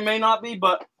chance that they may not be,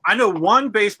 but I know one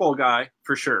baseball guy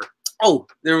for sure. Oh,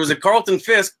 there was a Carlton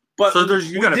Fisk, but So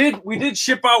we did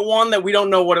ship out one that we don't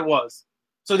know what it was.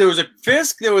 So there was a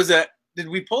Fisk, did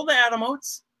we pull the Adam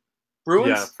Oates? Bruins?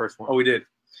 Yeah, first one. Oh, we did.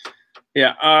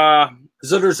 Yeah.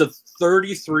 So there's a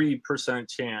 33%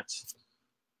 chance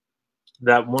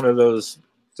that one of those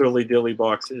Thrilly Dilly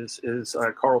boxes is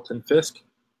Carlton Fisk.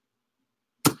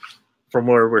 From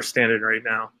where we're standing right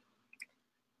now,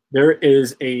 there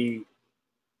is I'm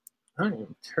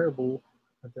terrible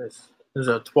at this. There's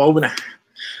a 12.5.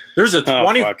 There's a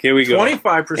 20. Here we go.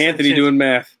 25%. Anthony chance, doing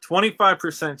math.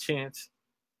 25% chance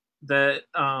that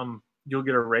you'll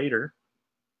get a Raider,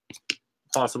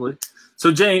 possibly.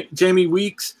 So Jamie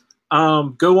Weeks,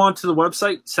 go on to the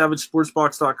website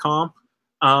savagesportsbox.com.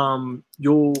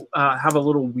 You'll have a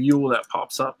little wheel that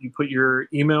pops up. You put your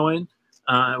email in.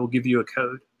 It will give you a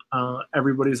code.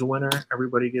 Everybody's a winner.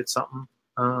 Everybody gets something.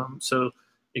 So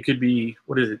it could be,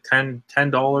 what is it,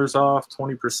 $10 off,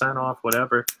 20% off,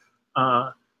 whatever.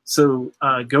 So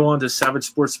go on to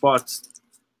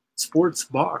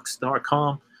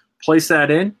savagesportsbox.com, place that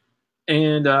in,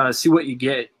 and see what you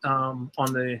get on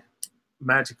the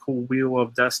magical wheel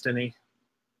of destiny.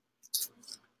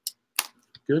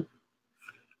 Good.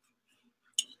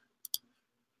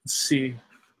 Let's see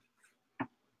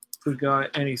if we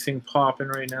got anything popping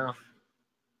right now.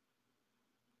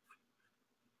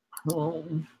 So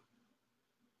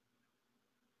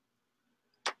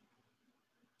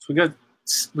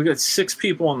we got 6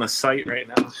 people on the site right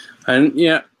now. And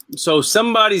yeah, so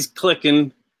somebody's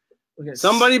clicking.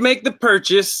 Somebody make the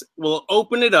purchase. We'll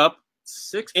open it up.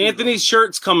 6 people. Anthony's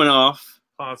shirt's coming off.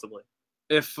 Possibly.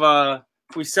 If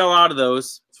we sell out of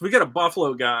those. So we got a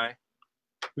Buffalo guy.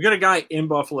 We got a guy in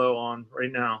Buffalo on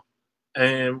right now.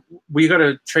 And we got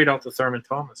to trade out the Thurman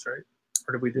Thomas, right?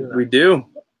 Or did we do that? We do.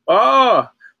 Oh,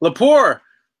 Lepore.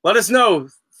 Let us know.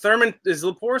 Thurman, is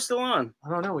Lepore still on? I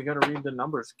don't know. We got to read the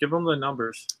numbers. Give him the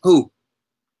numbers. Who?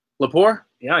 Lepore?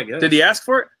 Yeah, I guess. Did he ask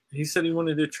for it? He said he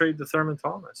wanted to trade the Thurman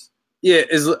Thomas. Yeah,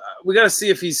 we got to see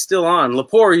if he's still on.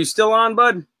 Lepore, are you still on,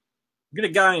 bud? We got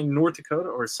a guy in North Dakota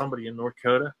or somebody in North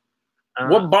Dakota.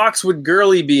 What box would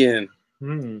Gurley be in?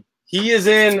 He is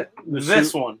in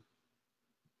this one.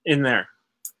 In there.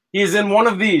 He is in one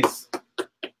of these.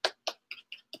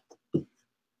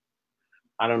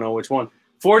 I don't know which one.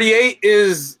 48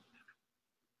 is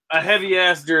a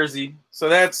heavy-ass jersey, so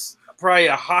that's probably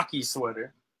a hockey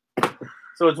sweater.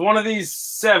 So it's one of these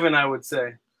 7, I would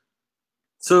say.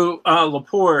 So,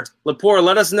 Lepore,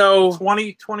 let us know.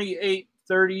 20, 28,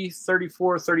 30,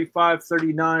 34, 35,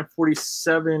 39,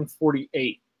 47,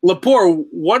 48. Lepore,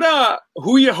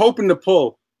 who are you hoping to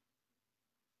pull?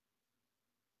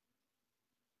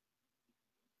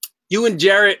 You and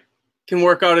Jarrett can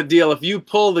work out a deal. If you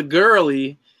pull the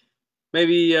Gurley,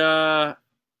 maybe, let's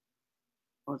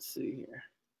see here.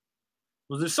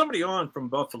 Well, there's somebody on from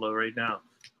Buffalo right now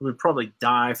who would probably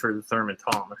die for the Thurman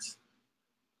Thomas.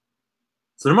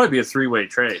 So there might be a 3-way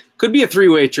trade. Could be a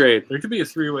 3-way trade. There could be a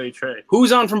 3-way trade.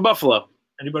 Who's on from Buffalo?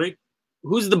 Anybody?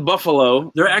 Who's the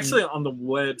Buffalo? They're actually on the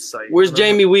website. Where's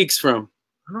Jamie Weeks from?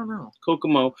 I don't know.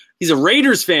 Kokomo. He's a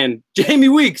Raiders fan. Jamie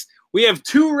Weeks. We have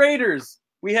 2 Raiders.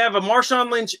 We have a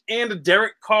Marshawn Lynch and a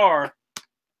Derek Carr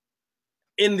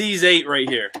in these 8 right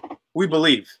here. We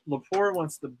believe. Lepore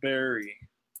wants the Barry.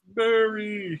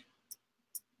 Barry.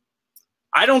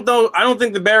 I don't know. I don't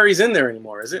think the Barry's in there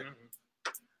anymore, is it?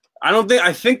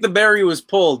 I think the Barry was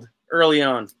pulled early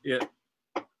on. Yeah.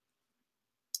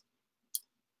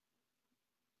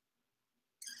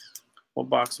 What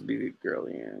box would be the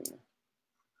Gurley in?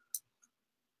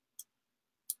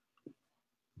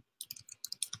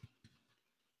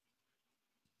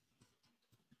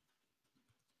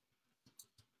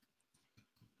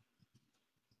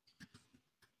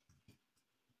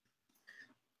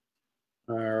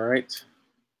 All right.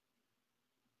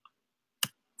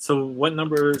 So what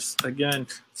numbers again?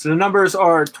 So the numbers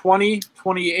are 20,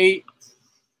 28,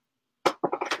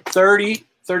 30,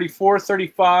 34,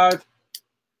 35,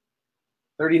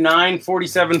 39,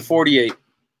 47, 48.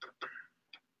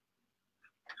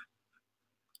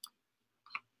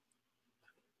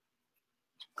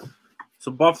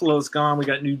 So Buffalo's gone. We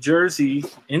got New Jersey,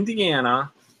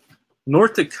 Indiana,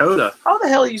 North Dakota. How the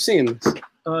hell are you seeing this?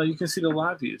 You can see the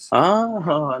live views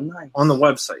Oh, nice. on the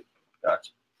website.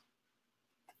 Gotcha.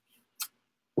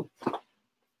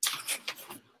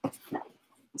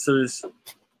 So there's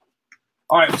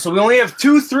All right, so we only have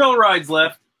 2 thrill rides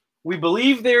left. We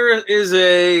believe there is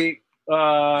a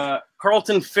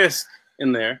Carlton Fisk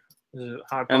in there.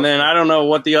 And then I don't know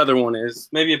what the other one is.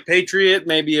 Maybe a Patriot,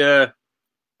 maybe a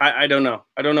I don't know.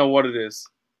 I don't know what it is.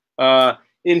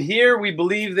 In here, we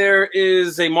believe there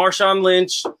is a Marshawn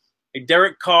Lynch, a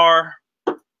Derek Carr,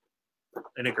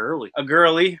 and a Gurley. A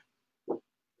Gurley.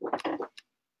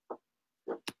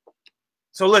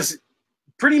 So listen,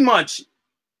 pretty much,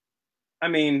 I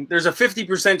mean, there's a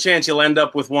 50% chance you'll end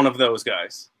up with one of those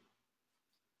guys.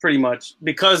 Pretty much,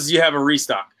 because you have a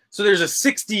restock. So there's a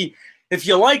 60, if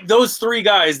you like those 3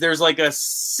 guys, there's like a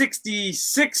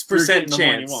 66%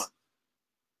 chance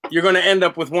you're going to end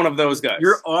up with one of those guys.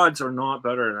 Your odds are not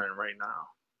better than right now.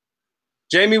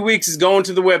 Jamie Weeks is going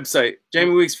to the website.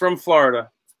 Jamie Weeks from Florida.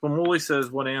 Spumoli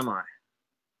says, "What am I?"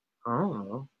 I don't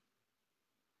know.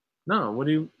 No, what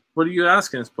are you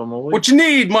asking, Spumoli? What you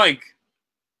need, Mike?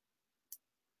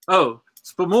 Oh,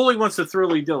 Spumoli wants a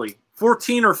thrilly dilly.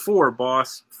 14 or 4,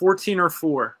 boss. 14 or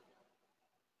 4.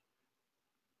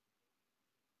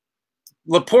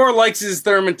 Lepore likes his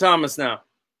Thurman Thomas now.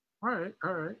 All right.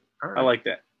 I like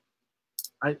that.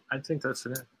 I think that's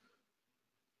it.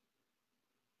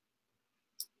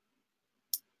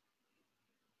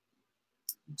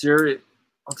 Jarrett,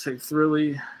 I'll take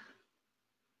thrilly.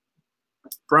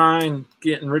 Brian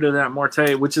getting rid of that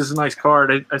Marte, which is a nice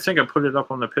card. I think I put it up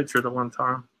on the picture the one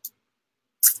time.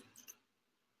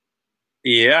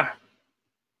 Yeah.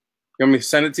 You want me to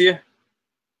send it to you? I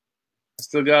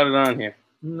still got it on here.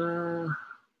 No.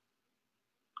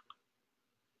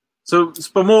 So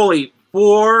Spumoli,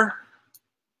 4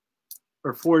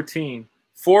 or 14?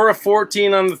 4 of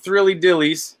 14 on the Thrilly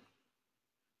Dillies.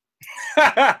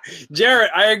 Jarrett,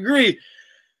 I agree.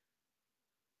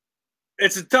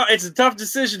 It's a tough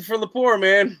decision for Lepore,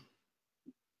 man.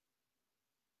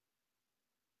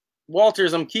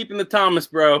 Walters, I'm keeping the Thomas,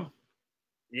 bro.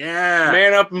 Yeah.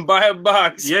 Man up and buy a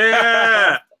box.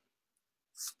 Yeah.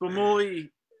 Spumoli,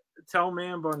 tell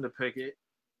Man Bun to pick it.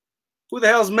 Who the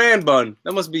hell's Man Bun?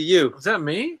 That must be you. Is that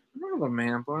me? I don't have a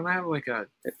Man Bun. I have like a...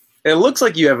 It looks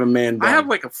like you have a Man Bun. I have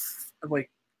like a...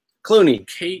 Clooney.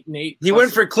 Kate, Nate. He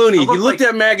went for Clooney. He looked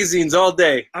at magazines all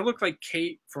day. I look like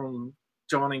Kate from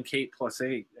John and Kate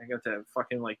 +8. I got that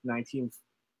fucking like 19...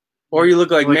 Or you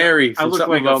look like Mary from Something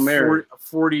like About Mary. A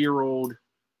 40-year-old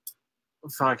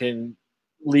fucking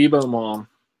Lebo mom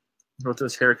with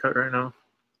this haircut right now.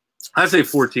 I say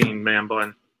 14, Man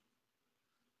Bun.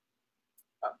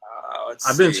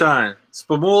 I've been trying.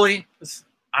 Spumoli,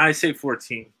 I say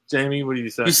 14. Jamie, what do you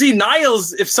say? You see,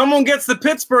 Niles, if someone gets the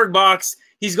Pittsburgh box,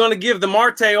 he's going to give the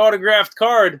Marte autographed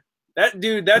card. That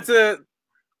dude, that's a...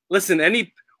 Listen,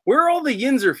 where are all the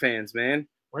Yinzer fans, man?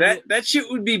 That shit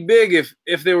would be big if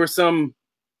there were some...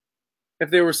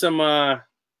 Spumoli,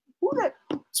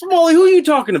 who are you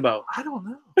talking about? I don't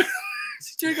know. Is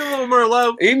he drinking a little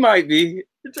Merlot? He might be.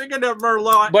 You're drinking that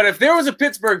Merlot. But if there was a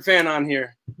Pittsburgh fan on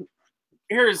here,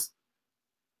 here's...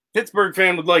 Pittsburgh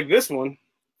fan would like this one.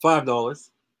 $5.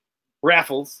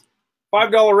 Raffles.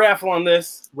 $5 raffle on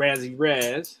this. Razzie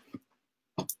Raz.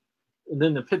 And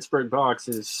then the Pittsburgh box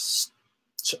is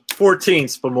 14,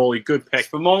 Spumoli. Good pick.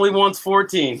 Spumoli wants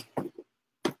 14. Do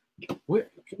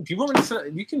you want me to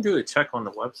say, you can do a check on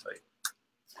the website.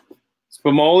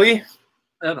 Spumoli?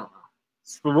 I don't know.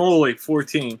 Spumoli,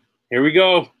 14. Here we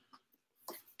go.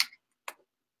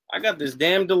 I got this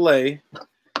damn delay.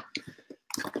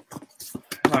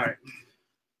 All right.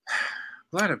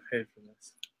 Glad I paid for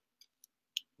this.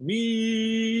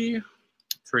 Me,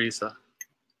 Teresa.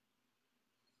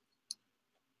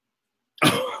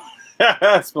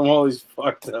 Spumoli's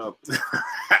fucked up.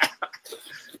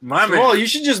 My man, you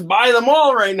should just buy them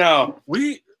all right now.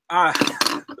 We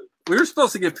were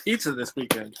supposed to get pizza this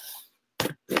weekend. All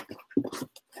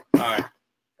right.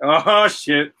 Oh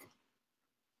shit.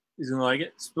 He's gonna like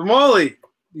it. Spumoli.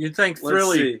 You thank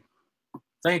Thrilly.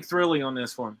 Thank Thrilly on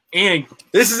this one. And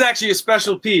this is actually a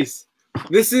special piece.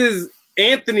 This is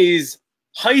Anthony's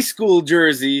high school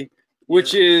jersey,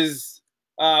 which is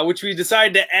which we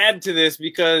decided to add to this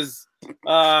because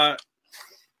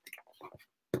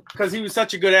he was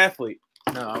such a good athlete.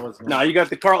 No, I wasn't. No, you got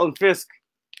the Carlton Fisk.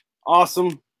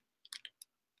 Awesome.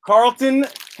 Carlton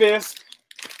Fisk.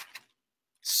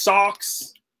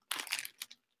 Socks.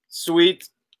 Sweet.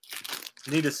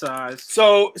 Need a size.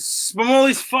 So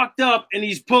Spumoli's fucked up and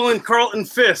he's pulling Carlton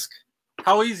Fisk.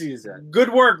 How easy is that?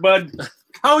 Good work, bud.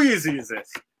 How easy is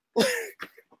this?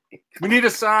 We need a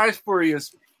size for you.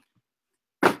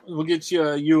 We'll get you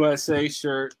a USA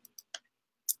shirt.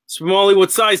 Spumoli,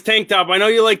 what size tank top? I know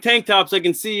you like tank tops. I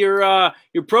can see your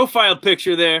profile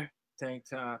picture there Tank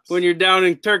tops. when you're down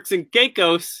in Turks and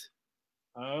Caicos.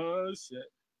 Oh,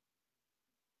 shit.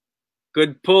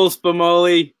 Good pull,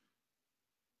 Spumoli.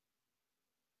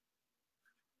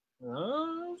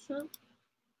 Oh, shit.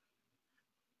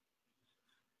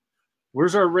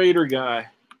 Where's our Raider guy?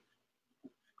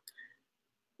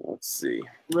 Let's see.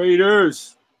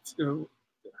 Raiders.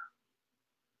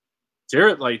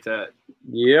 Jarrett liked that.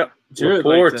 Yep. Jared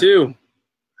Four liked that. too.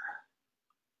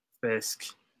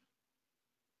 Fisk.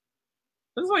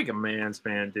 This is like a man's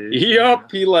man, dude.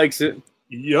 Yep, he likes it.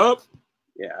 Yup.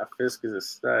 Yeah, Fisk is a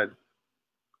stud.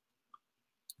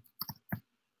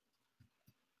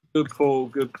 Good pull.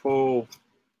 Good pull.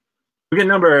 We get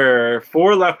number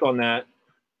 4 left on that.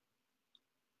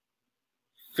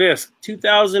 Fisk,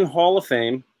 2000 Hall of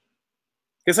Fame.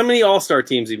 Guess how many All-Star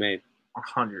teams he made?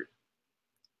 100.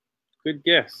 Good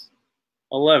guess.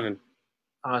 11.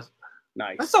 Nice.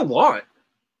 That's a lot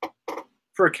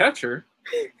for a catcher.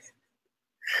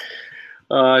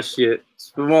 Oh, shit.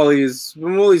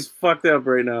 Spumoli's fucked up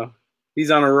right now.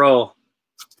 He's on a roll.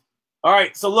 All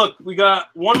right, so look, we got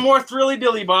one more Thrilly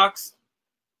Dilly box.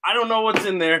 I don't know what's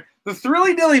in there. The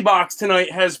Thrilly Dilly box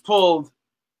tonight has pulled,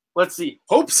 let's see,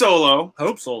 Hope Solo,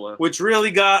 which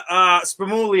really got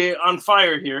Spumoli on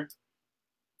fire here.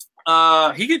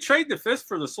 He could trade the Fisk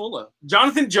for the Solo.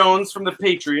 Jonathan Jones from the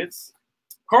Patriots.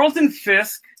 Carlton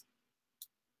Fisk.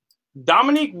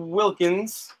 Dominique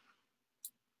Wilkins.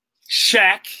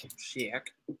 Shaq.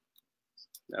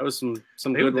 That was some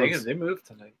good ones. They moved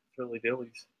tonight. Thrilly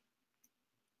Dillies.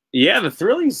 Yeah, the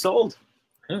Thrillies sold.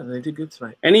 Yeah, they did good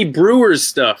tonight. Any Brewers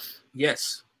stuff?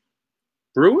 Yes.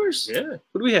 Brewers? Yeah.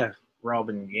 What do we have?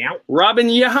 Robin Yount. Robin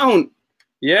Yount.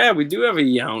 Yeah, we do have a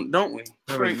Yount, don't we?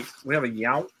 We have a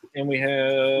Yount, and we have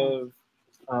a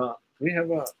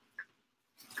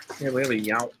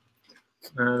Yount.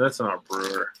 That's not a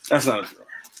Brewer. That's not a Brewer.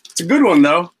 It's a good one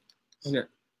though. Yeah.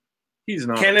 He's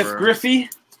not. Kenneth Griffey.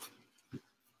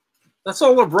 That's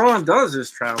all LeBron does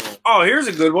is travel. Oh, here's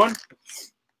a good one.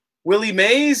 Willie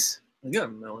Mays. You got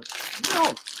a million.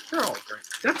 No, they're all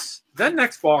great. That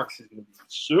next box is gonna be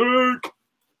sick.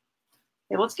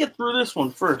 Hey, let's get through this one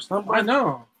first. Huh, I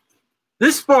know.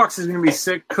 This box is gonna be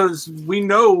sick because we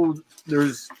know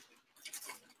there's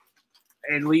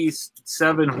at least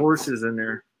 7 horses in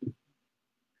there.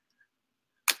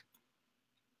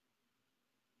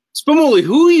 Spumoli,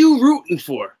 who are you rooting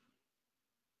for?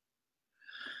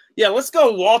 Yeah, let's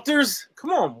go, Walters.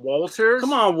 Come on, Walters.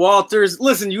 Come on, Walters.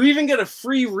 Listen, you even get a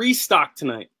free restock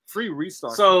tonight. Free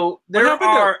restock. So there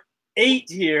are 8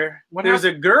 here. There's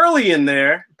a girly in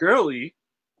there. Girly?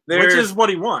 Which is what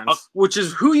he wants. Which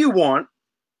is who you want.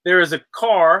 There is a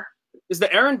car. Is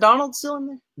the Aaron Donald still in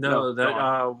there?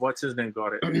 No, what's his name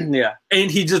got it. Yeah. And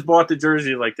he just bought the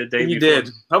jersey like the day before. He did.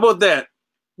 How about that?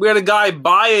 We had a guy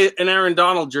buy an Aaron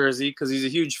Donald jersey because he's a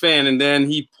huge fan, and then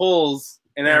he pulls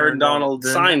an Aaron Donald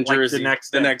signed jersey the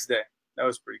next day. That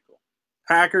was pretty cool.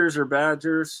 Packers or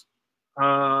Badgers? We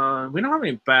don't have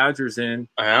any Badgers in.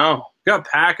 I know. We got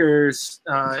Packers.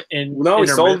 We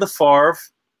sold the Favre.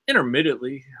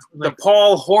 Intermittently. The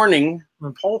Paul Horning.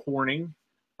 Paul Horning.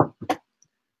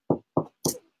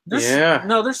 Yeah.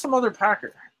 No, there's some other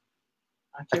Packer.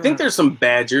 I think there's some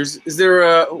Badgers. Is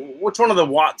there which one of the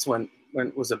Watts when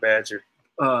was a Badger?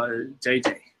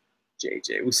 JJ.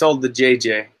 JJ. We sold the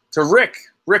JJ to Rick.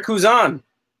 Rick, who's on?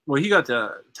 Well, he got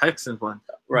the Texans one.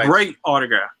 Right. Great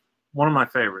autograph. One of my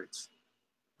favorites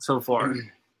so far.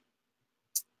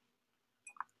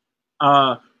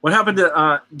 What happened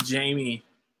to Jamie,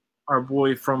 our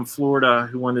boy from Florida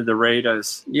who wanted the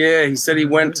Raiders? Yeah, he said he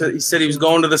was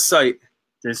going to the site.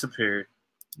 Disappeared.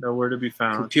 Nowhere to be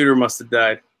found. Computer must have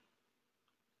died.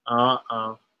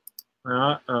 Uh-oh.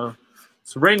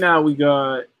 So right now we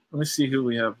got, let me see who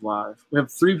we have live. We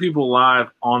have 3 people live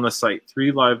on the site,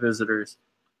 3 live visitors.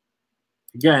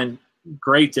 Again,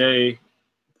 great day,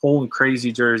 pulling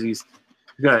crazy jerseys.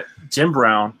 We got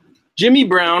Jimmy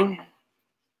Brown.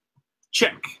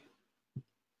 Check.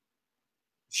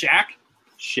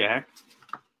 Shaq.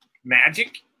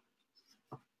 Magic.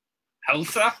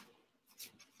 Helsa.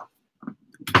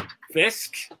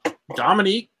 Fisk.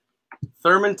 Dominique.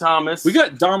 Thurman Thomas. We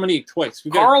got Dominique twice.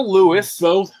 We got Carl Lewis.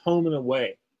 both home and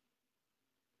away.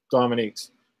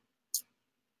 Dominique's.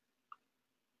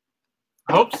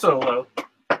 I hope Solo.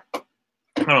 I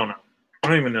don't know. I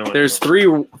don't even know. There's three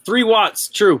Watts.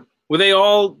 True. Were they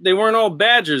all? They weren't all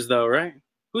Badgers though, right?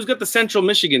 Who's got the Central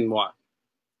Michigan Watt?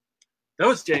 That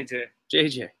was JJ.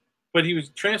 JJ. But he was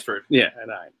transferred. Yeah,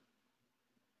 and I.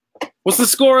 What's the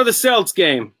score of the Celts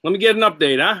game? Let me get an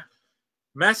update, huh?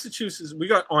 Massachusetts. We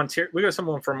got Ontario. We got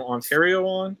someone from Ontario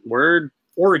on. Word.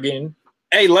 Oregon.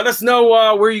 Hey, let us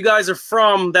know where you guys are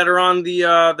from that are on the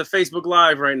Facebook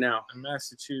Live right now.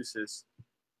 Massachusetts.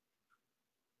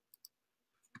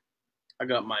 I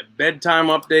got my bedtime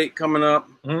update coming up.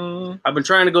 Mm. I've been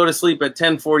trying to go to sleep at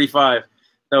 10:45,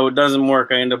 though it doesn't work.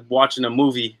 I end up watching a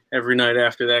movie every night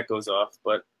after that goes off.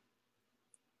 But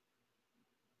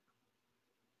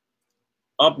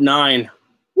up 9.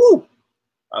 Woo!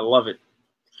 I love it.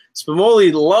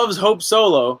 Spumoli loves Hope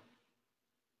Solo.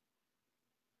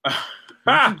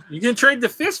 You can trade the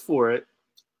fist for it.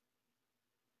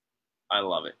 I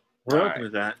love it. We're open to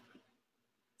that.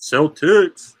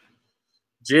 Celtics.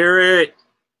 Jarrett.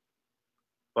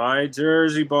 Buy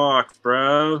jersey box,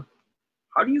 bro.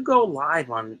 How do you go live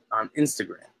on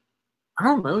Instagram? I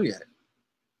don't know yet.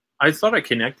 I thought I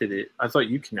connected it. I thought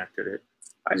you connected it.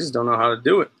 I just don't know how to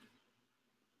do it.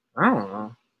 I don't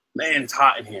know. Man, it's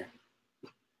hot in here.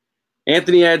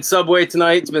 Anthony had Subway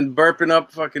tonight. It's been burping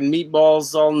up fucking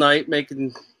meatballs all night,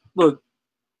 making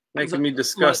me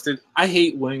disgusted. Look, I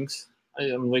hate wings. I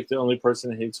am like the only person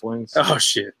that hates wings. Oh,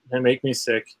 shit. They make me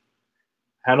sick.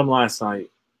 Had them last night.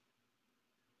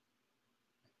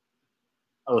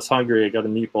 I was hungry. I got a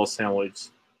meatball sandwich.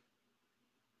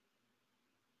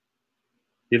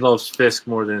 He loves Fisk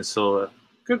more than Scylla.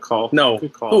 Good call. No.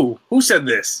 Good call. Who said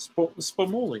this?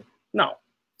 Spumoli. No.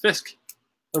 Fisk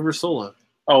over Scylla.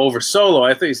 Oh, over Solo.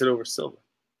 I thought you said over Silva.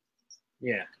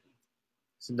 Yeah.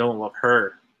 So don't love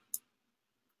her.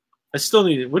 I still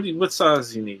need it. What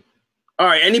size do you need? All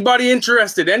right. Anybody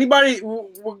interested? Anybody?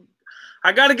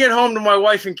 I got to get home to my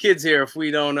wife and kids here if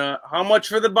we don't. How much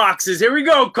for the boxes? Here we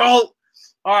go, Colt.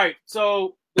 All right.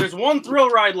 So there's one thrill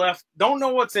ride left. Don't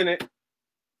know what's in it.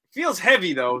 Feels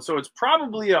heavy, though. So it's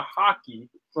probably a hockey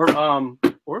or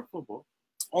football.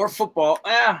 Or football.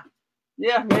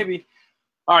 Yeah, maybe.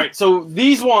 All right, so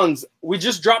these ones, we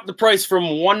just dropped the price from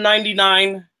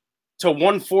 $199 to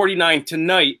 $149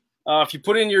 tonight. If you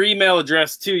put in your email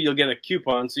address, too, you'll get a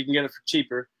coupon, so you can get it for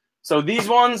cheaper. So these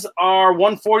ones are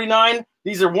 $149.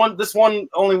 These are this one,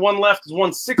 only one left is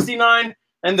 $169.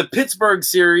 And the Pittsburgh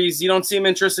series, you don't seem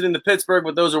interested in the Pittsburgh,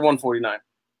 but those are $149.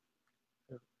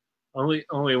 Only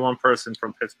one person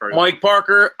from Pittsburgh. Mike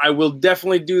Parker, I will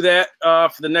definitely do that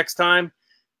for the next time.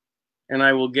 And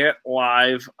I will get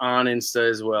live on Insta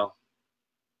as well.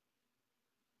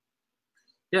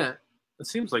 Yeah, it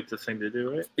seems like the thing to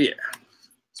do, right? Yeah.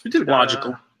 So we do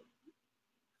logical.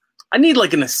 I need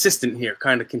like an assistant here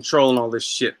kind of controlling all this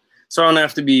shit. So I don't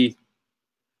have to be...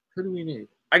 Who do we need?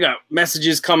 I got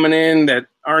messages coming in that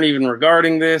aren't even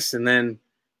regarding this. And then,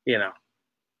 I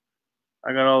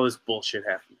got all this bullshit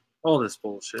happening. All this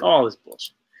bullshit. All this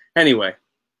bullshit. Anyway.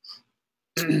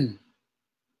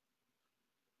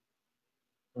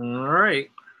 All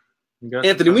right.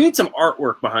 Anthony, we need some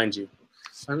artwork behind you.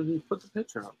 How did you put the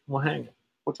picture up? We'll hang it.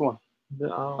 Which one? The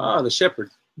the shepherd.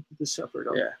 The shepherd.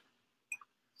 Yeah.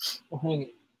 We'll hang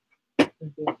it.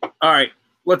 All right.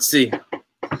 Let's see.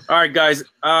 All right, guys.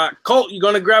 Colt, you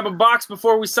going to grab a box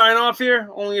before we sign off here?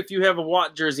 Only if you have a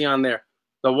Watt jersey on there.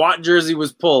 The Watt jersey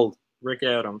was pulled. Rick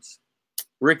Adams.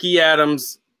 Ricky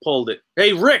Adams pulled it.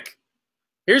 Hey, Rick.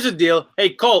 Here's the deal. Hey,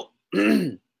 Colt.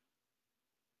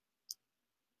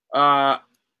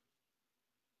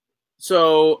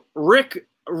 So Rick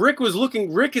was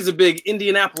looking. Rick is a big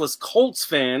Indianapolis Colts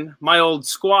fan, my old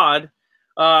squad.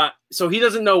 So he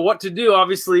doesn't know what to do.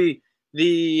 Obviously,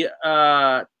 the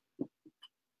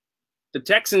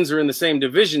Texans are in the same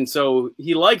division, so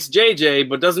he likes JJ,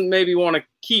 but doesn't want to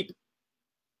keep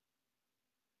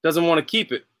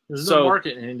it. There's no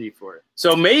market in Indy for it.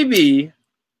 So maybe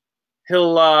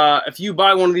he'll, if you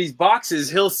buy one of these boxes,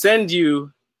 he'll send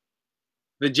you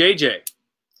the JJ.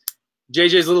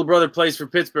 JJ's little brother plays for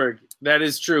Pittsburgh. That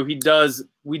is true. He does.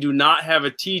 We do not have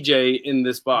a TJ in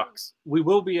this box. We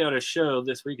will be at a show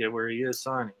this weekend where he is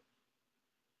signing.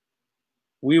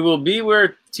 We will be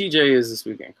where TJ is this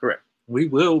weekend. Correct. We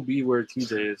will be where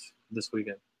TJ is this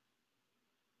weekend.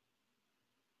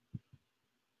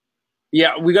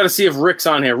 Yeah, we got to see if Rick's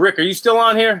on here. Rick, are you still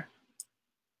on here?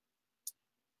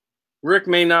 Rick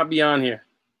may not be on here.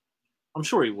 I'm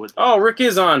sure he would. Oh, Rick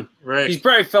is on. Rick. He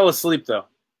probably fell asleep, though.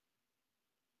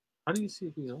 How do you see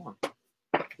if he's on?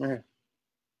 Right.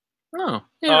 No.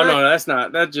 Oh no, that's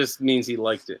not. That just means he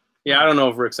liked it. Yeah, I don't know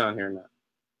if Rick's on here or not.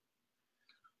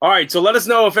 All right, so let us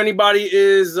know if anybody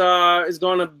is gonna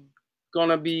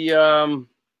be gonna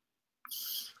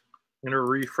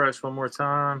refresh one more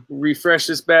time. Refresh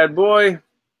this bad boy.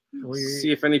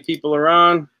 See if any people are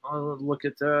on. I'll look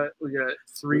at that. We got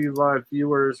 3 live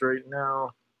viewers right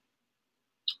now.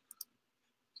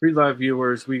 3 live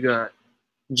viewers. We got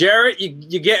Jarrett.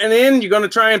 You getting in? You're gonna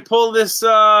try and pull this? We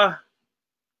got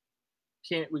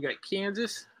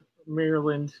Kansas,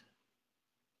 Maryland,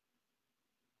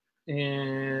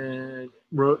 and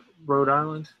Rhode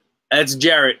Island. That's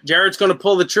Jarrett. Jarrett's gonna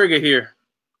pull the trigger here.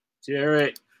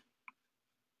 Jarrett,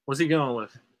 what's he going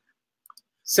with?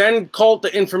 Send Colt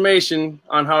the information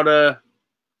on how to.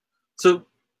 So,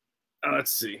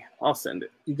 let's see. I'll send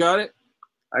it. You got it?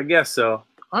 I guess so.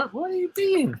 What are you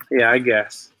being? Yeah, I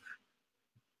guess.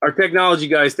 Our technology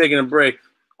guy's taking a break.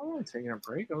 I wasn't taking a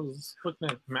break. I was just looking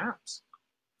at maps.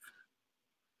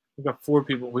 We got 4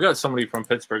 people. We got somebody from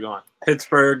Pittsburgh on.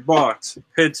 Pittsburgh Box.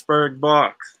 Pittsburgh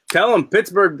Box. Tell them,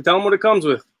 Pittsburgh. Tell them what it comes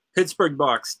with. Pittsburgh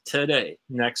Box today.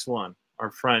 Next one.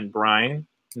 Our friend Brian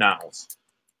Niles.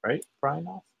 Right? Brian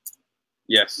Niles?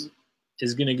 Yes.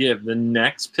 Is going to give the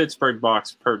next Pittsburgh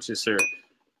Box purchaser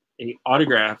a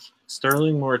autographed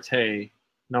Sterling Marte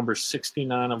number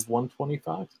 69 of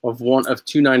 125? Of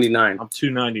 299. Of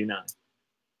 299.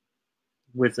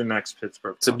 With the next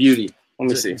Pittsburgh Box. It's a beauty. Let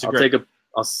me see. Let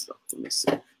me see.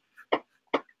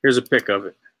 Here's a pic of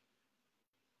it.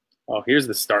 Oh, here's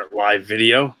the start live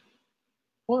video.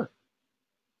 What?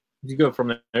 Did you go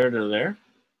from there to there?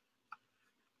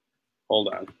 Hold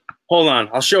on.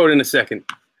 I'll show it in a second.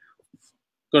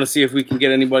 Going to see if we can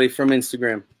get anybody from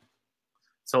Instagram.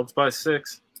 Sells by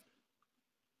 6.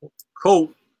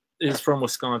 Colt is from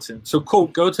Wisconsin. So,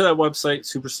 Colt, go to that website,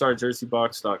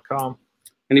 superstarjerseybox.com.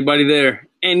 Anybody there?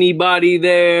 Anybody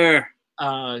there?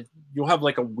 You'll have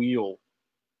like a wheel.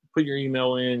 Put your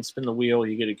email in, spin the wheel.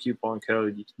 You get a coupon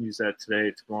code. You can use that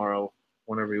today, tomorrow,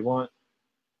 whenever you want.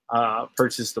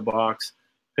 Purchase the box,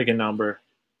 pick a number,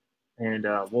 and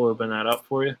we'll open that up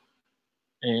for you.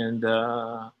 And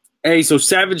hey, so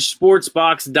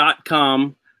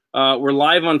SavageSportsBox.com. We're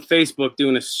live on Facebook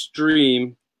doing a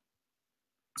stream.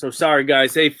 So sorry,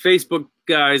 guys. Hey, Facebook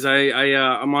guys,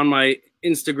 I'm on my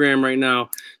Instagram right now.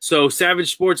 So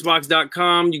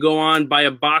SavageSportsBox.com. You go on, buy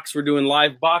a box. We're doing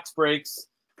live box breaks.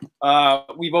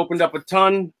 We've opened up a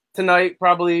ton tonight,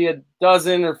 probably a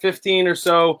dozen or 15 or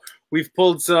so. We've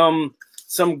pulled some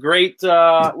great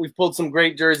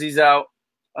jerseys out.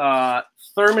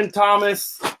 Thurman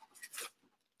Thomas,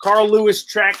 Carl Lewis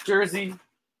track jersey.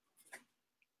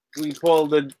 We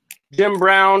pulled the Jim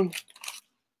Brown,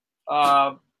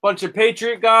 bunch of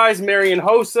Patriot guys, Marion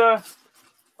Hossa.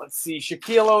 Let's see,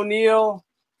 Shaquille O'Neal,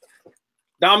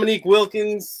 Dominique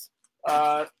Wilkins.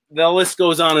 The list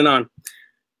goes on and on.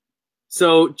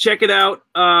 So check it out.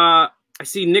 I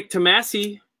see Nick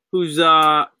Tomasi, who's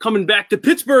coming back to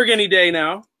Pittsburgh any day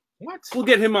now. What? We'll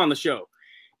get him on the show.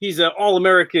 He's an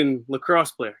All-American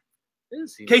lacrosse player.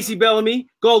 Is he? Casey Bellamy,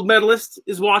 gold medalist,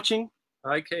 is watching.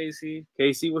 Hi, Casey.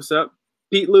 Casey, what's up?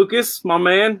 Pete Lucas, my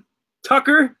man.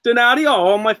 Tucker Donati,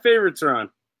 all my favorites are on.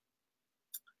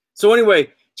 So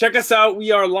anyway, check us out.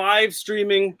 We are live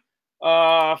streaming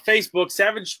Facebook,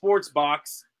 Savage Sports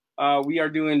Box. We are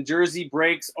doing jersey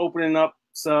breaks, opening up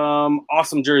some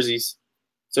awesome jerseys.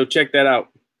 So check that out.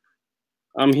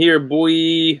 I'm here,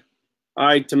 boy. All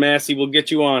right, Tomasi, we'll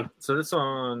get you on. So this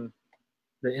on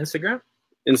the Instagram?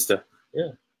 Insta.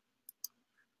 Yeah.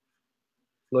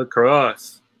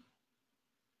 Lacrosse.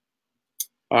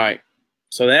 All right.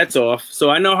 So that's off. So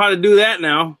I know how to do that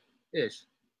now. Ish.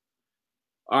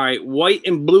 All right. White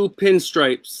and blue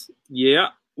pinstripes. Yeah.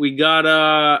 We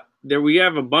got there we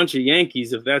have a bunch of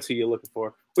Yankees, if that's who you're looking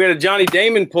for. We had a Johnny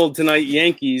Damon pulled tonight,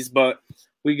 Yankees, but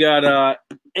we got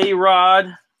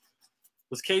A-Rod.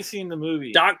 Was Casey in the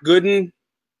movie? Doc Gooden.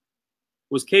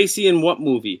 Was Casey in what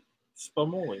movie?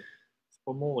 Spumoli's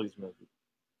movie.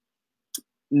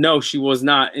 No, she was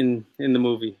not in the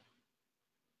movie.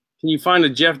 Can you find a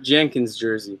Jeff Jenkins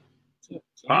jersey?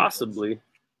 Possibly.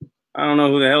 I don't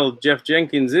know who the hell Jeff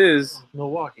Jenkins is.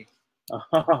 Milwaukee.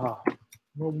 Oh.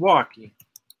 Milwaukee.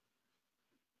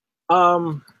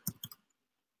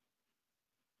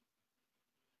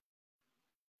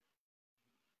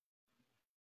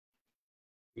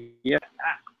 Yeah.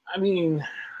 I mean,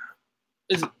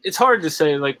 it's hard to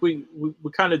say. Like we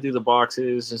kind of do the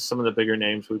boxes and some of the bigger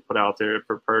names we put out there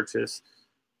for purchase,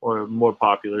 or more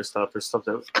popular stuff, or stuff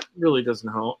that really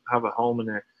doesn't have a home in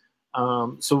there.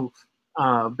 So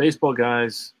baseball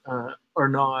guys are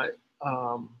not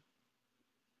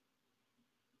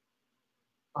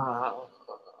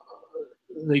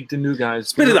like the new guys.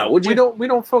 Spit it out, would you? We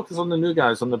don't focus on the new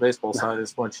guys on the baseball side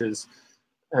as much as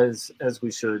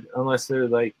we should, unless they're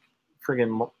like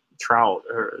friggin' Trout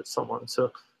or someone.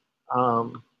 So,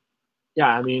 yeah,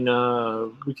 I mean,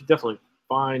 we could definitely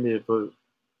find it, but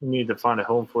we need to find a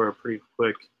home for it pretty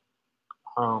quick.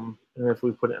 And if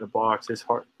we put it in a box, it's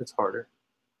hard. It's harder,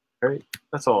 right?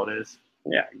 That's all it is.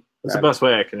 Yeah, that's the best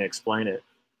way I can explain it.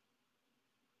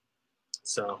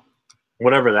 So,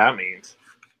 whatever that means.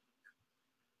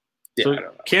 Yeah, So I don't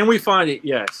know. Can we find it?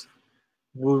 Yes.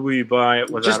 Would we buy it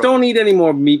without? Just don't eat any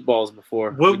more meatballs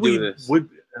before we do this.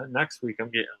 Next week? I'm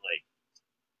getting like.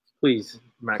 Please,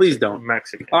 please don't.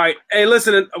 Mexican. All right, hey,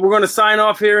 listen, we're going to sign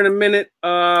off here in a minute.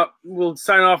 We'll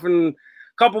sign off in a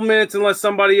couple minutes unless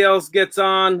somebody else gets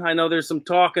on. I know there's some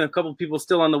talk and a couple people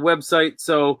still on the website.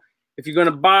 So if you're going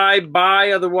to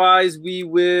buy. Otherwise, we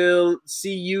will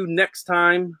see you next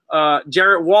time.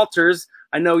 Jarrett Walters,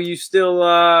 I know you're still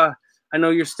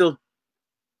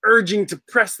urging to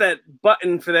press that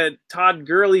button for that Todd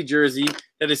Gurley jersey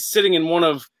that is sitting in one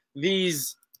of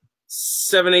these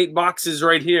 7-8 boxes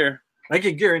right here. I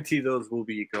can guarantee those will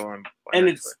be going. And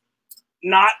it's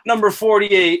not number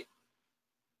 48.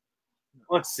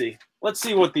 Let's see. Let's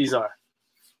see what these are.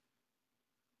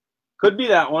 Could be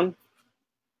that one.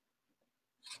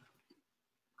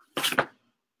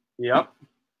 Yep.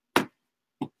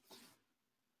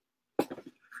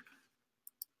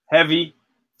 Heavy.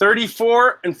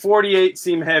 34 and 48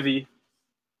 seem heavy.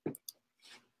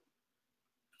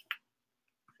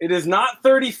 It is not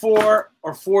 34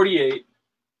 or 48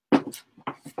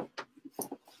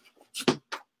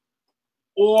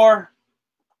 or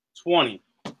 20.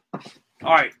 All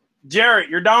right, Jarrett,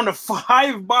 you're down to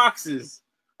 5 boxes.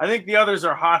 I think the others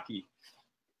are hockey.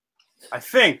 I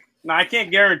think. Now, I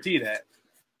can't guarantee that.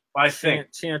 But I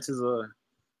think. Chances are.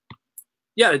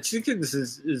 Yeah, Chickens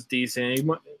is decent.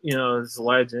 You know, it's a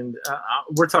legend.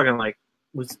 We're talking like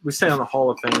we stay on the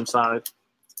Hall of Fame side.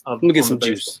 Let me get some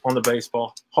juice on the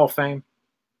baseball Hall of Fame,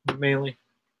 mainly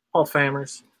Hall of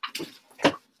Famers.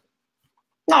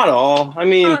 Not all. I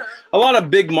mean, a lot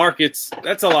of big markets.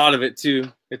 That's a lot of it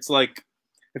too. It's like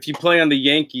if you play on the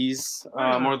Yankees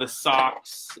or the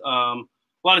Sox. A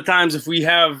lot of times, if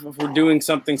we're doing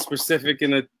something specific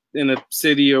in a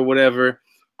city or whatever,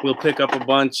 we'll pick up a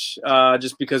bunch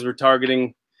just because we're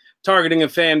targeting a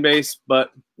fan base.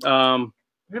 But you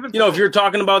know, if you're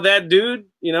talking about that dude,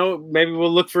 you know, maybe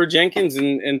we'll look for Jenkins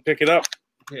and pick it up.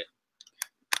 Yeah.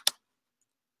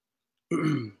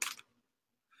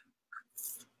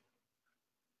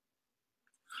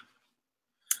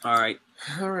 All right.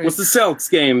 What's the Celtics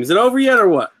game? Is it over yet or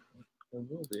what? It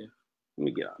will be. Let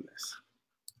me get on this.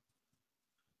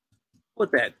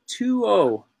 What that?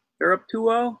 2-0. They're up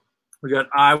 2-0? We got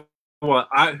Iowa.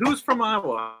 Who's from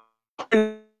Iowa?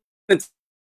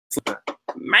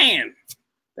 Man,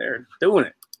 they're doing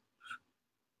it.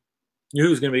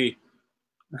 Who's going to be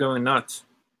going nuts?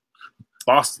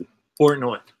 Boston.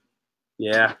 Portnoy.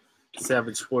 Yeah.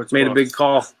 Savage Sports. Made a big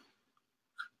call.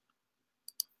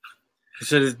 He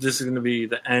said this is going to be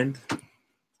the end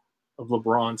of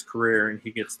LeBron's career, and he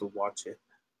gets to watch it.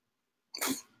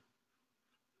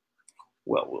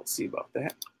 Well, we'll see about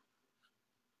that.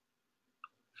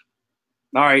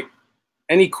 All right.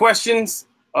 Any questions?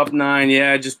 Up 9.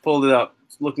 Yeah, I just pulled it up.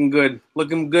 It's looking good.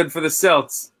 Looking good for the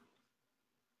Celts.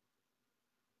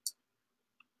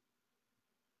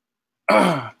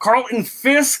 Carlton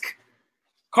Fisk?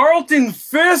 Carlton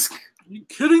Fisk? Are you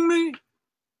kidding me?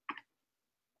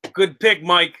 Good pick,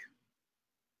 Mike.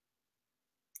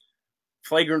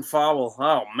 Flagrant foul.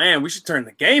 Oh, man, we should turn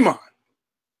the game on.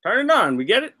 Turn it on. We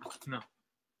get it? No.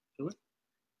 Do we?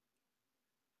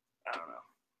 I don't know.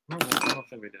 No, I don't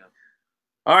think we do.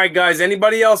 All right, guys.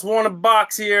 Anybody else want a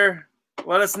box here?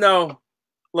 Let us know.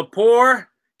 Lepore,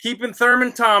 keeping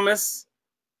Thurman Thomas.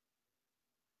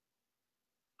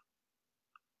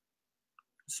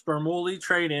 Spermuli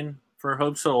trade-in for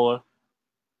Hope Solo.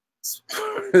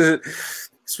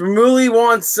 Spermuli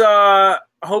wants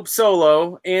Hope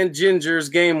Solo and Ginger's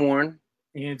game worn.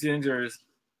 And Ginger's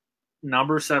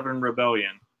number 7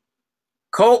 Rebellion.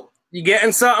 Colt, you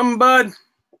getting something, bud?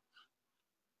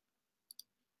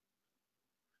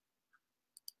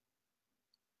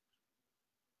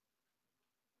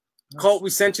 Colt, we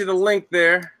sent you the link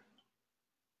there.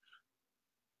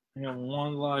 I got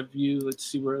one live view. Let's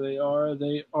see where they are.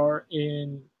 They are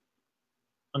in,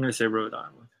 I'm going to say Rhode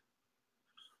Island.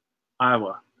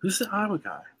 Iowa. Who's the Iowa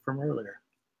guy from earlier?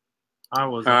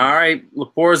 Iowa's. All right.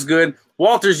 Lepore's good.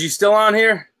 Walters, you still on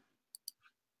here?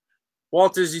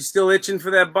 Walters, you still itching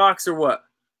for that box or what?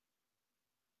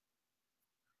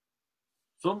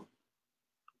 So,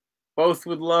 both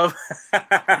would love.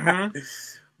 Mm-hmm.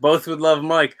 Both would love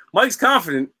Mike. Mike's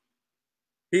confident.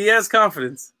 He has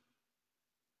confidence.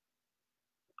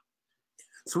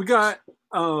 So we got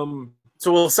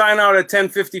So we'll sign out at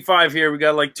 10:55 here. We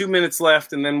got like 2 minutes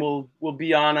left, and then we'll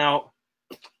be on out.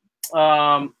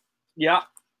 Yeah.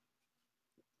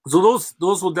 So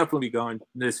those will definitely be gone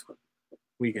this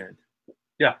weekend.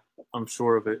 Yeah, I'm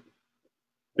sure of it.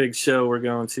 Big show we're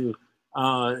going to.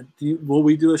 Will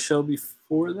we do a show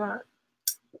before that?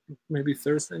 Maybe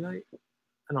Thursday night?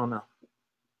 I don't know.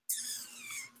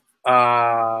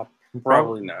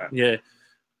 Probably not. Yeah.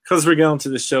 Because we're going to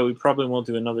the show, we probably won't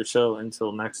do another show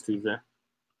until next Tuesday.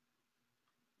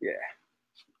 Yeah.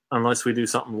 Unless we do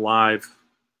something live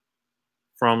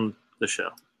from the show.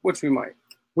 Which we might.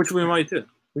 Which we might do.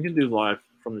 We can do live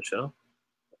from the show.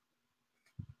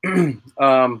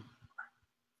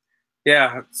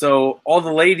 Yeah, so all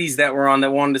the ladies that were on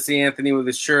that wanted to see Anthony with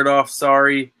his shirt off,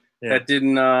 sorry. Yeah. That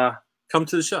didn't come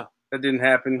to the show. That didn't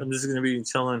happen. I'm just gonna be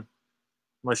chilling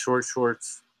my short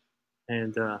shorts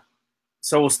and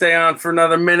so we'll stay on for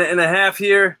another minute and a half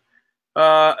here.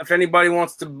 If anybody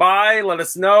wants to buy, let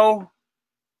us know.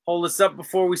 Hold us up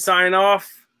before we sign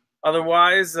off.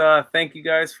 Otherwise, thank you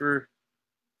guys for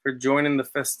joining the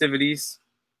festivities.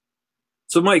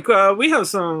 So, Mike, we have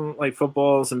some like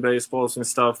footballs and baseballs and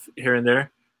stuff here and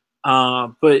there,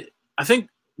 but I think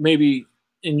maybe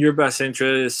in your best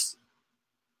interest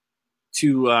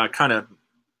to kind of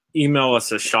email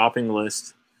us a shopping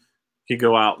list. You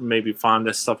go out and maybe find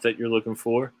the stuff that you're looking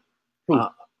for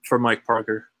Mike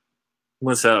Parker.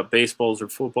 Was baseballs or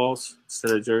footballs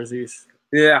instead of jerseys?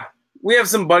 Yeah, we have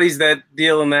some buddies that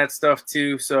deal in that stuff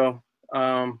too. So,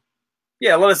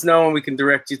 yeah, let us know and we can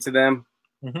direct you to them.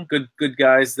 Mm-hmm. Good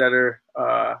guys that are,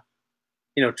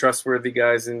 trustworthy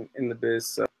guys in the biz.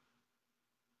 So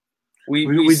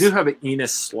we do have an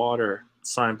Enos Slaughter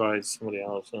signed by somebody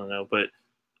else. I don't know, but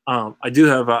I do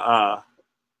have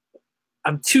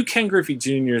I'm 2 Ken Griffey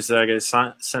Juniors that I got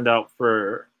to send out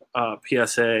for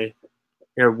PSA.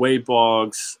 Wade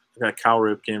Boggs, I got Cal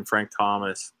Ripken, Frank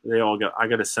Thomas. I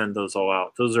got to send those all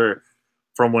out. Those are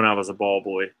from when I was a ball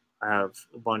boy. I have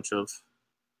a bunch of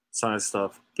signed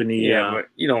stuff. But you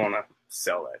don't want to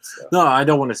sell that stuff. No, I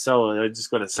don't want to sell it. I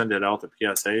just got to send it out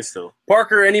to PSA still.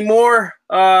 Parker, any more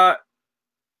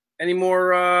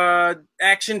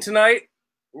action tonight?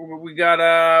 We got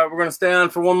we're gonna stay on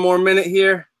for one more minute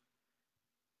here.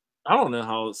 I don't know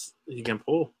how he can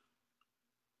pull.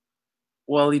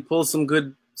 Well, he pulls some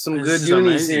good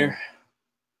unis here.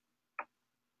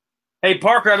 Hey,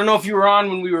 Parker, I don't know if you were on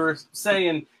when we were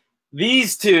saying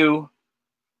these two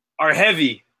are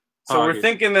heavy. So we're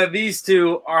thinking that these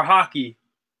two are hockey.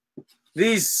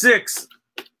 These 6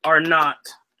 are not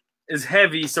as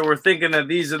heavy, so we're thinking that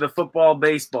these are the football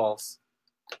baseballs.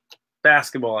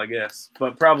 Basketball, I guess,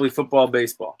 but probably football,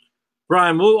 baseball.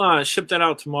 Brian, we'll ship that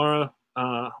out tomorrow.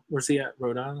 Where's he at?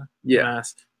 Rhode Island? Yeah.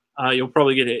 Mass. You'll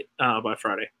probably get it by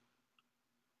Friday.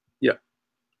 Yeah.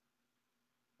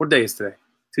 What day is today?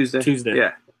 Tuesday? Tuesday.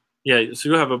 Yeah. Yeah, so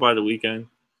you'll have it by the weekend.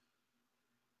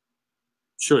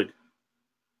 Should.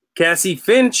 Cassie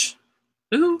Finch.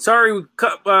 Who? Sorry,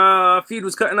 feed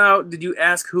was cutting out. Did you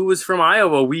ask who was from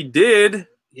Iowa? We did.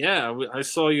 Yeah, I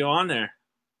saw you on there.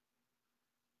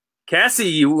 Cassie,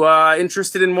 you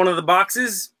interested in one of the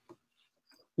boxes?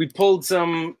 We pulled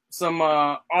some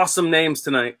awesome names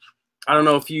tonight. I don't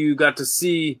know if you got to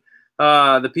see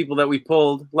the people that we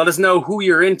pulled. Let us know who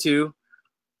you're into,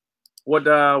 what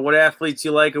athletes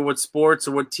you like, or what sports,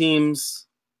 or what teams,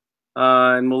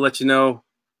 and we'll let you know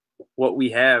what we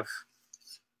have.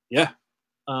 Yeah.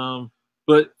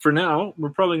 But for now, we're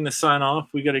probably going to sign off.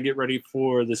 We got to get ready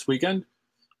for this weekend.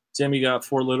 Jamie got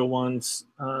 4 little ones.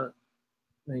 You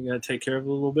got to take care of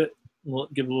a little bit. We'll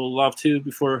give a little love to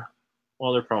before.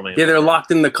 Well, they're probably they're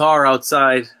locked in the car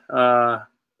outside.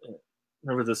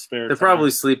 Remember the spare. They're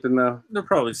probably sleeping though. They're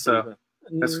probably sleeping.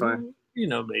 That's fine. You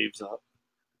know, Maeve's up.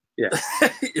 Yeah.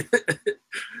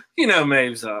 You know,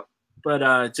 Maeve's up.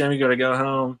 But Jamie got to go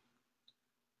home.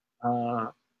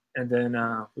 And then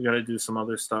we got to do some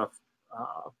other stuff.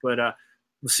 But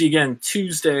we'll see you again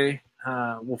Tuesday.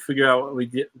 We'll figure out what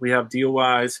we have deal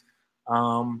wise,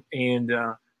 and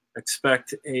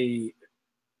expect a.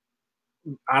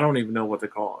 I don't even know what to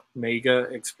call it. Mega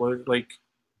explode, like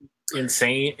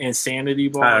insanity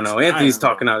box. I don't know. Anthony's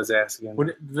talking out his ass again.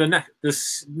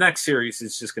 This next series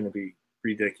is just going to be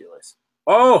ridiculous.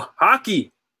 Oh,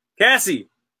 hockey, Cassie,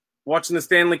 watching the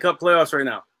Stanley Cup playoffs right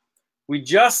now. We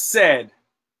just said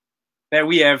that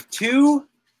we have 2.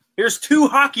 Here's 2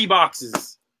 hockey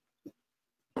boxes.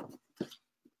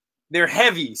 They're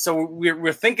heavy, so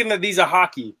we're thinking that these are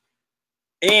hockey.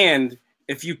 And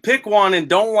if you pick one and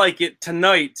don't like it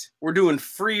tonight, we're doing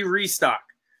free restock.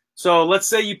 So let's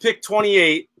say you pick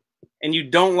 28 and you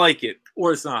don't like it.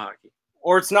 Or it's not hockey.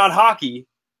 Or it's not hockey,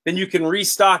 then you can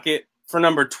restock it for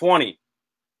number 20.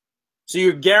 So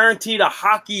you're guaranteed a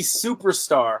hockey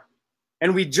superstar.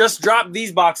 And we just dropped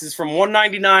these boxes from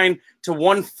 $199 to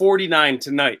 $149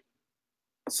 tonight.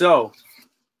 So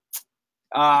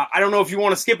I don't know if you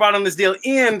want to skip out on this deal.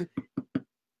 And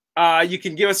you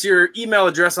can give us your email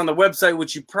address on the website,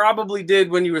 which you probably did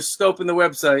when you were scoping the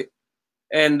website.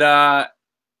 And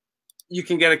you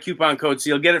can get a coupon code,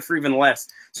 so you'll get it for even less.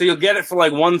 So you'll get it for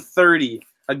like $130,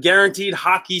 a guaranteed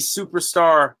hockey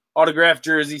superstar autographed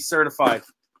jersey certified.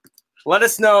 Let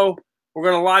us know. We're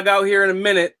going to log out here in a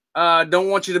minute. Don't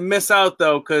want you to miss out,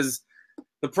 though, because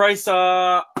the price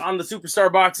on the superstar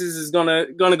boxes is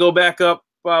gonna go back up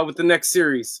with the next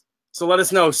series. So let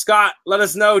us know. Scott, let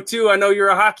us know, too. I know you're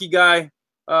a hockey guy.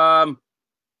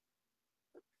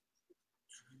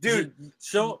 Dude,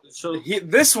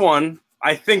 this one,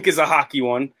 I think, is a hockey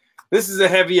one. This is a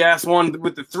heavy-ass one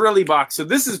with the Thrilly box. So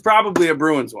this is probably a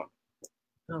Bruins one.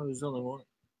 No, there's only one.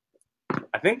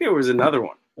 I think there was another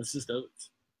one. It's just Oates.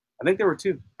 I think there were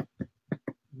two.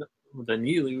 The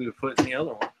Neely we would put in the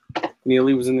other one.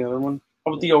 Neely was in the other one.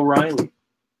 How about the O'Reilly?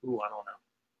 Ooh, I don't know.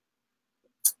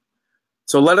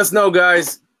 So let us know,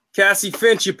 guys. Cassie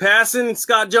Finch, you passing?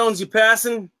 Scott Jones, you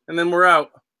passing? And then we're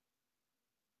out.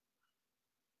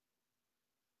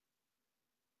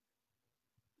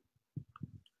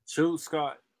 Show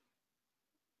Scott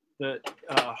that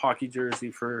hockey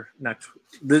jersey for next.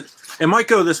 It might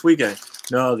go this weekend.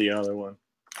 No, the other one.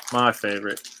 My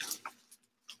favorite.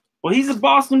 Well, he's a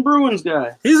Boston Bruins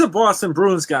guy. He's a Boston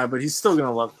Bruins guy, but he's still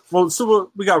gonna love it. Well, so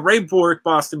we got Ray Bourque,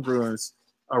 Boston Bruins,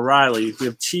 O'Reilly. We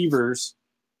have Cheevers,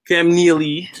 Cam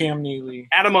Neely,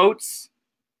 Adam Oates.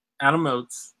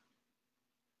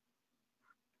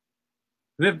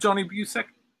 We have Johnny Bucyk.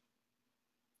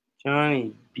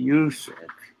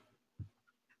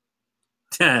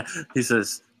 He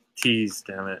says, "Tease,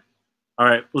 damn it." All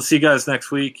right, we'll see you guys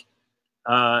next week.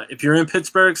 If you're in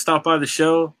Pittsburgh, stop by the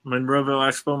show. Monroeville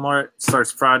Expo Mart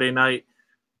starts Friday night,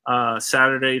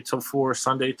 Saturday till 4,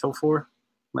 Sunday till 4.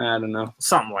 I don't know.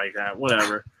 Something like that.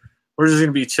 Whatever. We're just going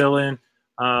to be chilling.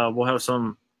 We'll have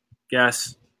some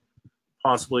guests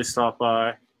possibly stop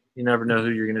by. You never know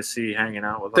who you're going to see hanging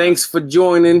out with us. Thanks for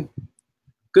joining.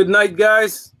 Good night,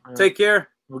 guys. Take care.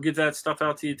 We'll get that stuff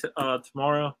out to you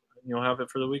tomorrow, and you'll have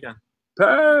it for the weekend.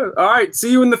 All right.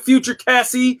 See you in the future,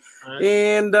 Cassie. Right.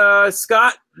 And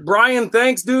Scott, Brian,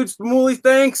 thanks, dude. Spamuli,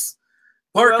 thanks.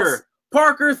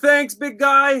 Parker, thanks, big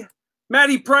guy.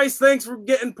 Matty Price, thanks for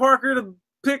getting Parker to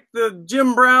pick the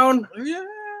Jim Brown. Yeah.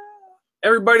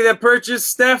 Everybody that purchased.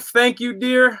 Steph, thank you,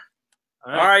 dear.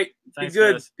 All right. Thanks, be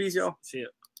good. Guys. Peace, y'all. See you.